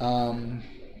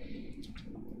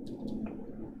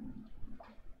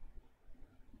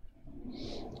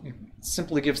 It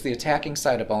simply gives the attacking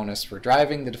side a bonus for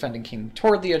driving the defending king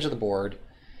toward the edge of the board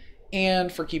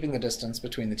and for keeping the distance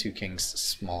between the two kings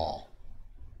small.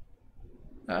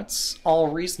 That's all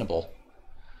reasonable.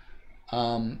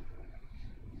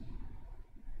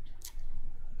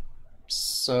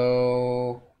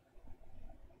 So,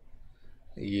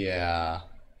 yeah,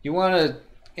 you want to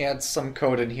add some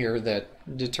code in here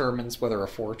that determines whether a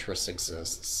fortress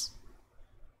exists.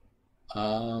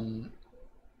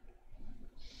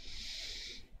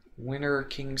 Winner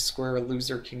king square,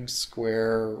 loser king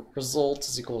square, result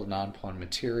is equal to non-pawn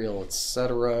material,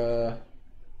 etc.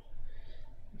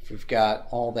 If we've got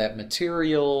all that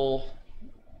material,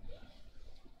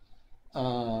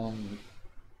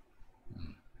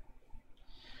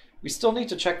 we still need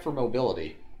to check for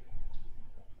mobility.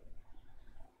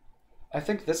 I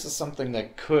think this is something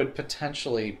that could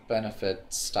potentially benefit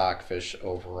Stockfish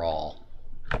overall.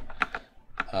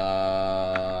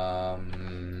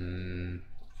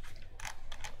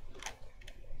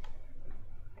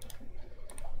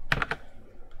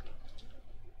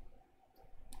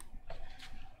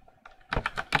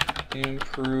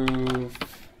 Improve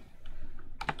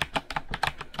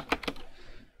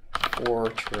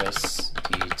fortress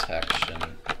detection.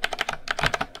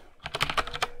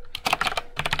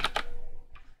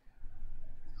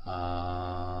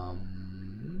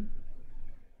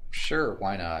 Sure,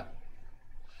 why not?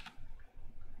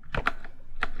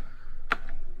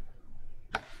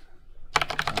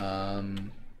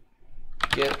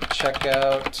 Git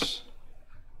checkout.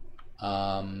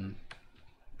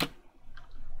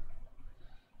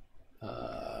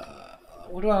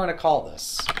 What do I want to call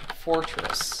this?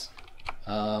 Fortress.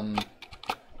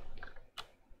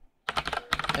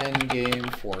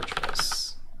 Endgame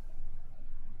fortress.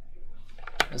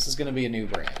 This is going to be a new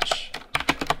branch.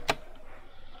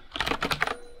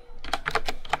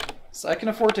 So I can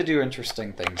afford to do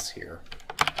interesting things here.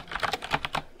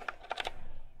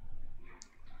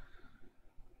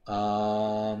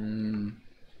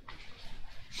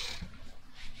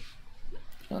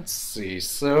 Let's see.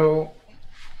 So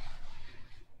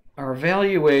our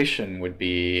evaluation would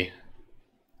be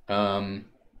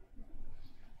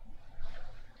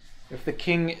if the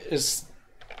king is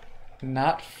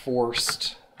not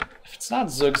forced, if it's not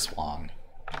Zugzwang,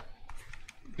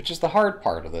 which is the hard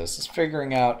part of this, is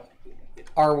figuring out,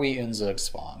 are we in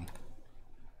Zugzwang?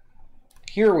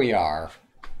 Here we are,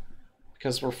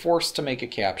 because we're forced to make a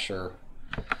capture,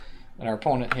 and our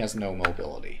opponent has no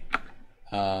mobility.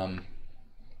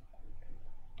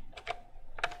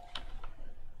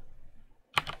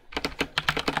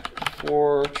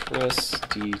 Fortress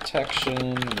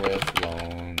detection with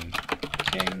lone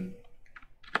king.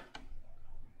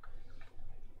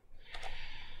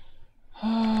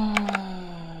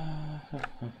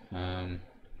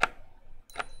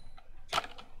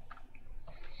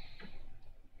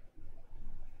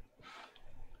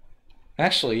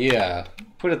 Actually, yeah,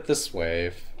 put it this way.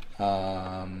 If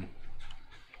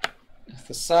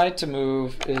the side to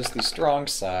move is the strong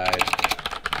side,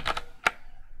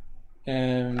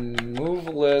 and move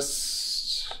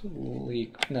list,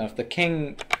 no, if the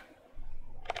king,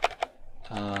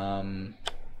 and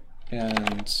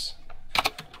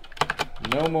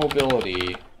no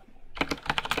mobility,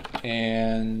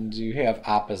 and you have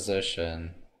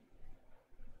opposition,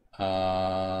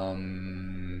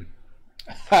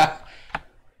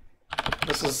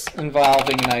 this is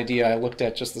involving an idea I looked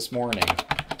at just this morning.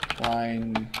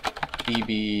 Line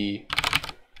BB,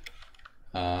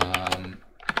 line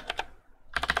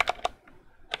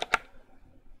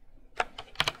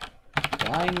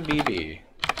BB.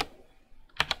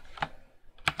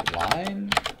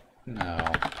 Line? No.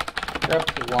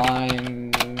 Grep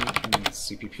line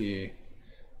CPP.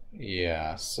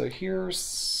 Yeah, so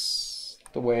here's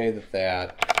the way that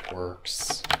that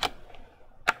works.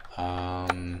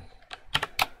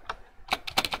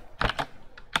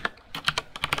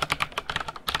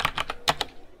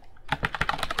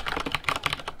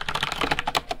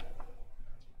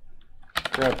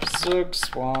 Grep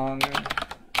Zugzwang.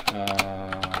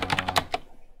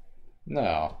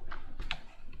 No.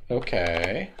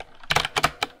 Okay.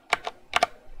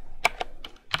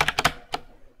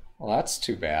 Well, that's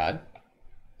too bad.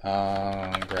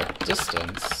 Grab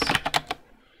distance.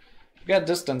 We've got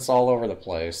distance all over the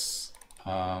place.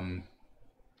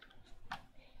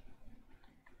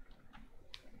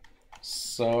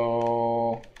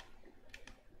 So...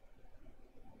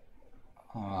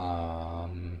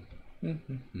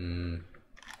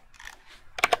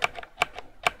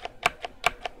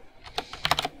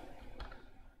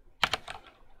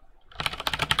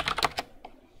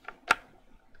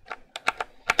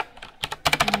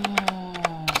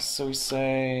 So we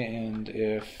say, and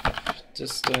if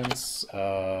distance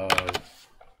of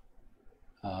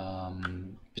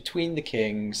between the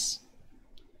kings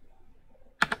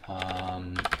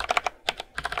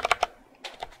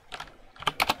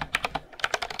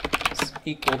is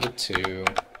equal to 2,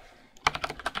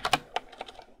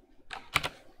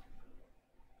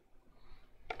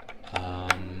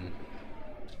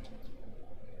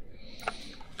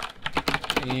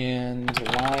 and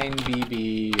line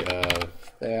BB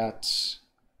of that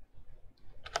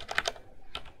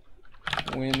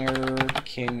winner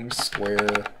king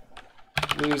square,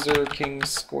 loser king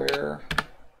square,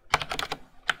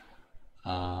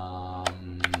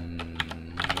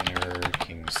 winner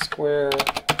king square,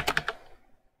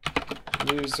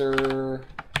 loser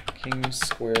king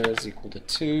square is equal to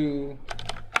 2.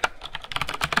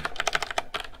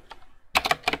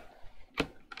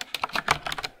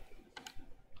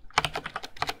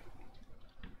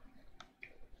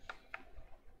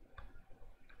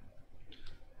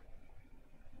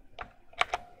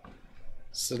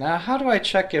 So now how do I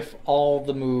check if all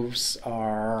the moves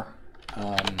are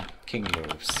king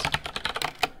moves?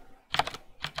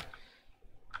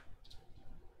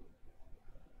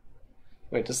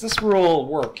 Wait, does this rule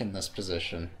work in this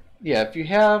position? Yeah, if you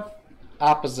have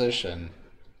opposition...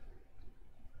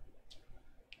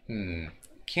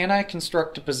 Can I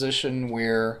construct a position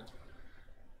where...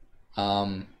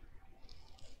 I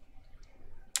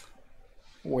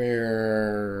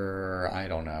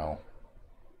don't know...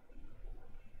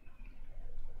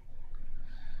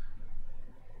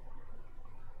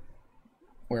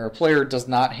 where a player does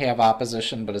not have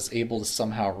opposition but is able to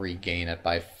somehow regain it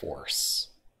by force.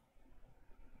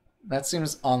 That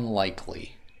seems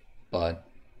unlikely, but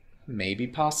maybe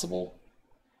possible.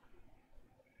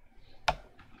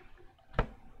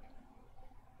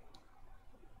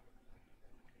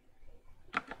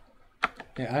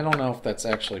 Yeah, I don't know if that's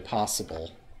actually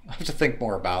possible. I have to think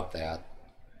more about that.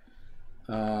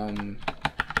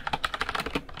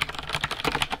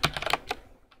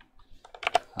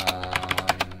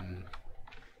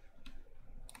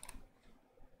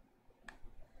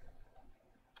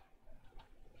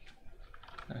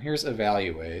 Here's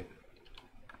evaluate.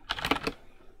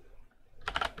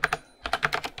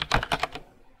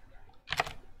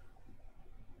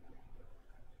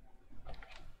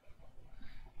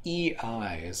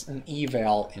 EI is an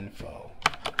eval info.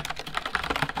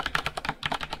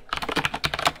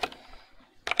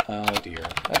 Oh dear.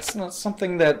 That's not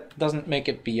something that doesn't make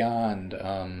it beyond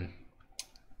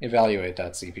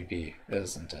evaluate.cpp,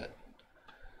 isn't it?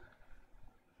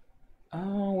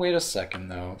 Oh, wait a second,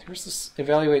 though. Here's this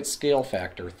evaluate scale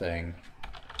factor thing.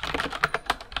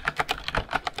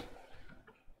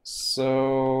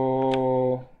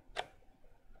 So...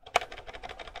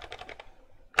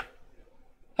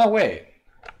 Oh, wait.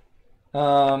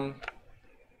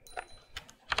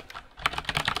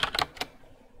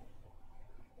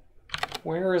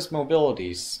 Where is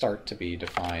mobility start to be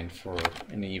defined for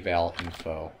an eval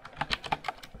info?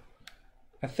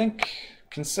 I think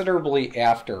considerably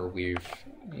after we've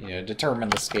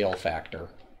determined the scale factor.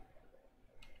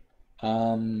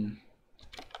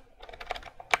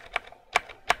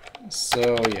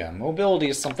 So yeah, mobility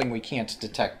is something we can't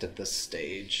detect at this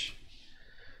stage.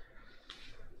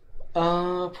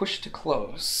 Push to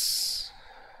close.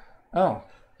 Oh,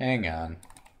 hang on.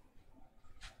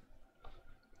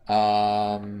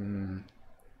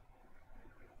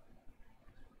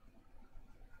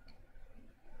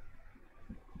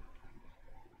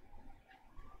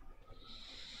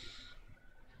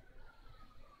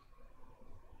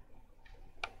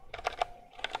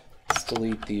 Let's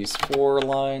delete these 4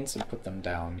 lines and put them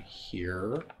down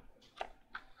here.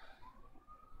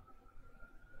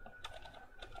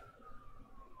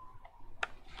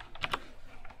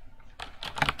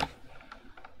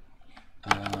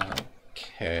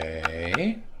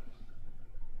 Okay.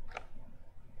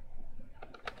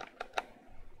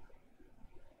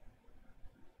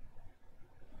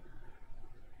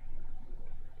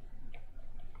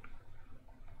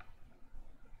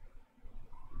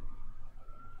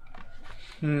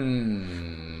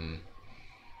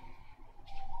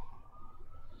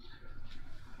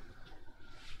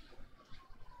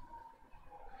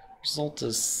 Result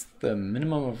is the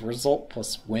minimum of result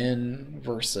plus win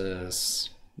versus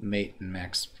mate and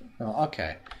max. Oh,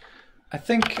 okay. I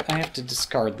think I have to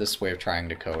discard this way of trying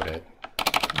to code it.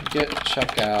 Get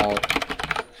checkout.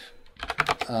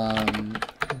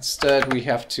 Instead, we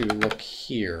have to look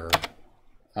here.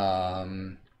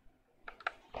 And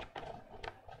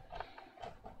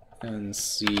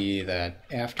see that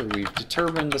after we've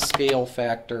determined the scale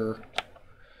factor,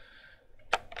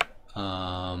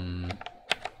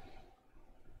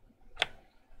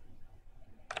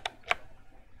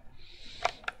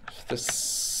 if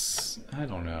this, I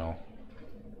don't know.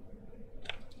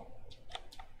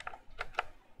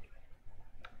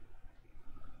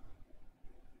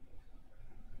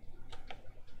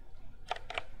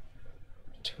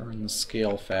 Turn the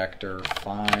scale factor,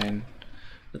 fine.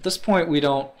 At this point, we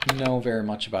don't know very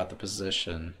much about the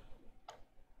position.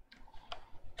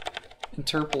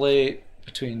 Interpolate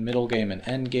between middle game and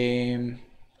end game.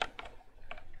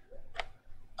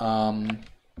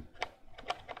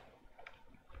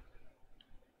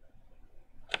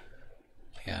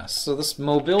 Yeah, so this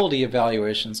mobility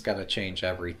evaluation's got to change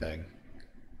everything.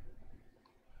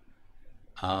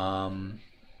 And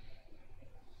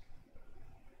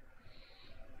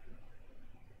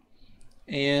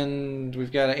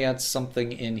we've got to add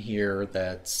something in here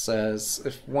that says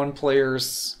if one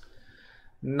player's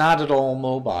not at all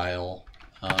mobile,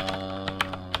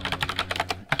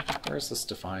 where is this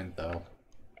defined though?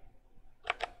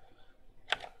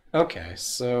 Okay,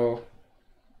 so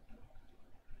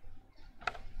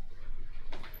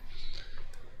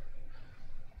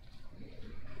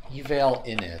eval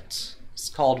init. It's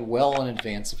called well in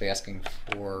advance of asking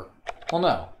for, well,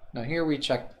 no. Now here we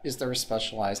check, is there a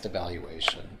specialized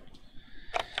evaluation?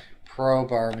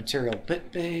 Probar material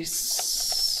bit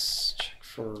base, check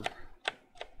for,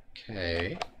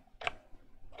 okay.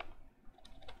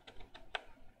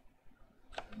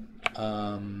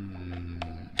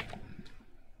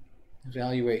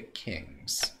 Evaluate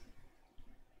kings.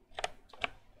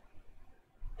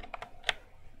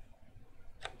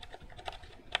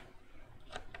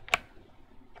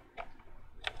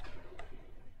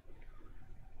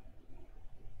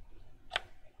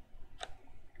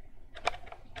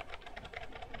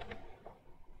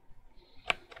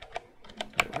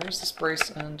 Where's this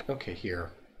brace end? Okay,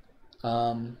 here.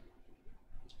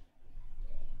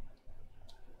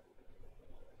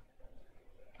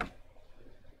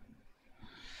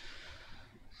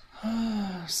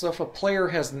 So if a player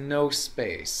has no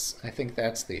space, I think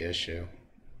that's the issue.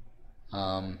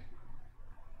 How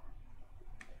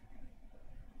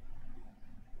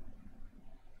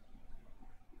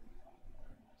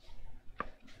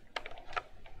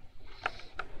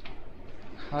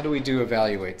do we do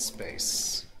evaluate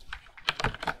space?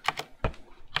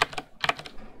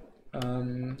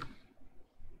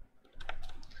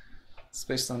 It's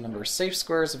based on the number of safe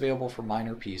squares available for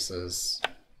minor pieces,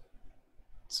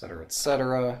 etc.,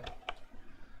 etc.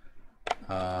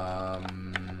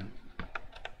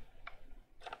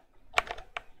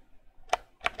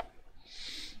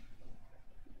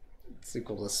 It's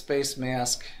equal to space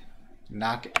mask,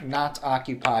 not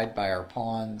occupied by our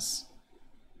pawns,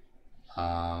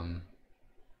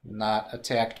 not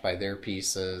attacked by their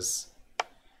pieces.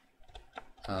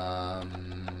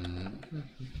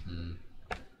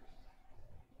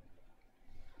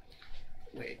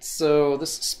 Wait, so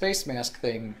this space mask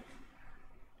thing.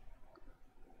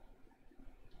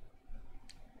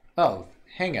 Oh,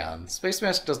 hang on. Space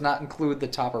mask does not include the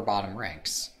top or bottom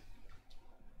ranks.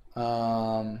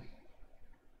 So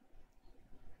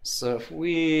if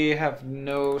we have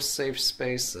no safe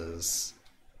spaces,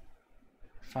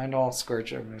 find all square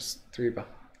jumpers 3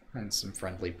 behind some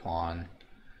friendly pawn.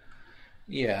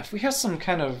 Yeah, if we have some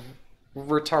kind of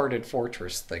retarded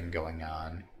fortress thing going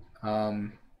on.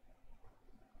 I'm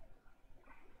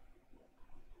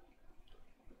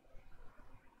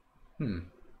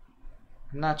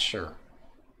not sure.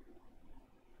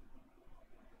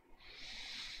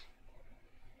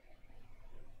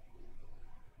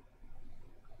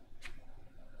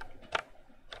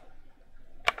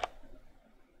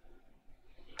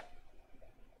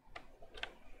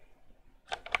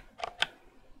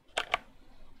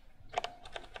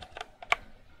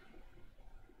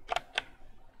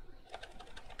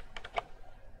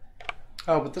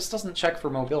 Oh, but this doesn't check for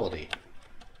mobility.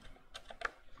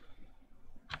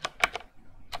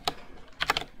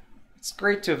 It's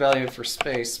great to evaluate for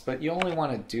space, but you only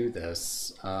want to do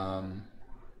this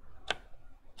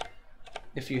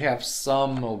if you have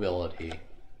some mobility.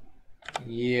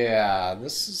 Yeah,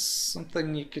 this is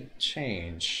something you could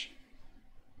change.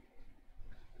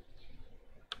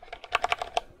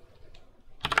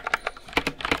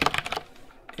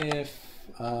 if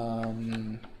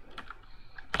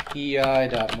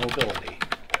EI.mobility.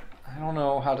 I don't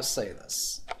know how to say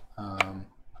this.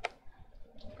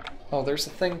 Oh, there's a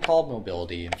thing called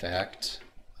mobility, in fact.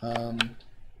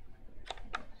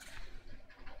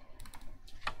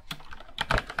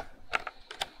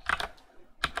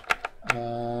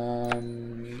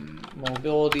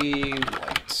 Mobility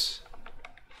white.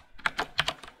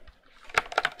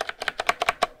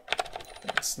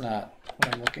 That's not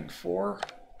what I'm looking for.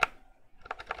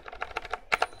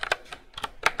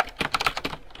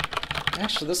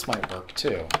 Actually, this might work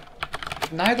too.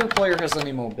 If neither player has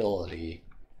any mobility.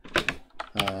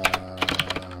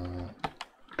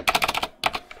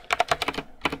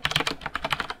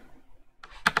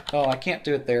 Oh, I can't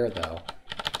do it there though,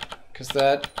 because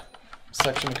that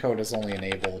section of code is only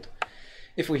enabled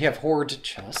if we have horde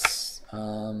chess.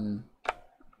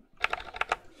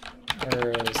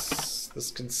 Whereas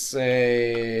this can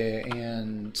say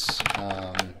and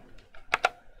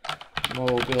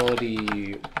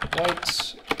mobility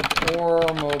white or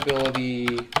mobility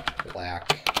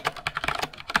black.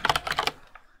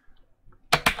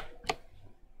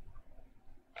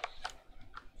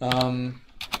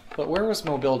 But where was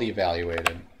mobility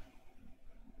evaluated?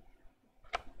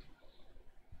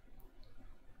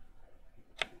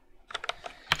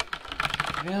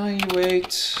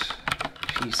 Evaluate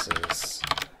pieces.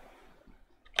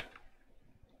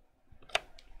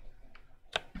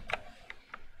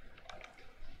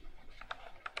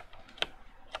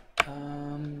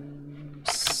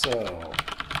 So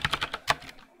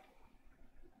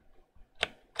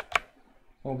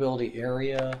mobility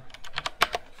area.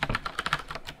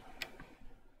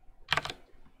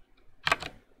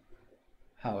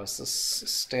 How is this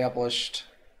established?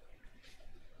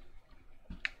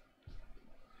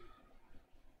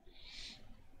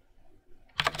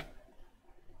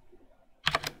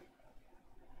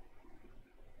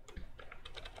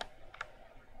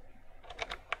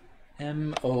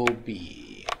 MOB.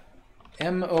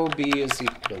 MOB is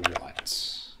equal to what?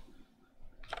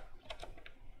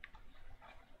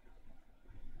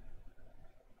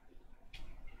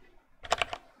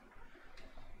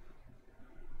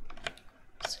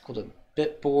 It's equal to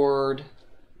bitboard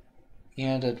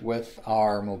ANDed with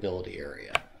our mobility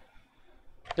area.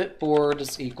 Bitboard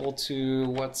is equal to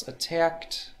what's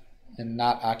attacked and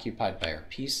not occupied by our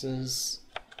pieces.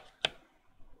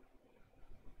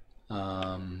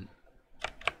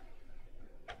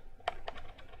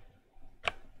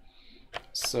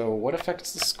 So what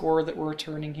affects the score that we're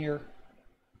returning here?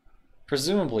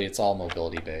 Presumably it's all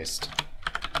mobility based.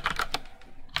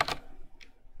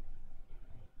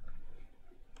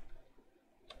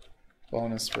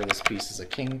 Bonus for this piece is a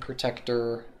king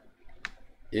protector.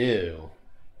 Ew.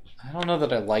 I don't know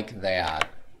that I like that.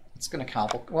 It's going to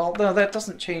complicate. Well, no, that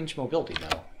doesn't change mobility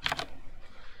though.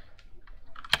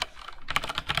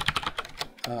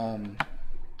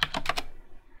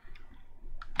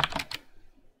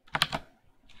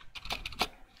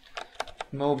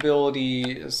 Mobility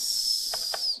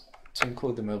is to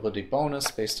include the mobility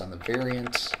bonus based on the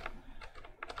variant,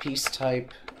 piece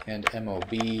type, and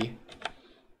MOB.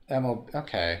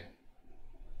 Okay.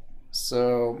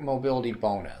 So mobility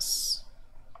bonus.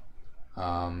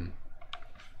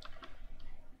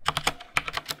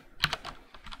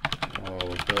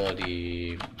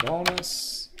 Mobility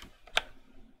bonus.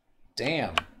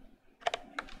 Damn.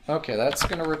 Okay, that's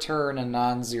going to return a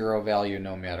non-zero value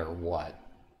no matter what.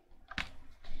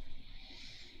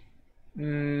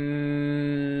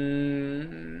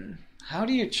 How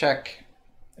do you check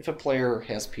if a player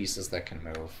has pieces that can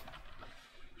move?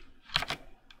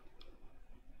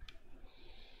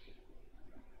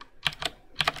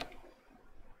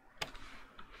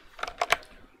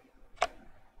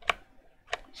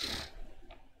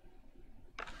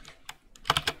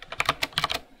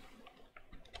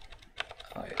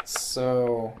 Alright,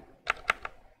 so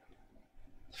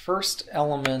the first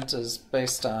element is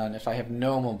based on if I have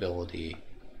no mobility.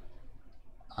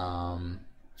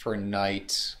 For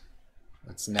knight,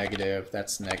 that's negative,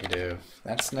 that's negative,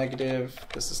 that's negative,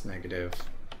 this is negative.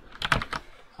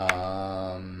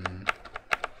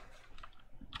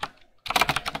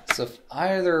 So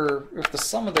if the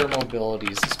sum of their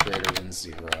mobilities is greater than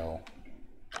 0,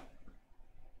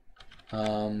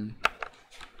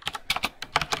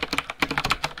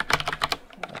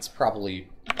 that's probably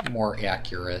more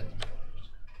accurate.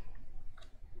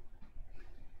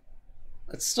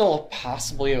 It's still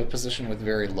possibly a position with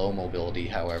very low mobility,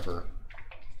 however.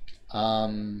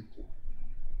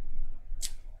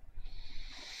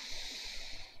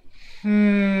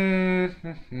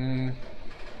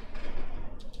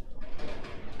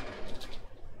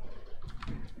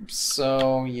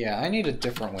 So yeah, I need a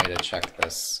different way to check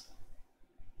this.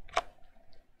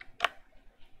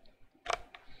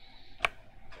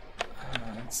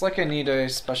 It's like I need a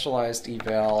specialized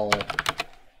eval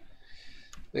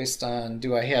based on,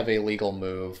 do I have a legal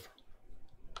move?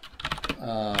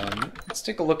 Let's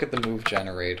take a look at the move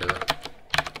generator.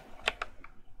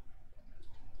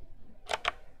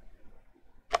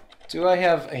 Do I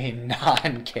have a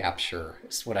non-capture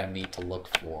is what I need to look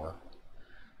for.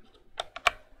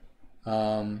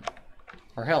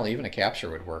 Or hell, even a capture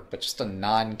would work, but just a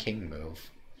non-king move.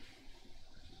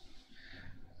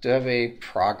 Do I have a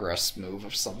progress move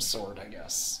of some sort, I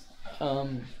guess.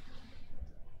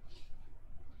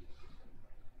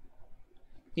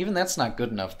 Even that's not good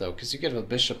enough, though, because you get a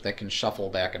bishop that can shuffle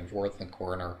back and forth in the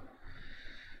corner.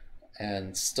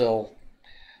 And still,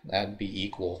 that'd be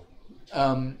equal.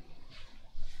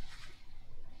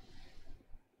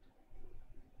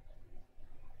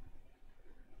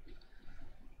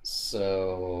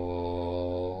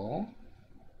 So...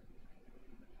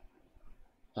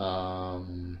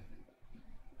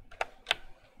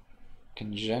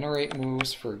 can generate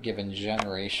moves for a given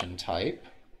generation type.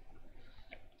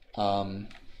 I'm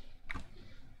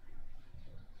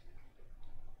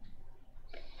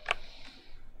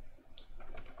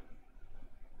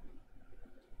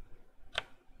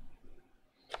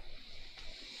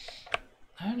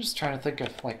just trying to think of,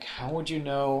 like, how would you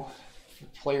know if a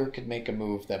player could make a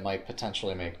move that might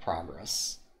potentially make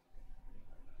progress?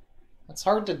 That's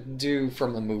hard to do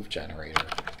from the move generator.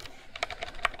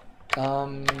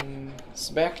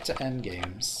 So back to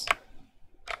endgames.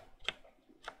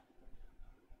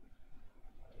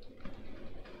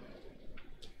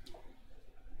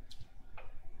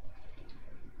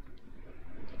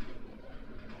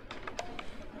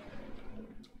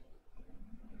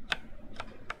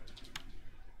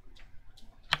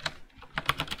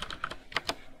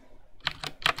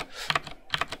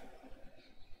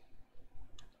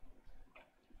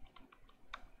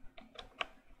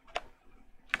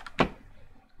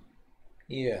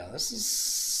 Yeah, this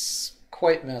is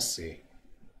quite messy.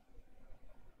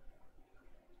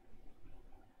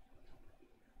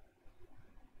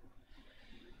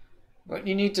 What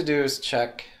you need to do is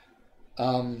check,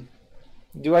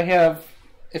 do I have,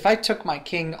 if I took my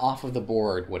king off of the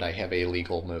board, would I have a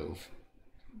legal move?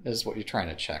 Is what you're trying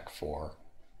to check for.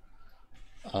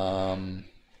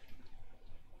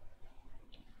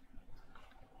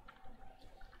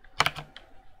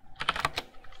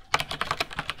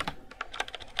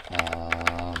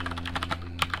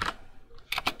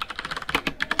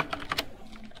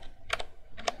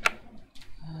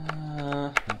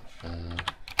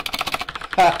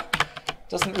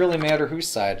 Doesn't really matter whose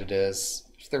side it is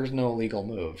if there's no legal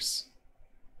moves.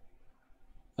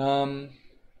 I'm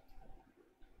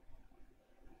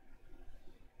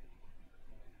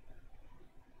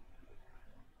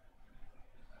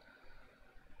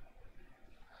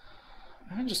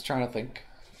just trying to think,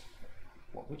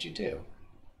 what would you do?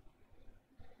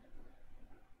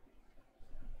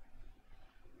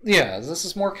 Yeah, this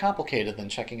is more complicated than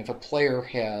checking if a player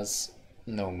has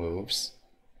no moves.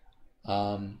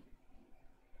 And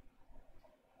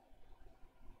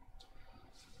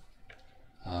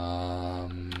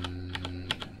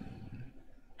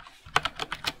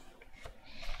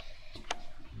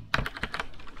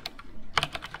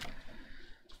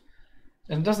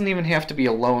it doesn't even have to be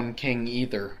a lone king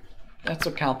either. That's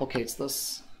what complicates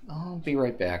this. I'll be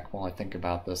right back while I think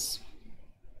about this.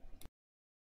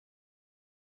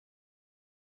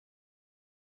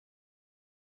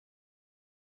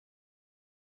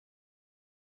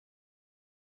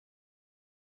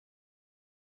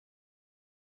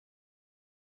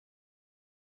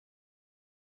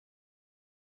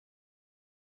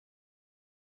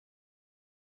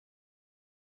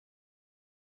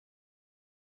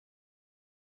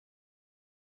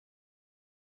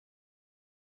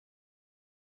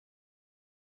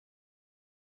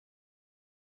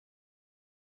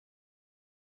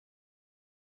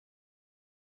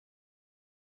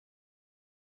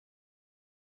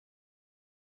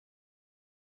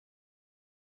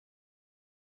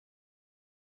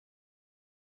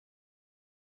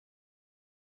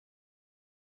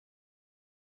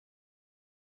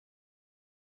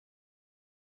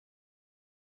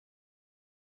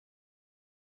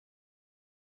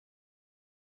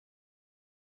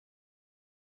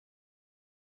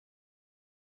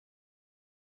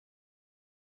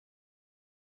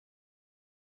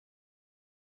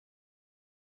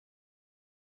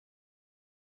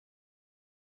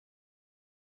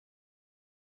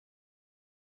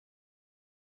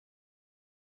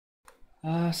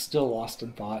 Still lost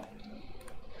in thought.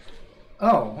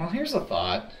 Oh, well, here's a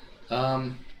thought.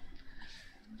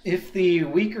 If the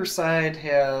weaker side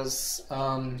has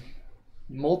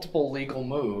multiple legal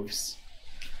moves,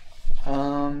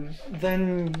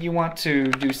 then you want to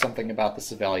do something about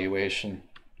this evaluation.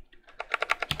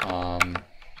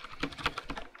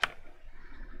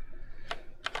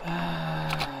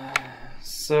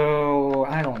 So,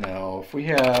 I don't know. If we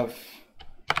have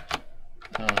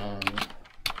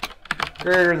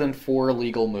greater than 4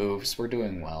 legal moves, we're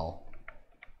doing well.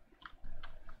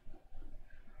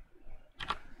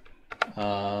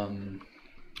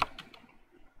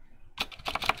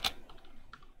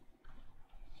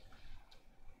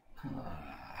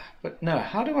 But no,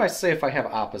 how do I say if I have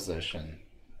opposition?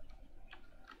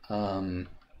 No,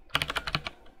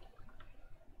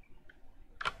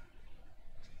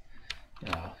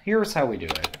 here's how we do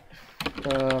it.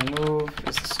 The move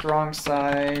is the strong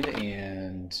side,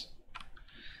 and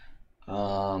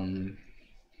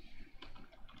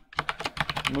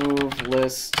move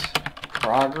list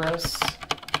progress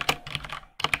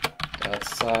dot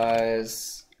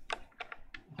size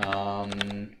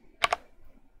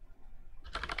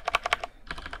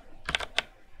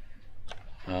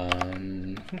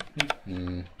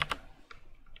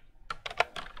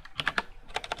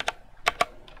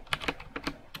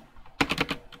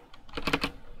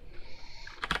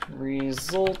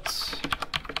result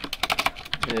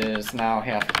is now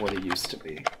half of what it used to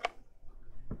be.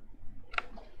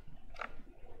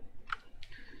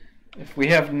 If we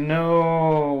have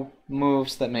no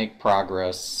moves that make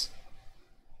progress,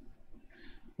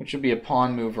 which would be a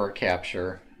pawn move or a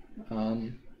capture,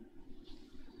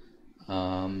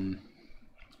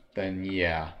 then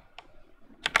yeah.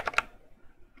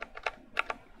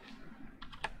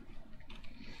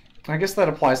 I guess that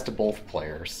applies to both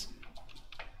players.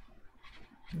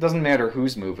 It doesn't matter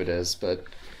whose move it is, but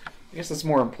I guess it's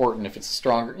more important if it's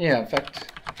stronger. Yeah, in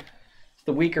fact, if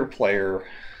the weaker player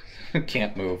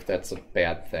can't move, that's a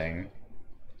bad thing.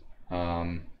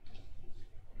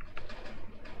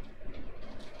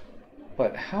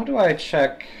 But how do I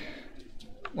check,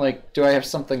 like, do I have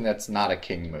something that's not a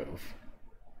king move?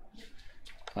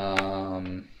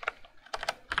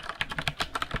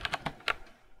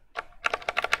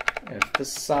 If the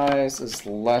size is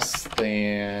less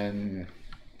than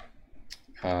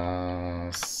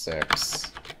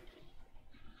 6.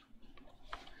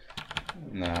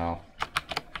 No.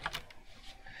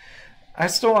 I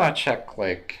still want to check,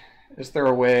 like, is there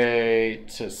a way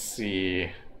to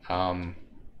see if I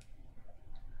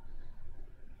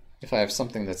have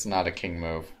something that's not a king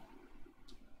move?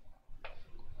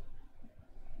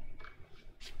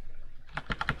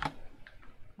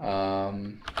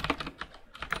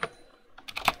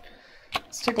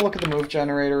 Let's take a look at the move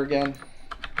generator again.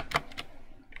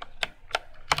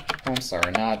 I'm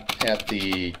sorry, not at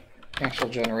the actual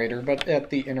generator, but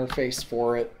at the interface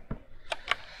for it.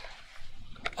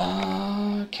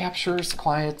 Captures,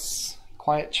 quiets,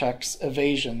 quiet checks,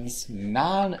 evasions,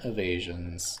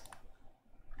 non-evasions.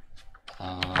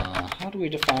 How do we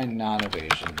define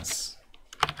non-evasions?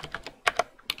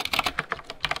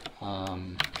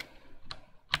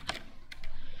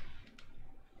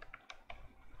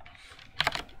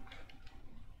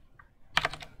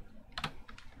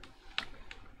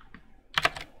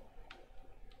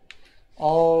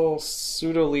 All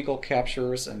pseudo-legal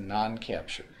captures and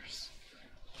non-captures.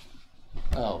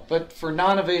 Oh, but for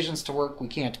non-evasions to work, we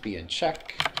can't be in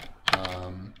check.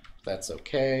 That's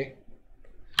okay.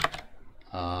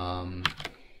 In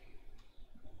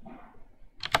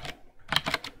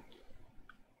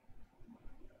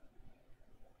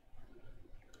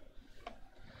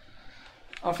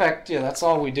fact, yeah, that's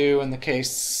all we do in the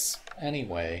case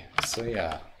anyway. So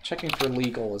yeah, checking for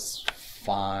legal is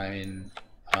fine.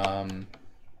 I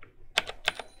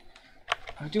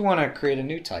do want to create a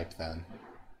new type then.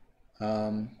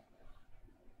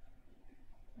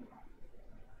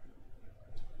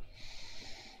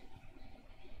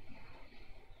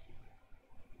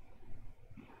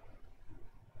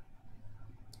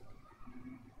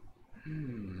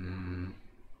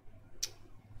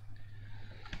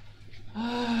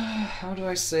 How do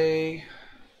I say?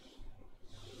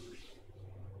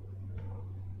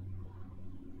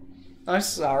 I'm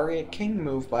sorry, a king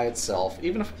move by itself,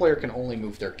 even if a player can only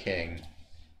move their king,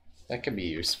 that can be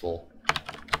useful.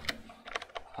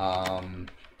 Yeah,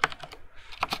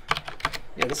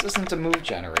 this isn't a move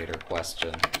generator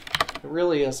question. It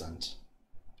really isn't.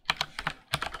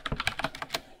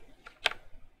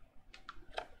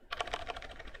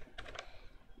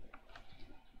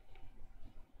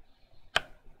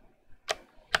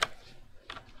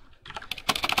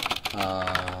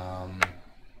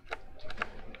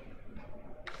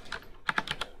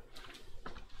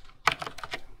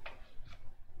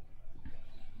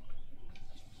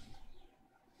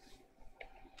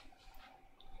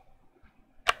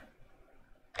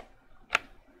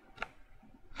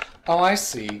 Oh, I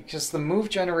see. Because the move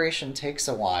generation takes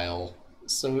a while,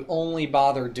 so only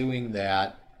bother doing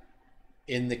that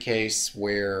in the case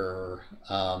where,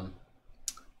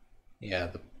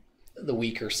 yeah, the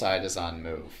weaker side is on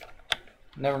move.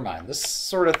 Never mind. This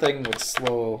sort of thing would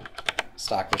slow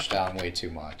Stockfish down way too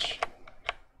much.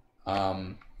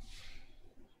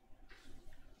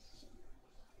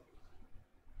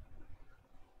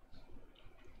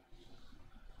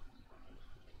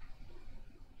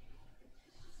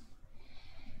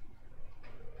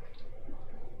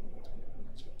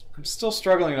 I'm still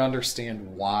struggling to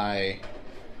understand why.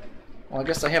 Well, I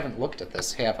guess I haven't looked at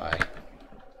this, have I?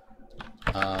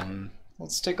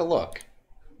 Let's take a look.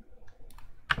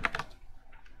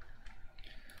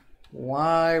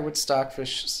 Why would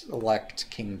Stockfish select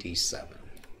King D7?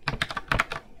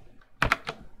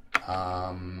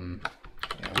 Yeah,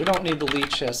 we don't need the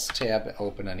Lichess tab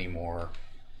open anymore.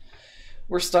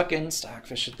 We're stuck in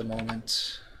Stockfish at the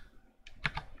moment.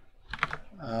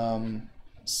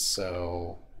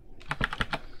 So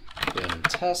in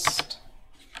test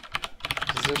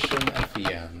position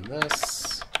FEN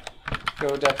this,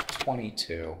 go depth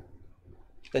 22.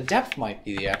 The depth might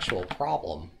be the actual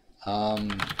problem.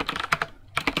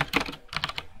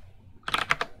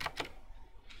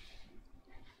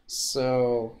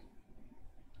 So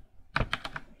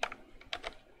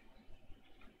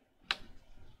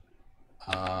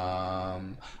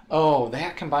oh,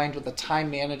 that combined with the time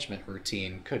management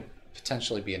routine could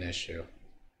potentially be an issue.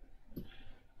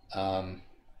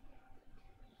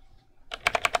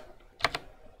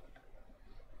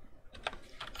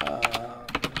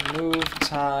 Move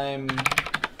time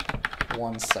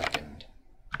 1 second.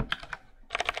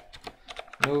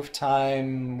 Move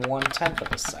time 1/10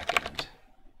 of a second.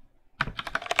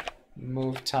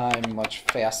 Move time much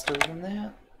faster than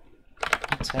that.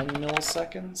 10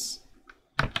 milliseconds.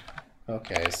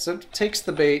 Okay, so it takes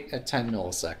the bait at 10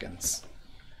 milliseconds.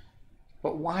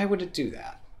 But why would it do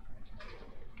that?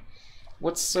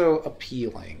 What's so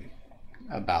appealing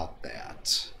about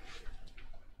that?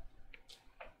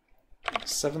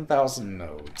 7,000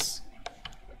 nodes.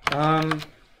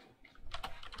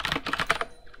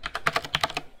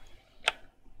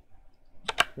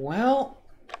 Well...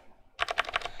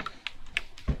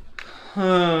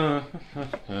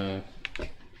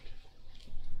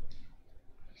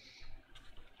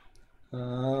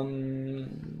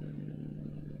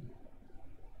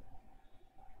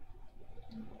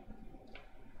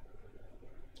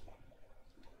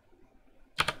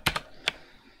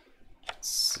 Let's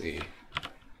see.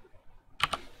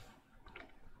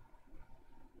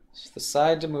 So the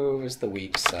side to move is the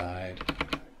weak side.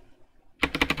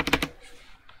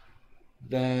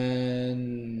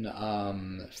 Then,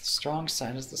 if the strong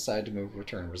side is the side to move,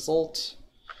 return result.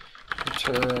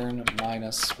 Return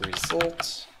minus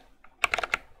result.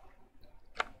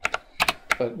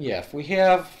 But yeah, if we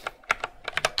have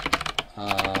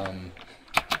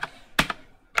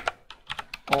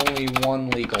only one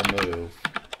legal move,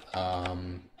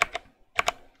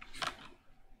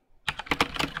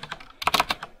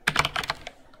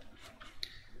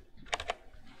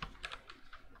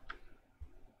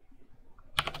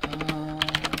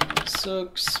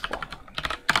 Sug Spawn.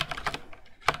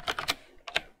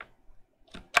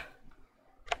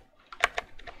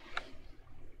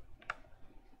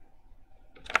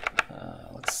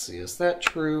 Let's see, is that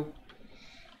true?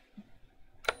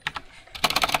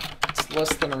 It's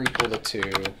less than or equal to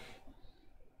 2.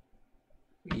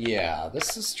 Yeah,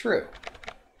 this is true.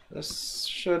 This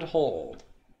should hold.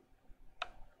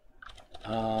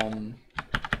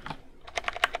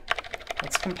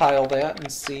 Let's compile that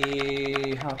and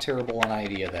see how terrible an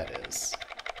idea that is.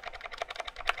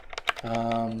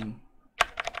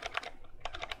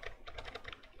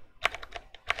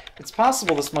 It's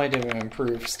possible this might have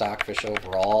improved Stockfish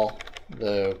overall,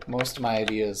 though most of my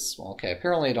ideas... Well, okay,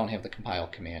 apparently I don't have the compile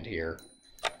command here.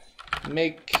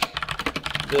 Make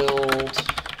build...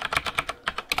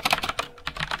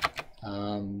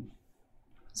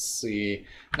 Let's see.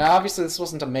 Now, obviously, this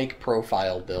wasn't a make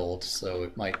profile build, so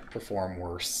it might perform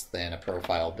worse than a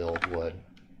profile build would,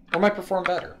 or might perform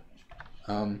better.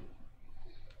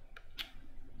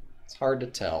 It's hard to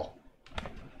tell.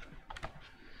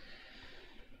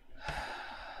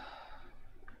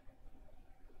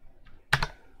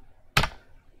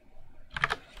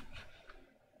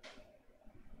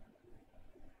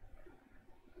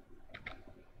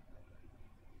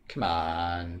 Come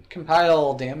on,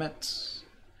 compile, damn it.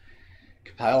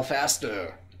 Compile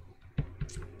faster.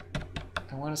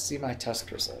 I want to see my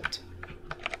test result.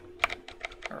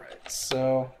 Alright,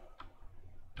 so...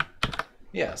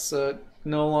 yeah, so it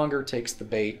no longer takes the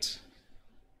bait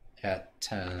at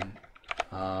 10.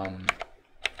 Um,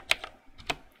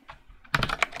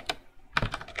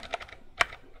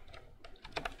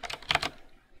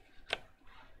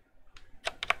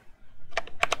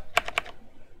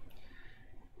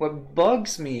 what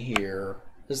bugs me here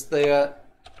is that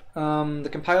the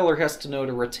compiler has to know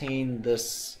to retain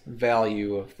this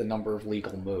value of the number of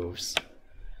legal moves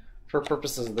for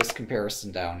purposes of this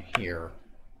comparison down here.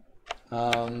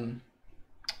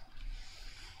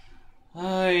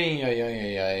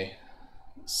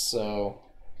 So,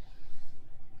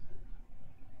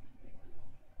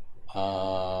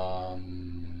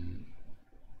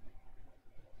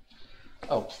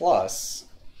 oh, plus,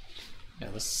 yeah,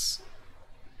 this,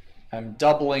 I'm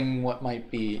doubling what might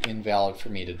be invalid for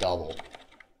me to double.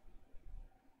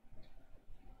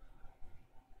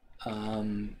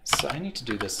 So I need to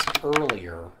do this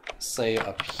earlier, say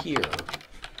up here.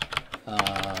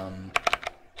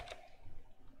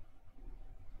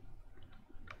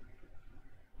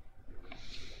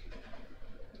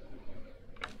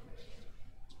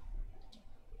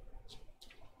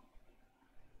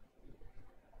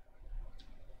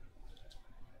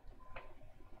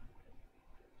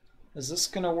 Is this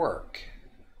going to work?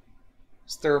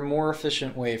 Is there a more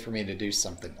efficient way for me to do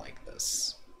something like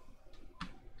this?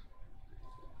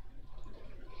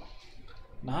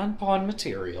 Non-pawn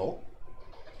material,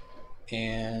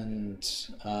 and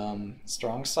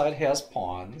strong side has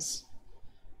pawns,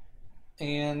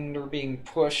 and we're being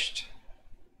pushed.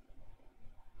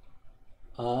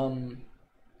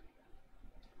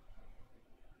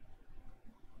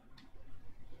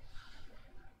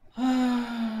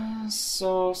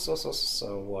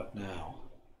 So what now?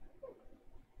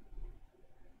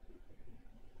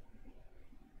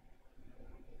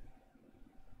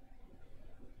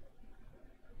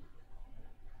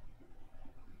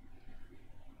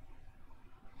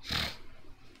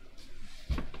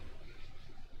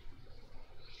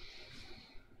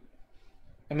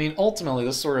 I mean, ultimately,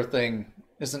 this sort of thing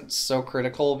isn't so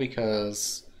critical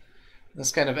because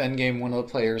this kind of endgame, one of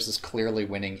the players is clearly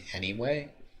winning anyway.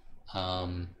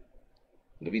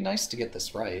 It'd be nice to get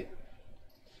this right.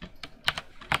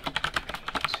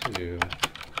 2.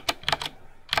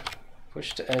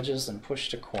 Push to edges and push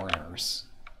to corners.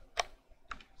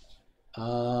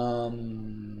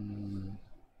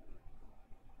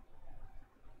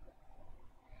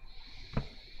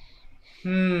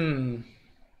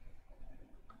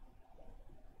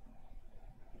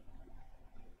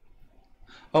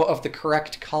 Oh, of the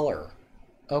correct color.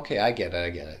 Okay, I get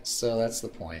it. So that's the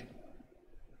point.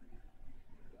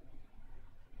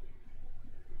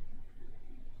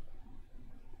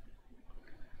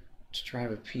 To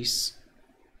drive a piece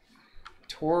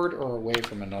toward or away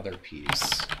from another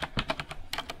piece.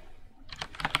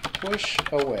 Push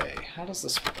away. How does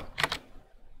this work?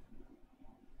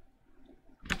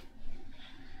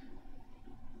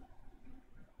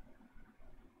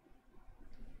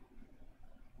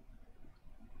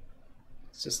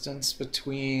 Distance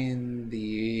between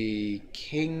the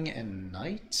king and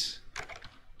knight?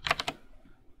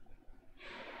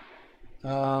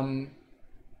 Oh.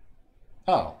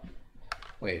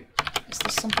 Wait. Is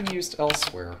this something used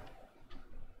elsewhere?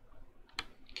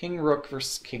 King rook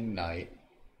versus king knight.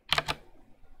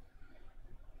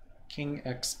 King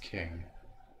x king.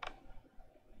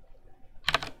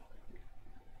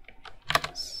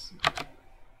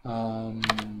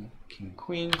 King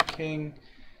queen king.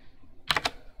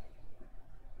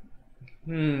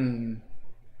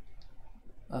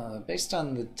 Based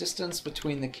on the distance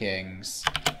between the kings,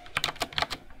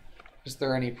 is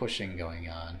there any pushing going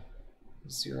on?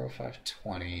 0, 5,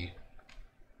 20.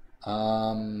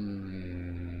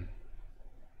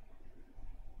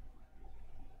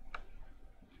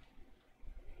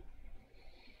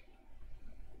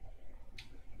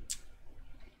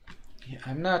 Yeah,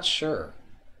 I'm not sure.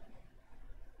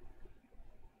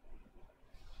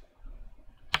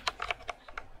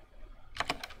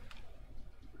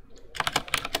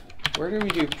 Where do we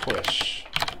do push?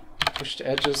 Push to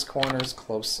edges, corners,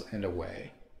 close, and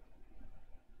away.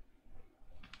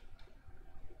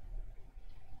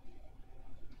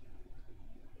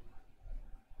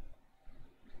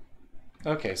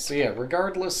 Okay, so yeah,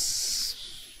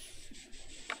 regardless,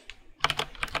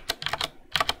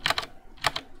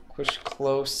 push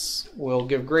close will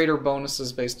give greater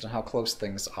bonuses based on how close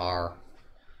things are.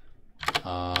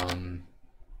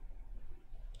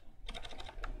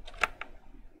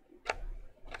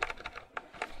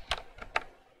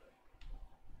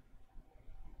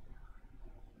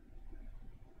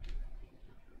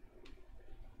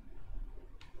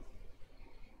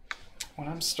 What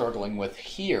I'm struggling with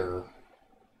here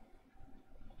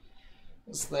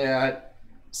is that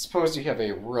suppose you have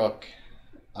a rook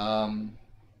Um,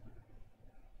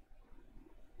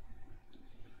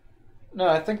 no,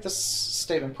 I think this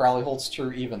statement probably holds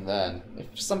true even then.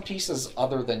 If some pieces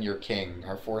other than your king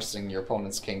are forcing your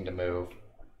opponent's king to move,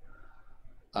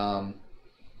 um,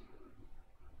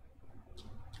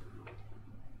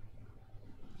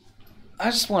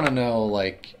 I just want to know,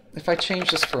 like, if I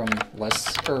change this from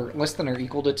less than or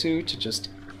equal to 2 to just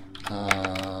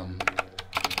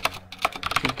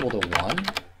equal to 1,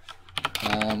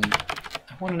 I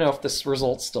want to know if this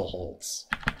result still holds.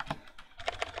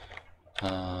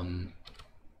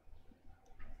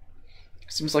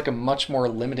 Seems like a much more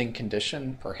limiting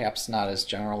condition, perhaps not as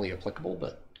generally applicable,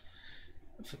 but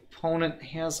if opponent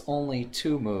has only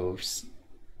 2 moves,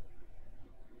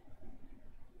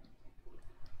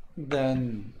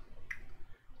 then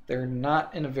they're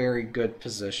not in a very good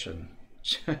position.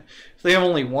 If they have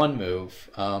only 1 move,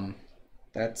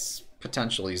 that's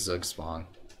potentially Zugzwang.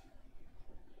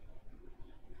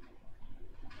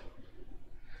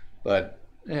 But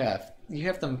yeah, if you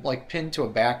have them like pinned to a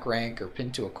back rank or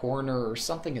pinned to a corner or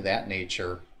something of that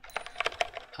nature.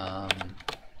 Oh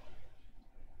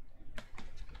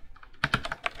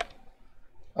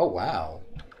wow.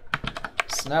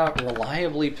 So now it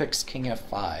reliably picks King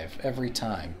F5 every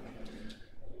time.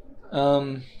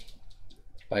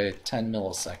 By 10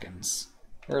 milliseconds.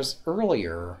 Whereas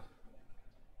earlier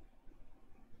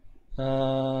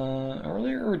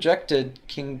rejected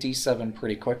King D7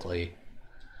 pretty quickly.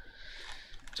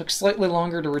 Took slightly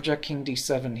longer to reject King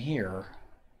D7 here.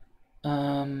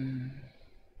 I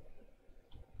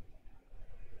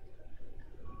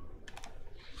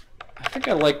think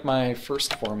I like my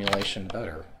first formulation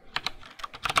better.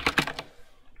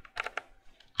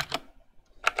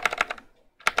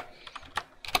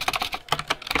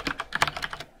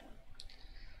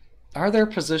 Are there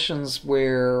positions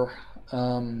where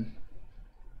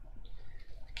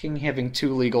king having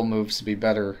 2 legal moves would be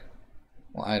better?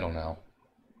 Well, I don't know.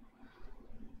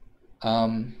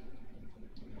 I'm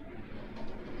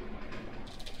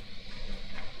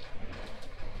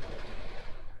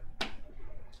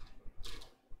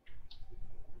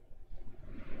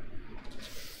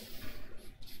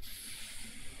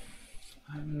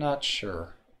not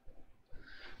sure.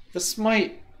 This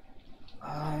might...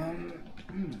 I'm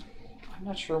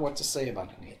not sure what to say about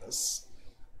any of this.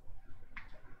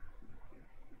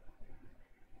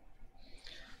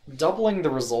 Doubling the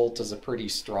result is a pretty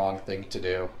strong thing to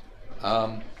do.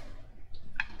 No,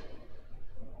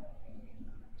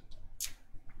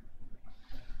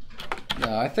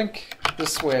 I think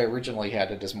this way I originally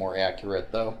had it is more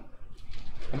accurate, though.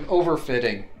 I'm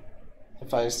overfitting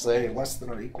if I say less than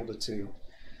or equal to 2.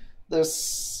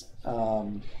 This,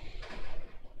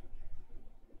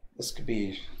 this could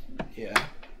be, yeah.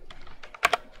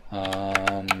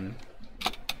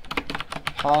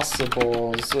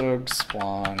 Possible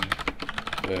Zugzwang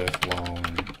with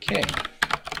lone king.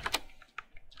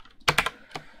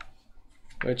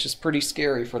 Which is pretty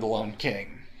scary for the lone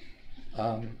king.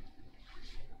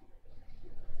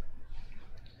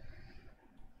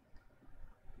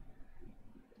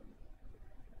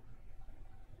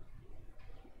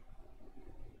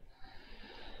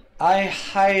 I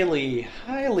highly,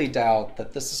 highly doubt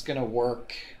that this is going to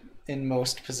work in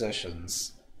most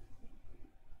positions.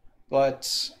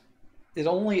 But it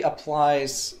only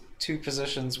applies to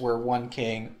positions where one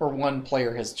king or one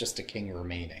player has just a king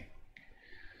remaining.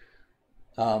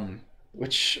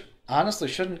 Which honestly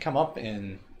shouldn't come up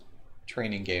in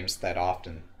training games that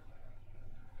often.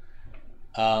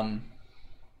 I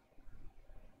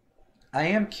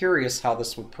am curious how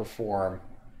this would perform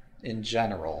in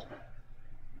general.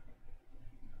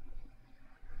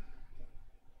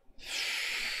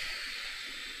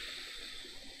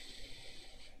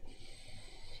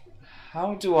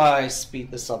 How do I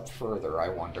speed this up further, I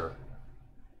wonder?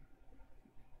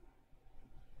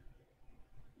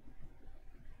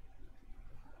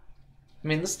 I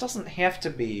mean, this doesn't have to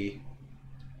be...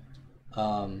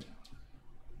 you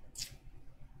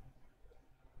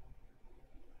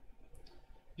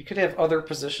could have other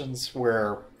positions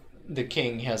where the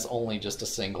king has only just a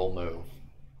single move.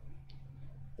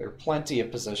 There are plenty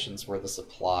of positions where this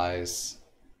applies.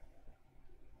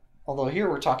 Although here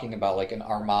we're talking about like an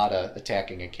armada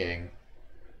attacking a king.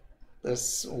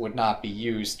 This would not be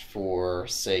used for,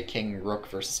 say, king rook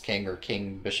versus king or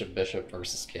king bishop bishop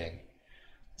versus king.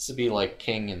 This would be like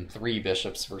king and 3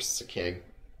 bishops versus a king.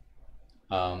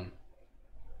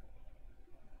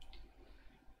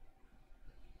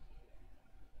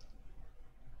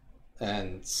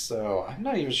 And so I'm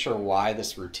not even sure why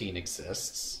this routine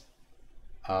exists.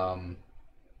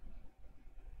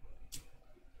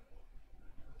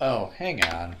 Oh, hang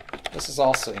on. This is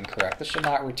also incorrect. This should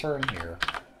not return here.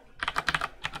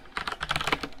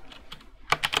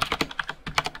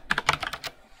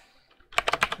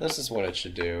 This is what it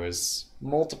should do, is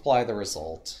multiply the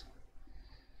result.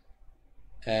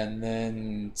 And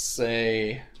then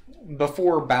say,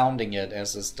 before bounding it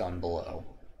as is done below.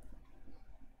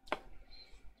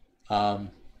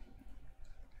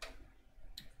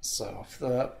 So if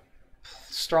the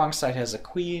strong side has a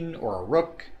queen or a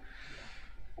rook,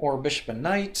 or bishop and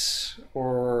knight,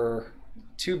 or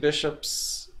two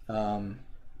bishops, then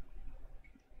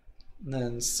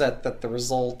set that the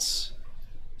result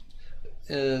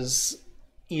is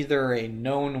either a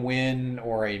known win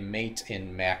or a mate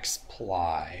in max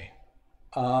ply.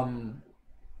 I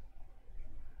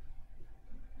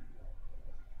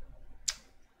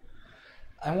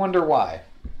wonder why.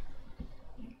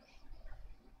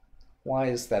 Why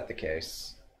is that the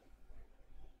case?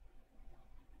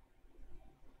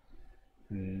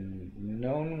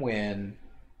 Known win.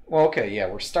 Well, okay, yeah,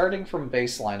 we're starting from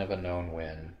baseline of a known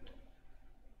win.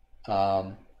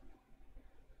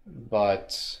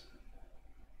 But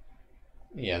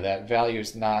yeah, that value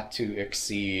is not to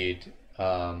exceed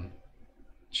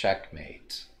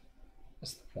checkmate.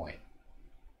 That's the point.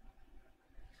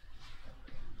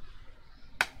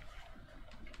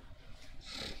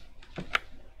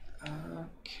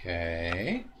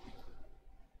 Okay.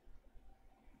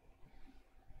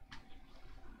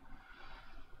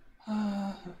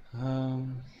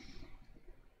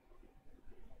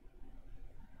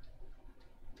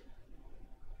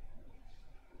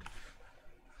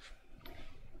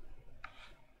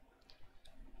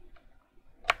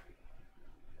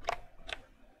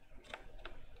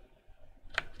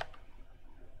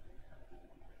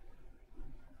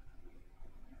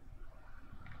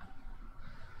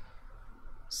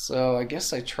 So I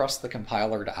guess I trust the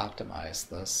compiler to optimize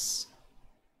this.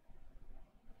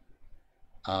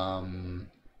 A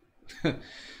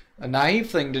naive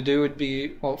thing to do would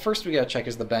be, well, first we gotta check,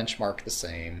 is the benchmark the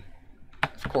same?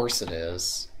 Of course it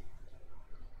is.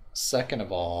 Second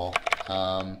of all,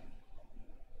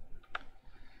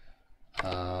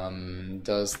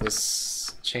 does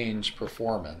this change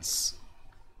performance?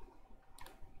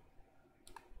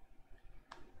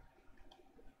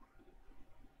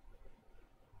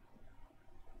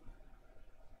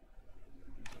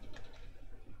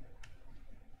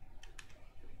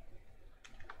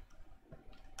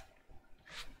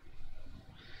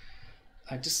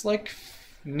 I dislike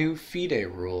new FIDE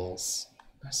rules.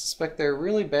 I suspect they're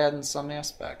really bad in some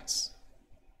aspects.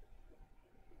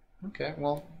 Okay,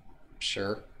 well,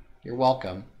 sure. You're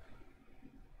welcome.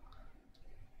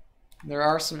 There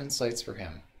are some insights for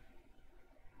him.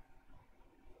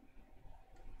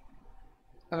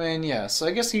 I mean, yeah, so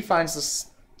I guess he finds this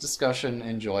discussion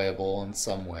enjoyable in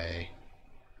some way.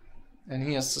 And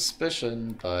he has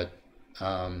suspicion, but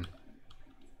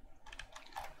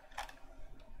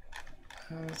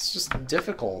it's just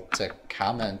difficult to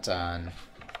comment on.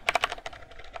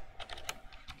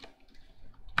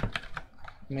 I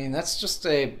mean, that's just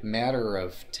a matter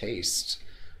of taste.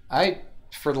 I,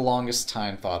 for the longest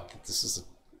time, thought that this is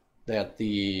that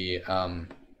the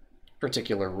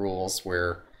particular rules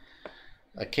where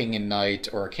a king and knight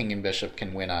or a king and bishop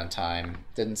can win on time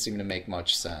didn't seem to make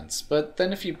much sense. But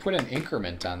then if you put an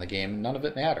increment on the game, none of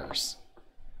it matters.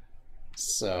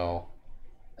 So,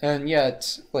 and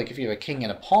yet, like if you have a king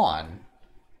and a pawn,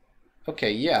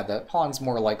 okay, yeah, that pawn's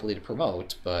more likely to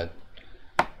promote, but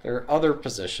there are other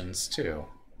positions too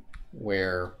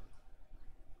where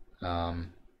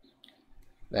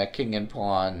that king and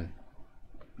pawn,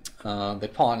 the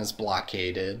pawn is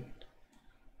blockaded.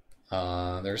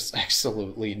 There's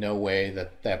absolutely no way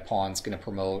that that pawn's going to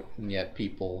promote, and yet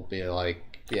people will be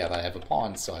like, yeah, I have a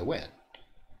pawn, so I win.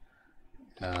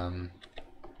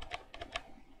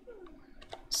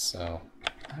 So,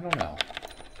 I don't know.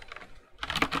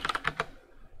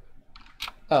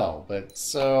 Oh, but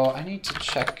so I need to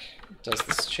check, does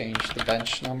this change the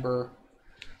bench number?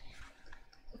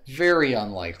 Very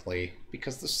unlikely,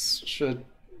 because this should,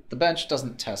 the bench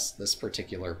doesn't test this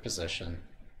particular position.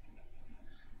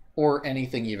 Or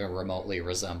anything even remotely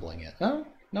resembling it. No,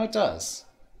 no, it does.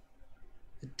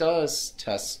 It does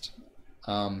test.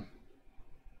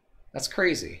 That's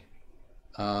crazy.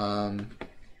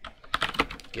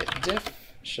 Get diff,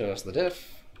 shows the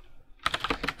diff.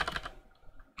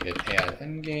 Get add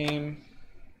endgame.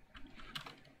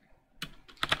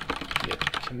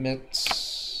 Get commit.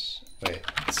 Wait,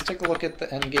 let's take a look at the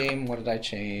endgame. What did I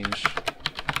change?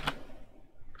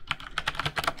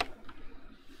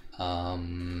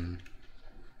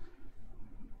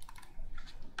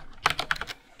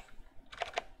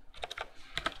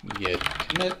 Get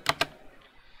Commit.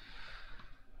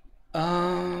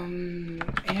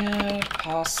 Add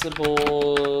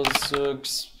possible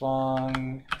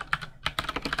Zugzwang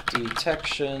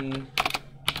detection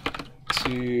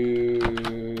to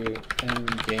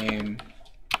endgame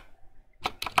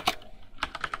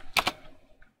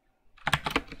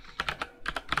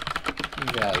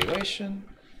evaluation.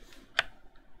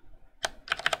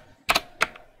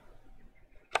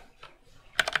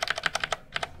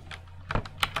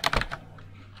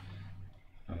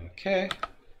 Okay.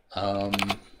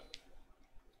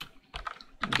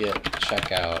 Get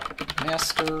checkout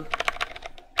master,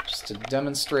 just to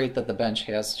demonstrate that the bench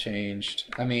has changed.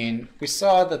 I mean, we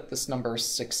saw that this number is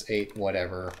 6, 8,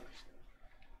 whatever.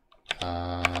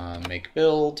 Make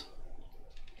build.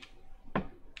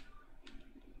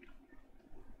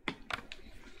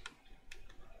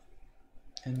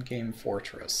 Endgame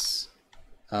Fortress.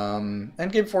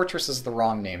 Endgame Fortress is the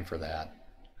wrong name for that.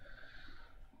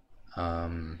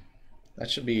 That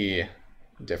should be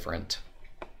different.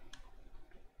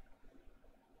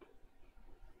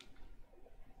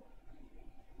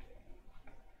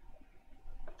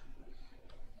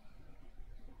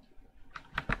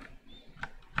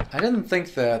 I didn't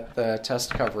think that the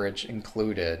test coverage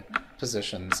included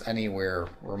positions anywhere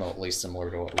remotely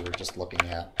similar to what we were just looking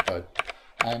at, but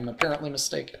I'm apparently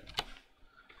mistaken.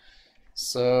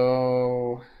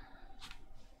 So,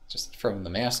 just from the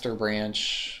master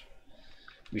branch,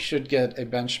 we should get a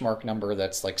benchmark number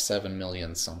that's like 7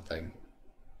 million something.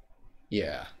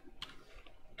 Yeah.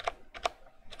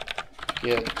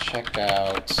 Get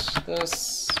checkout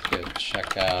this, get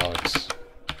checkout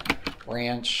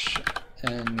branch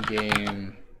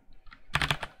endgame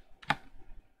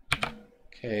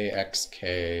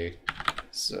KXK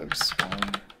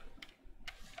Zugzwang.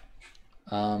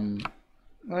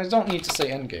 I don't need to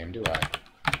say endgame, do I?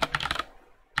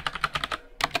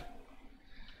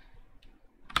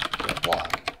 Get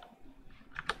log.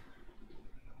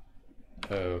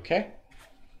 Okay.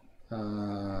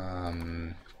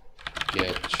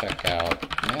 Get checkout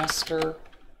master.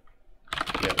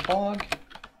 Get log.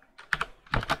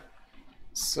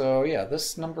 So yeah,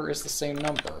 this number is the same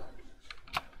number.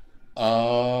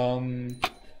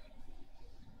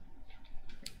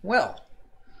 Well,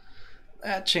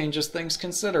 that changes things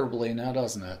considerably now,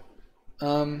 doesn't it?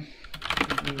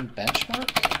 Benchmark?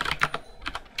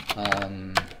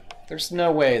 There's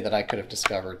no way that I could have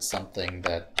discovered something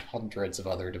that hundreds of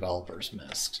other developers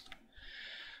missed.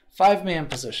 5-man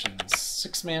positions,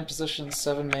 6-man positions,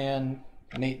 7-man,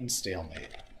 mate and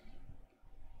stalemate.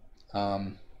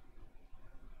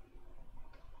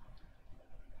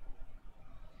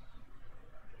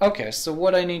 Okay, so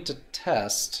what I need to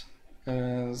test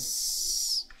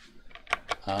is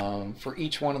for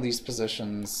each one of these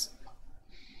positions,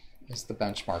 is the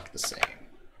benchmark the same?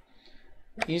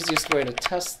 The easiest way to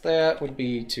test that would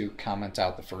be to comment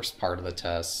out the first part of the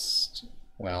test.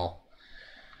 Well,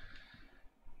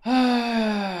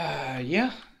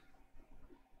 yeah.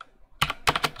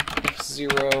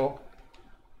 0.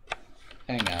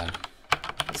 Hang on.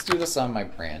 Let's do this on my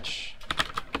branch.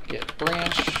 Get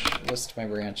branch, list my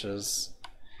branches.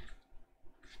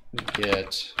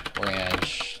 Get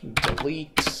branch,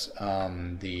 delete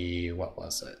the, what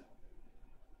was it?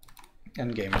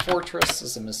 Endgame Fortress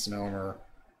is a misnomer.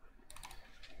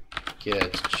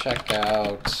 Get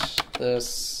checkout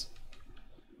this.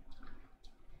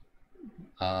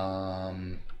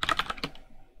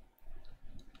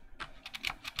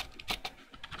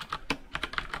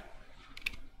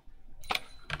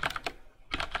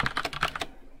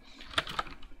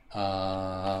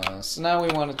 So now we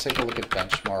want to take a look at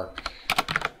benchmark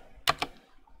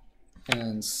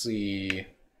and see,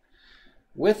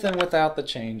 with and without the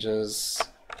changes,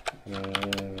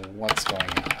 what's going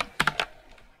on.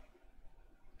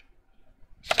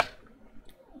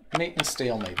 Mate and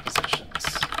stalemate positions.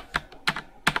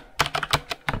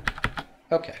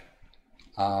 Okay.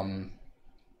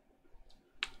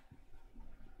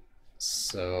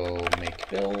 So make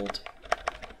build.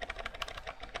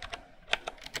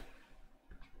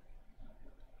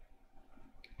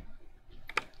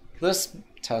 This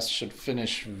test should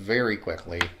finish very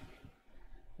quickly.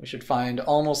 We should find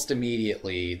almost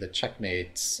immediately the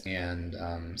checkmates and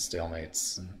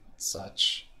stalemates and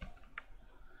such.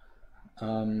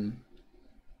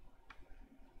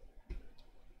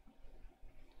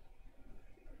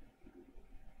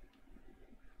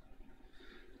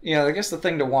 Yeah, I guess the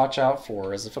thing to watch out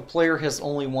for is if a player has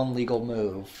only one legal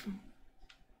move,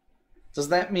 does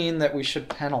that mean that we should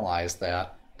penalize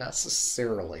that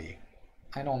necessarily?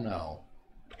 I don't know.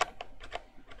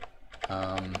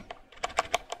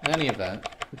 In any event,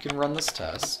 we can run this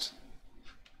test.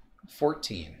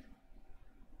 14.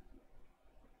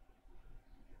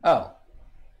 Oh.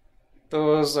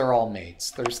 Those are all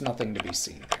mates. There's nothing to be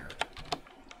seen there.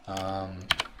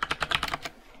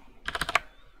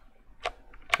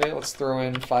 Okay, let's throw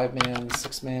in 5-man,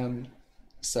 6-man,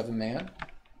 7-man.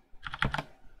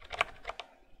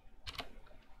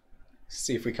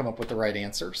 See if we come up with the right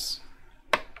answers.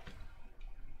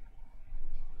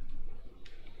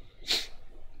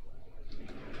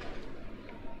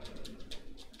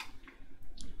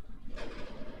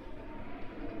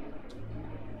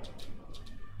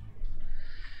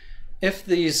 If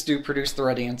these do produce the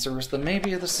right answers, then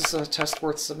maybe this is a test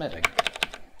worth submitting.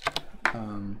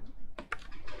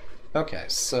 Okay,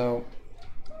 so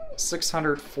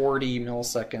 640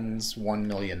 milliseconds, 1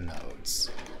 million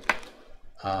nodes.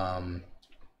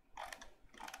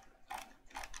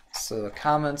 So the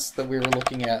comments that we were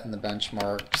looking at in the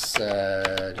benchmark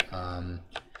said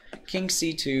King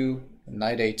C2,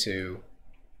 Knight A2,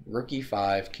 Rook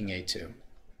E5, King A2.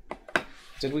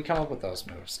 Did we come up with those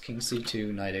moves? King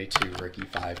C2, Knight A2, Rook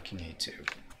E5, King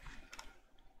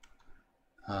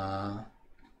A2.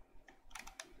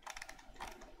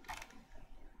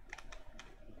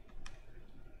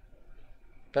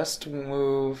 Best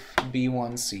move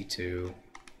B1 C2.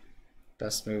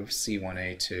 Best move C1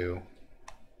 A2.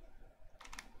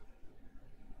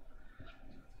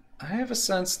 I have a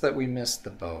sense that we missed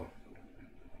the boat.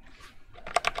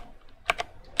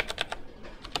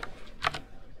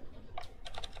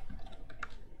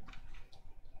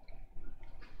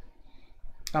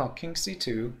 Oh, King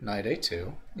C2, Knight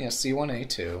A2. Yeah, C1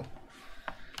 A2.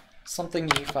 Something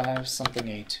E5, something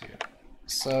A2.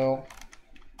 So,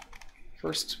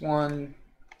 first one,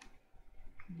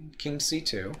 King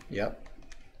C2, yep.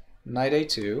 Knight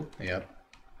A2, yep.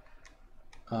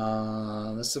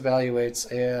 This evaluates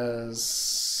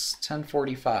as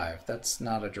 1045. That's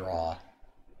not a draw.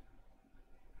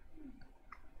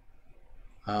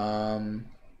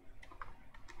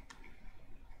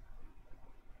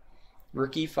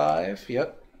 Rook E5,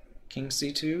 yep. King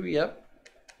C2, yep.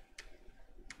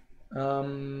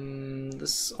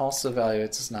 This also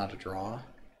evaluates as not a draw.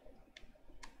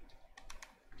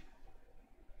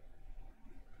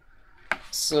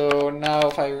 So now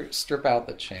if I strip out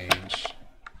the change,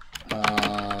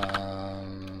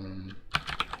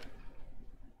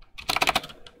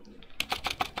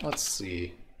 let's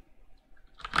see.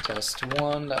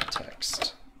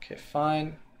 Test1.text. Okay,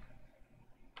 fine.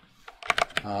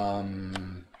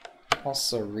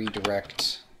 Also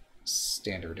redirect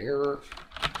standard error.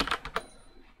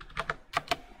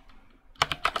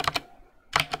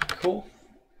 Cool.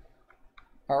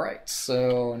 All right,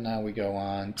 so now we go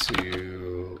on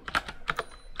to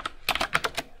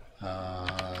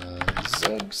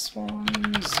Zugzwang.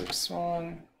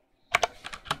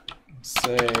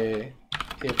 Say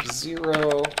if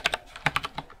 0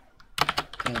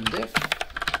 and if.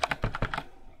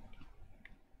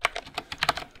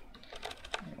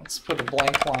 Let's put a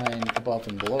blank line above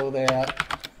and below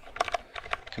that.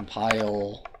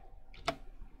 Compile.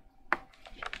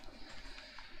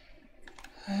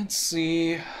 Let's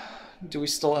see, do we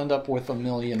still end up with 1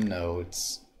 million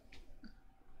nodes?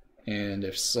 And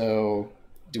if so,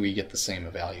 do we get the same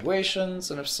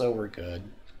evaluations? And if so, we're good.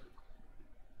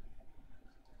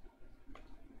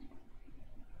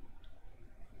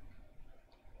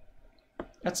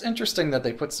 It's interesting that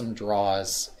they put some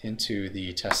draws into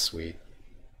the test suite.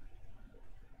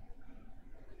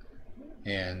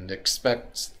 And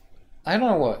expect, I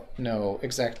don't know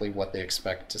exactly what they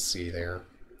expect to see there,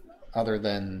 other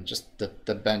than just the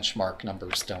benchmark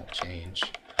numbers don't change.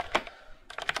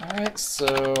 Alright,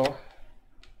 so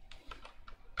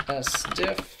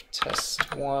sdiff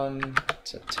test1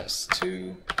 to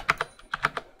test2.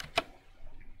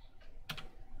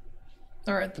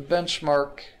 Alright, the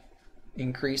benchmark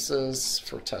increases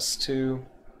for test2.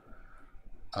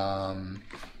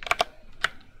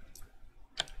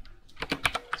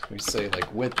 So we say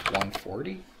like width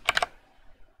 140.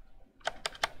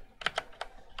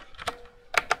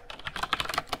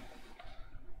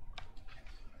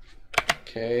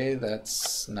 Okay,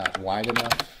 that's not wide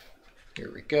enough. Here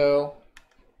we go.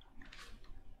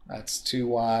 That's too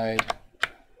wide.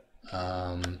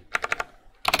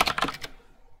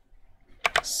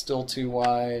 Still too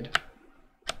wide.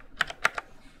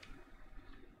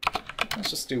 Let's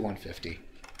just do 150.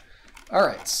 All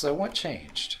right, so what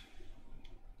changed?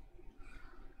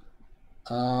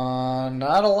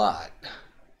 Not a lot.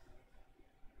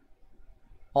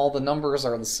 All the numbers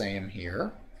are the same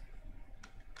here.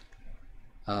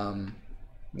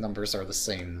 Numbers are the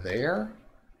same there.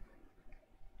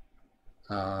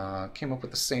 Came up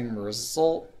with the same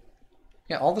result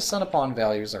Yeah, all the centipawn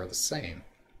values are the same.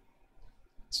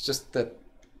 It's just that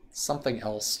something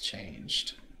else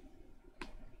changed.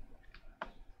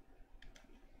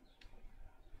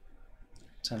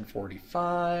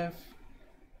 $10.45.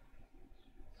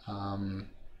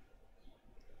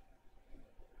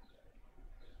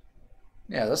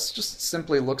 Yeah, this just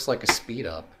simply looks like a speed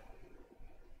up.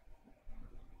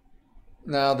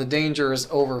 Now, the danger is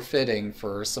overfitting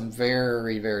for some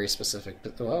very, very specific...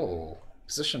 Oh,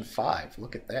 position 5.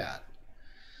 Look at that.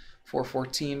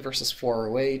 414 versus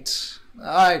 408.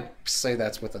 I say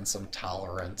that's within some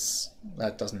tolerance.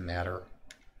 That doesn't matter.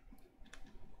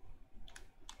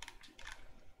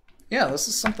 Yeah, this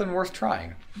is something worth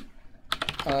trying.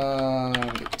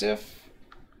 Get diff.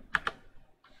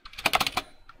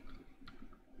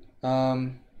 Get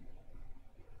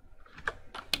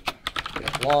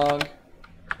log.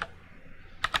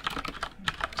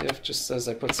 Diff just says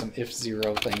I put some if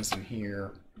zero things in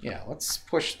here. Yeah, let's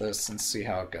push this and see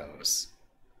how it goes.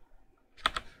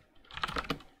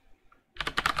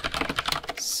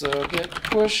 So get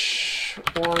push,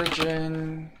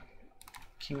 origin,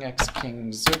 king x,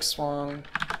 king, zugzwang.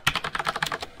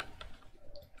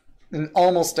 In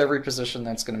almost every position,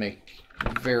 that's going to make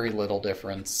very little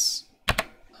difference.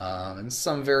 In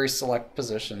some very select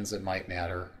positions, it might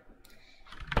matter.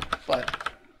 But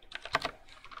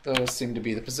those seem to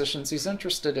be the positions he's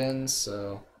interested in,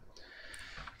 so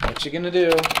what you gonna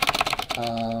do?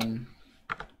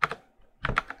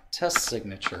 Test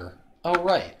signature. Oh,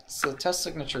 right. So the test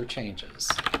signature changes.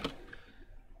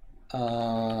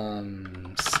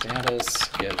 Status,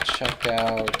 get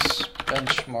checkout,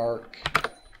 benchmark,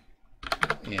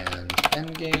 and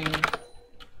endgame.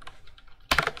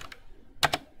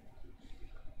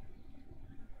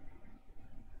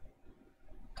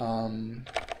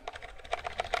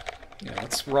 Yeah,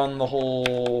 let's run the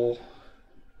whole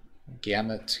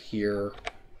gamut here.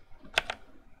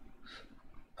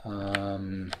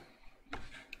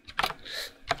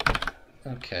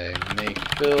 Okay,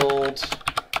 make build.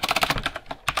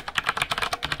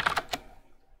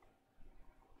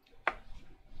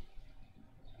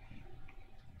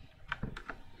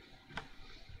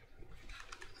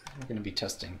 We're going to be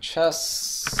testing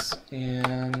chess,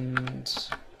 and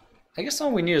I guess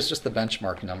all we need is just the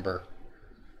benchmark number.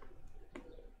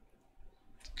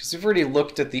 Because we've already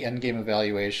looked at the endgame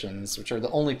evaluations, which are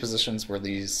the only positions where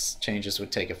these changes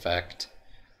would take effect.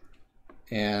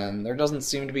 And there doesn't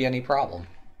seem to be any problem.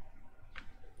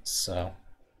 So,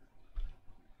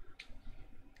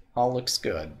 all looks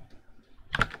good.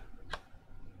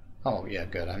 Oh yeah,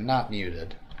 good. I'm not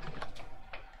muted.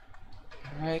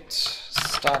 Alright,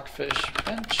 Stockfish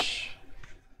bench.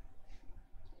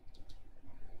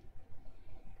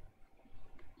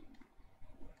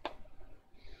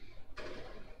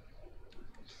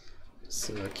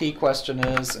 So the key question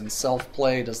is, in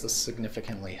self-play, does this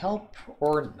significantly help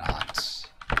or not?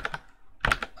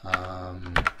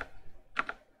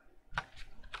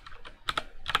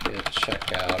 Get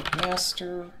checkout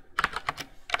master.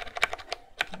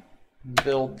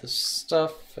 Build the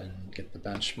stuff and get the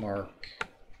benchmark.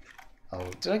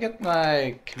 Oh, did I get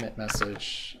my commit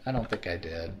message? I don't think I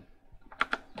did.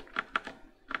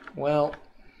 Well,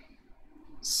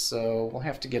 so we'll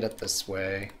have to get it this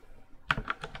way.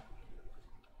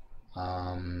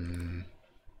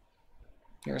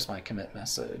 Here's my commit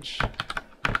message.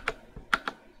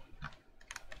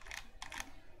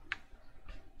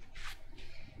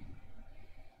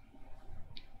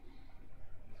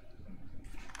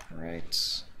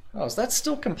 Right. Oh, is that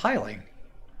still compiling?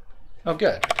 Oh,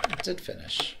 good. It did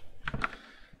finish.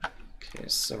 Okay,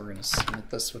 so we're going to submit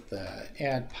this with the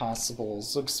add possible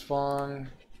zugzwang.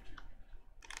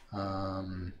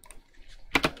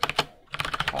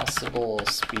 Possible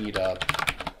speed up.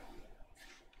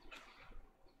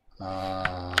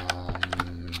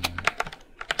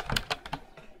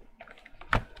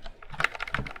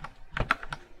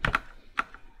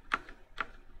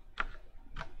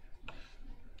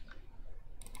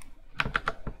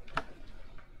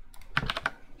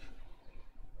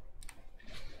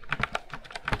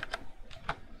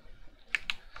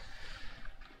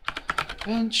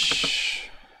 Bench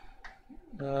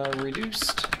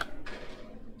reduced.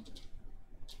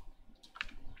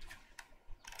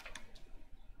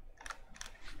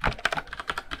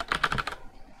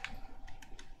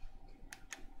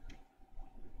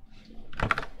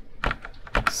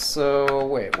 So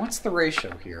wait, what's the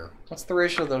ratio here? What's the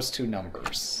ratio of those two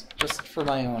numbers? Just for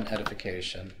my own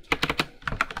edification.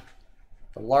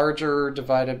 The larger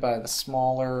divided by the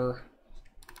smaller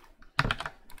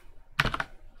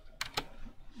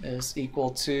is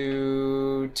equal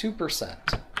to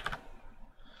 2%.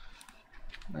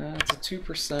 That's a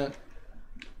 2%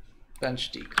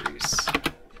 bench decrease.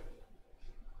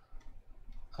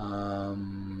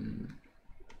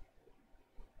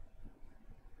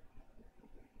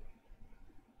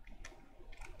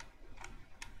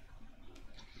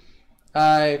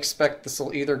 I expect this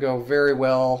will either go very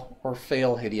well or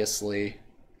fail hideously.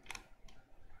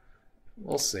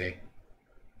 We'll see.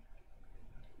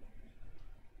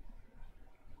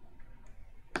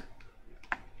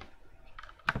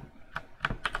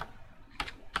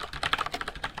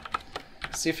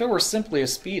 See, if it were simply a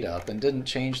speed up and didn't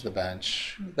change the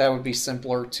bench, that would be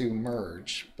simpler to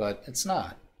merge, but it's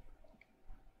not.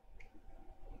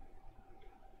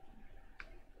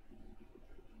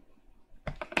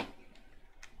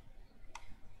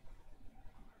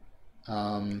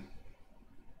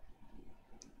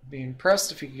 Be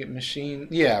impressed if you could get machine.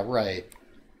 Yeah, right.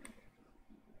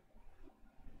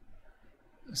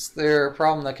 Is there a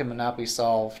problem that cannot be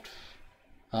solved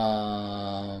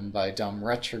by dumb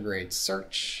retrograde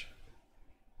search?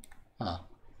 Huh.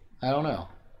 I don't know.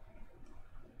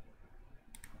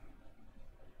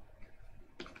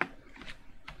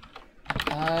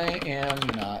 I am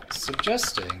not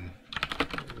suggesting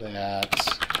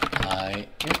that I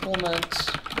implement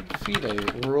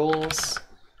FIDE rules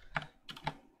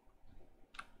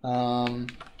at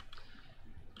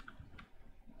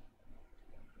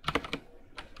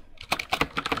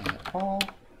all.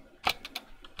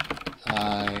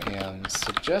 I am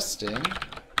suggesting,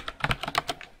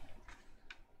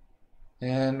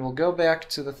 and we'll go back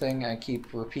to the thing I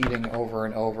keep repeating over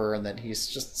and over and that he's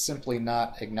just simply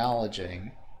not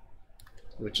acknowledging,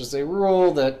 which is a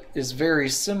rule that is very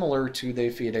similar to the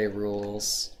FIDE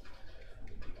rules.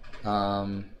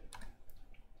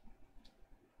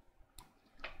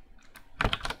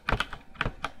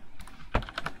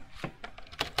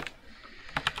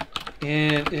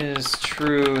 It is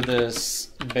true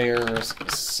this bears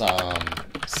some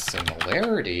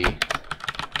similarity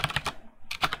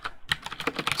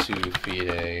to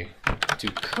FIDE,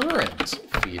 to current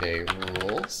FIDE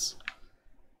rules.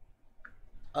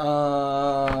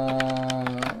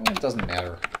 It doesn't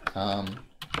matter.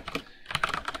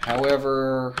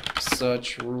 However,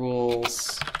 such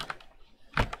rules,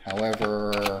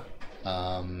 however,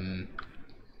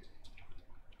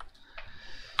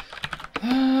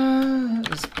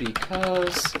 is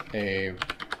because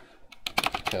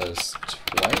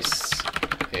twice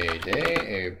a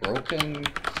day a broken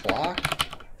clock.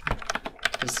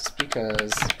 This is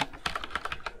because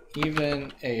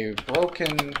even a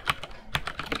broken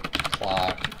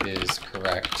clock is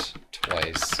correct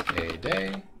twice a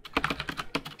day,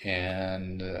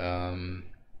 and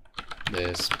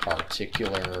this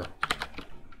particular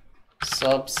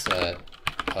subset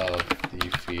of the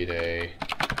FIDE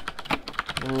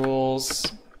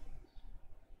rules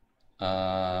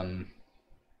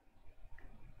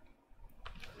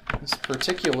this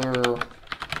particular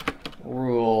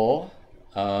rule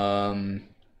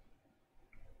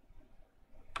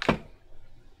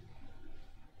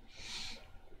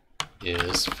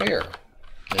is fair,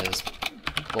 is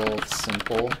both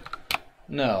simple.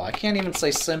 No, I can't even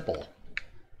say simple,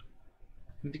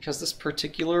 because this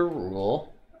particular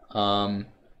rule, I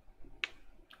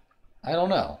don't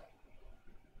know.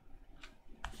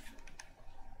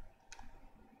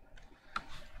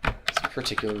 This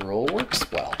particular rule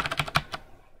works well.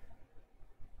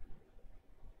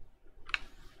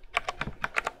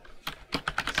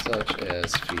 Such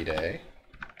as FIDE.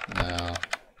 Now,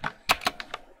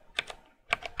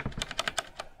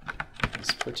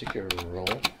 this particular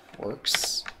rule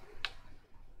works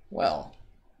well.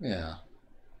 Yeah.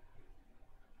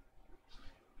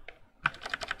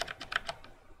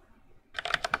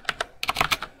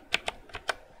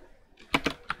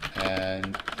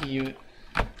 And you,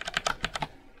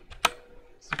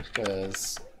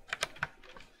 because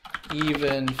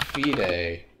even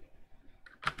FIDE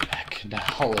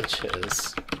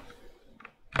acknowledges,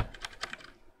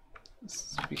 this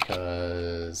is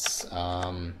because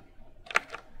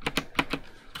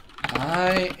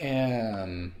I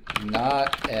am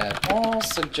not at all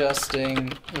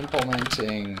suggesting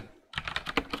implementing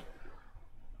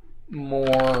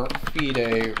more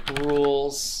FIDE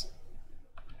rules,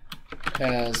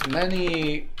 as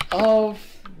many of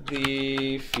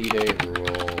the FIDE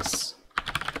rules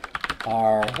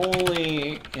are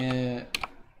wholly in,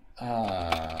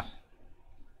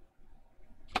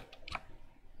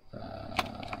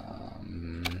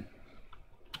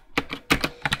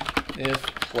 if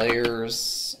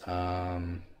players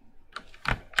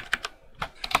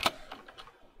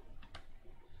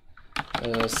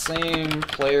the same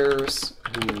players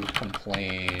who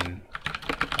complain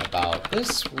about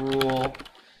this rule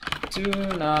do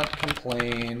not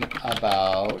complain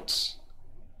about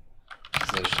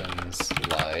positions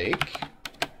like...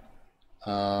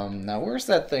 now where's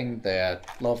that thing that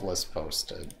Loveless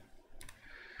posted?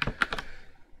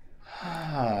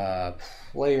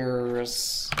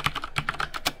 Players...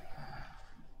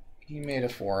 He made a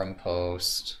forum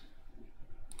post.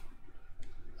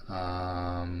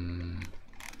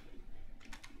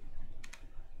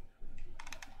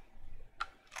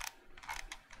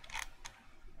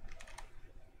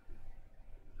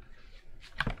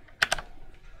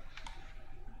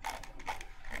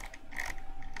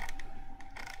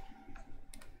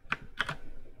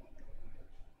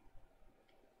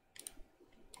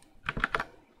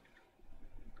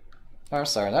 Oh,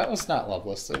 sorry, that was not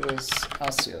Loveless. It was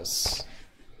Asios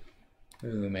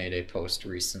who made a post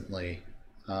recently.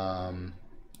 Can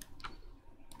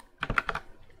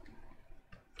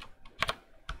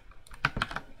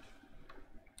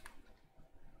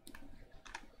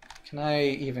I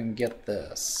even get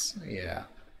this? Yeah.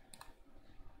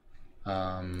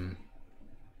 Let's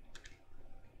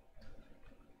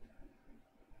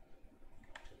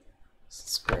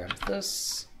grab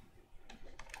this.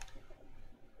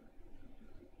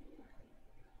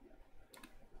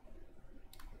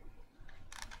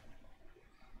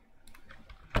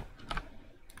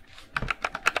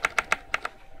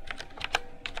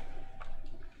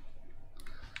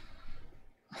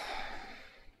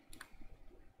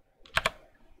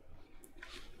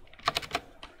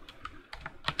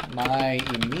 My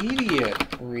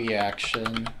immediate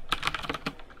reaction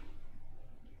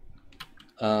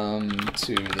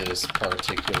to this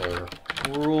particular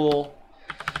rule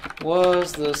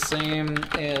was the same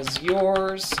as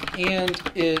yours, and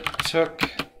it took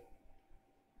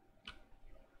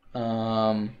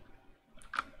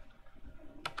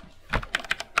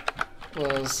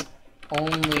was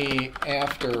only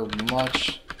after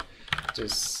much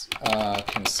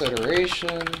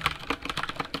consideration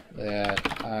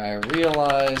that I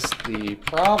realized the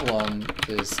problem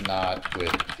is not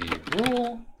with the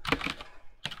rule.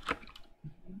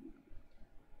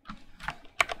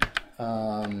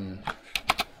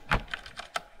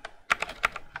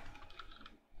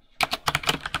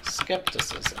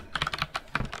 Skepticism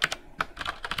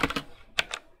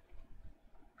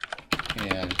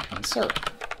and concern.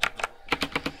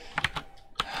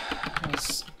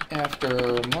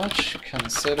 After much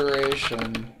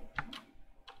consideration,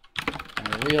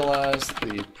 I realized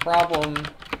the problem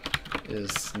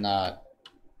is not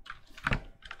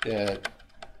that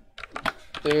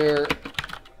there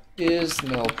is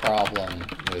no problem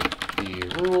with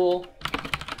the rule,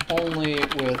 only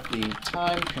with the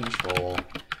time control,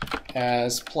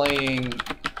 as playing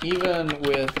even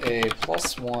with a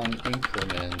 +1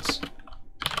 increment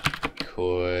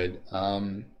would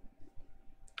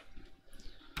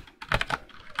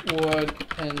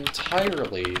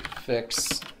entirely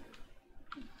fix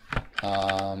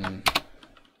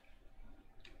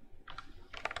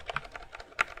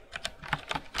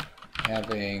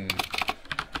having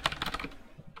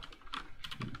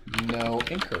no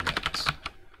increment.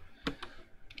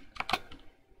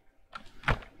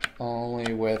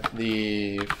 Only with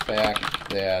the fact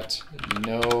that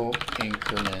no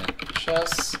increment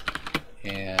chess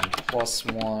and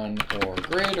 +1 or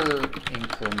greater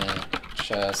increment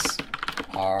chess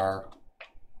are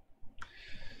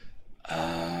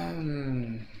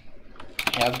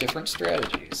have different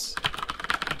strategies.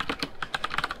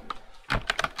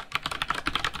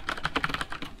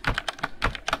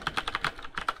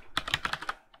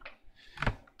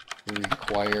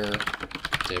 Require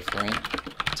different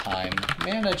time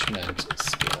management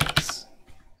skills.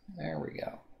 There we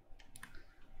go.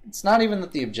 It's not even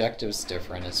that the objective's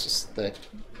different, it's just that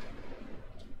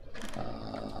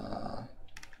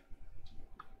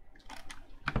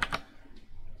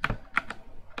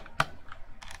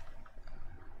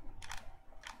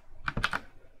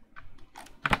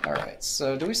Alright,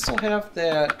 so do we still have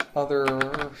that other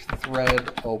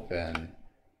thread open?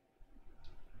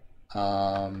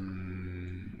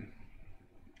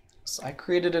 So I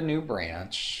created a new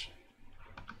branch.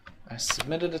 I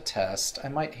submitted a test. I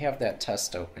might have that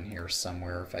test open here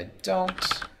somewhere. If I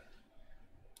don't,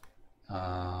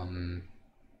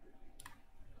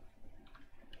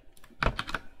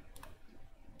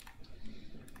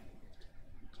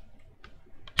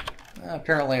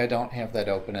 apparently I don't have that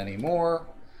open anymore.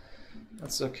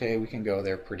 That's okay, we can go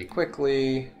there pretty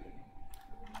quickly.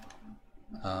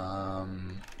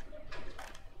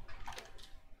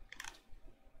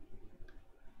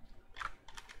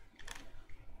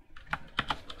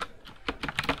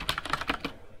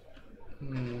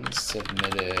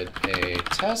 Submitted a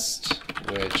test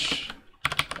which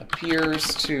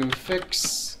appears to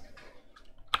fix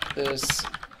this,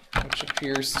 which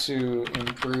appears to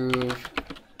improve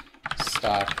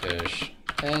Stockfish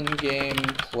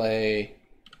endgame play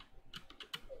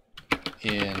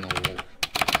in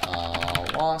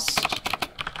Lost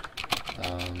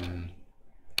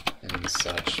in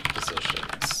such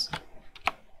positions.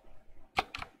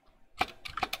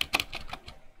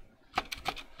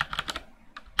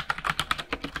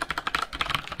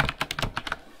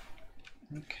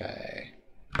 Okay,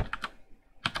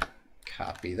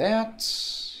 copy that,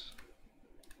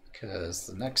 because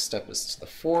the next step is to the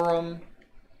forum,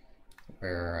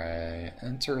 where I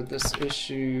entered this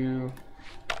issue.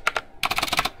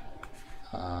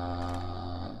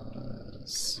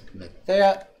 Submit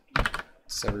that,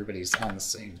 so everybody's on the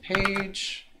same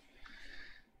page.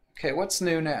 Okay, what's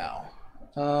new now?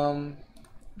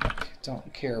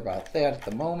 Don't care about that at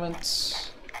the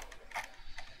moment.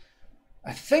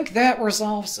 I think that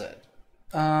resolves it.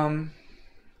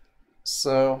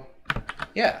 So,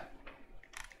 yeah.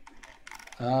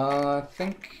 I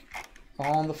think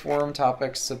all the forum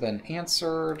topics have been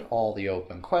answered, all the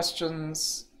open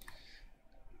questions.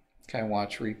 Can I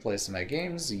watch replays of my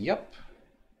games? Yep.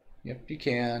 Yep, you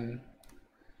can.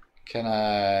 Can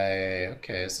I...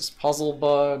 Okay, is this puzzle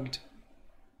bugged?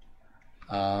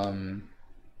 I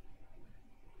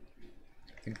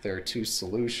think there are two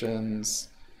solutions.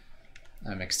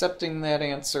 I'm accepting that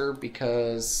answer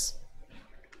because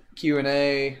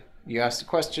Q&A, you asked a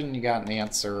question, you got an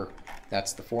answer.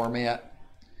 That's the format.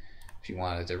 If you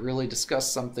wanted to really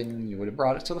discuss something, you would have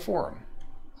brought it to the forum.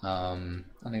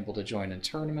 Unable to join in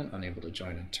tournament, unable to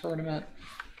join in tournament.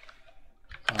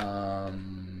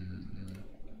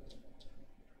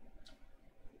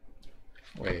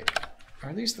 Wait,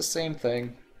 are these the same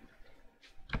thing?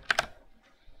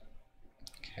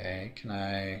 Okay, can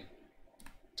I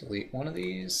delete one of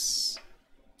these?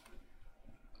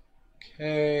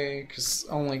 Okay,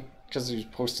 only because you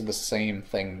posted the same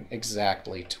thing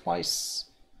exactly twice.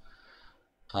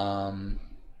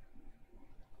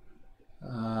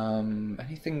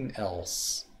 Anything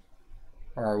else?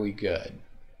 Or are we good?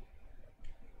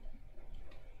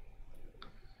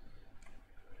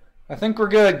 I think we're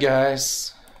good,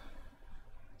 guys.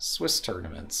 Swiss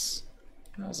tournaments.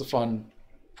 That was a fun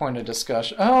point of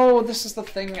discussion. Oh, this is the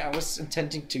thing I was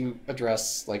intending to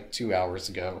address like 2 hours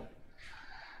ago.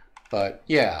 But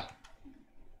yeah,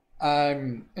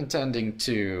 I'm intending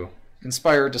to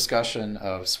inspire discussion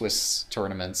of Swiss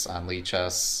tournaments on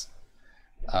Lichess.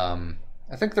 I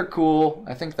think they're cool.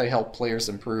 I think they help players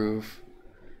improve,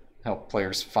 help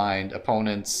players find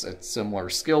opponents at similar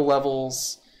skill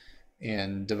levels,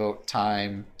 and devote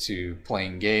time to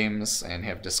playing games and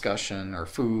have discussion or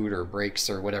food or breaks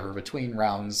or whatever between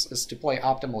rounds is to play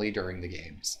optimally during the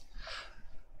games.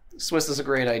 Swiss is a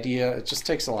great idea. It just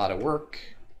takes a lot of work.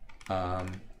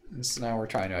 And so now we're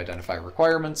trying to identify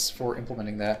requirements for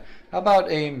implementing that. How about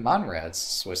a Monrad's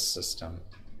Swiss system?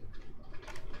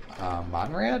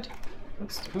 Monrad?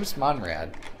 Who's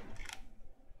Monrad?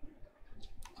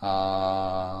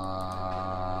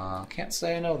 Can't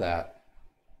say I know that.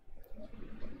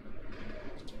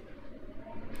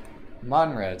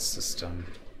 Monrad's system.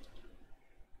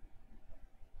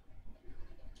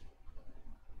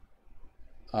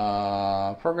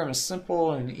 Program is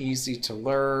simple and easy to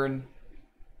learn.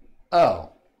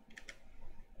 Oh.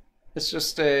 It's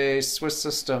just a Swiss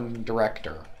system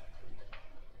director.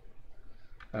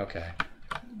 Okay.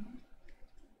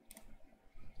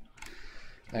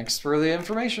 Thanks for the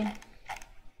information.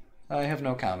 I have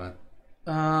no comment.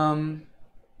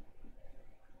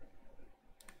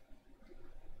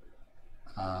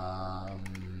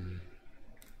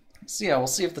 So yeah, we'll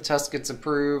see if the test gets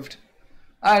approved.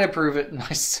 I'd approve it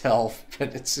myself,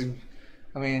 but it's...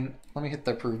 I mean, let me hit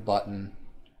the approve button.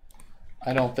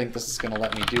 I don't think this is going to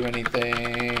let me do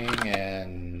anything,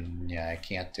 and yeah, I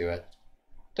can't do it.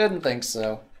 Didn't think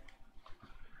so.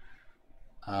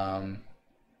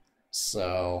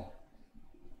 So,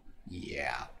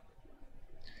 yeah.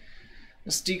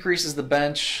 This decreases the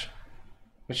bench,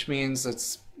 which means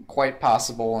it's quite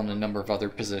possible in a number of other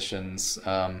positions.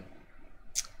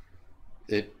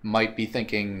 It might be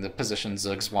thinking the position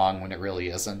Zugzwang when it really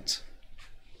isn't.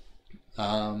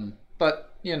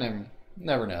 But you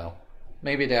never know.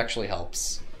 Maybe it actually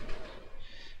helps.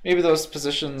 Maybe those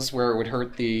positions where it would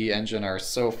hurt the engine are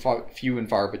so few and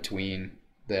far between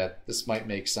that this might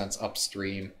make sense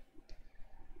upstream.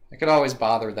 I could always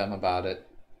bother them about it.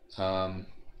 Kind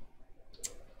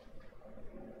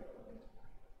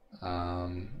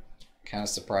of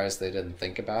surprised they didn't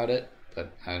think about it,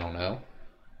 but I don't know.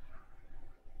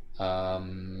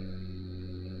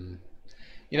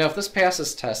 You know, if this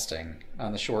passes testing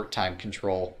on the short time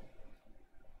control,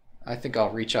 I think I'll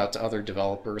reach out to other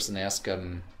developers and ask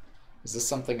them, is this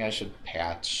something I should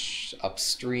patch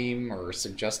upstream or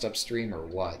suggest upstream or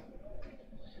what?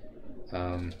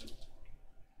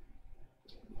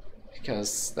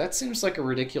 Because that seems like a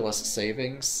ridiculous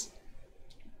savings.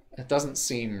 It doesn't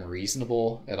seem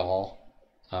reasonable at all.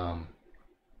 I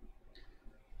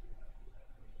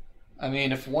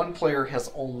mean, if one player has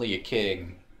only a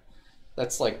king,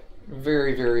 that's like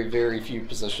very, very, very few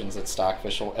positions that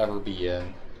Stockfish will ever be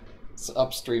in. So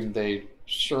upstream, they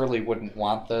surely wouldn't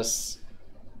want this.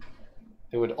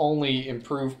 It would only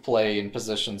improve play in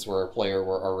positions where a player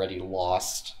were already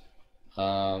lost.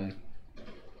 On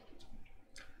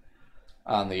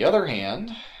the other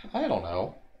hand, I don't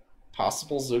know.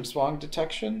 Possible Zugzwang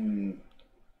detection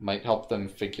might help them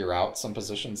figure out some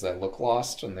positions that look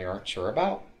lost and they aren't sure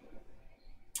about.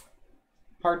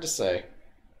 Hard to say.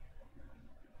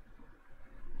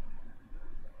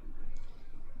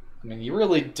 I mean, you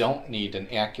really don't need an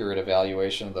accurate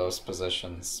evaluation of those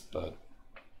positions, but...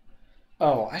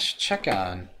 Oh, I should check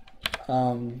on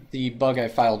the bug I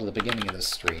filed at the beginning of this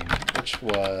stream, which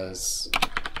was...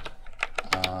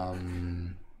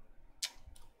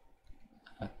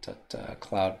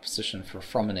 cloud position for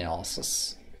from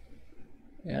analysis.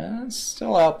 Yeah, it's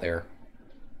still out there.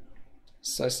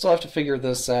 So I still have to figure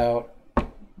this out.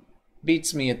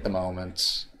 Beats me at the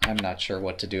moment. I'm not sure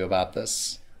what to do about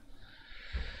this.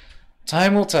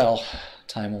 Time will tell.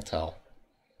 Time will tell.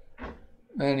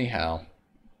 Anyhow.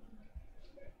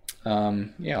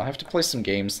 Yeah, I'll have to play some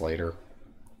games later.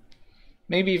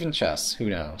 Maybe even chess. Who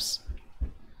knows?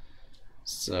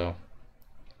 So,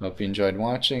 hope you enjoyed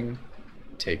watching.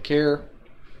 Take care.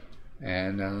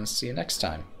 And see you next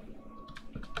time.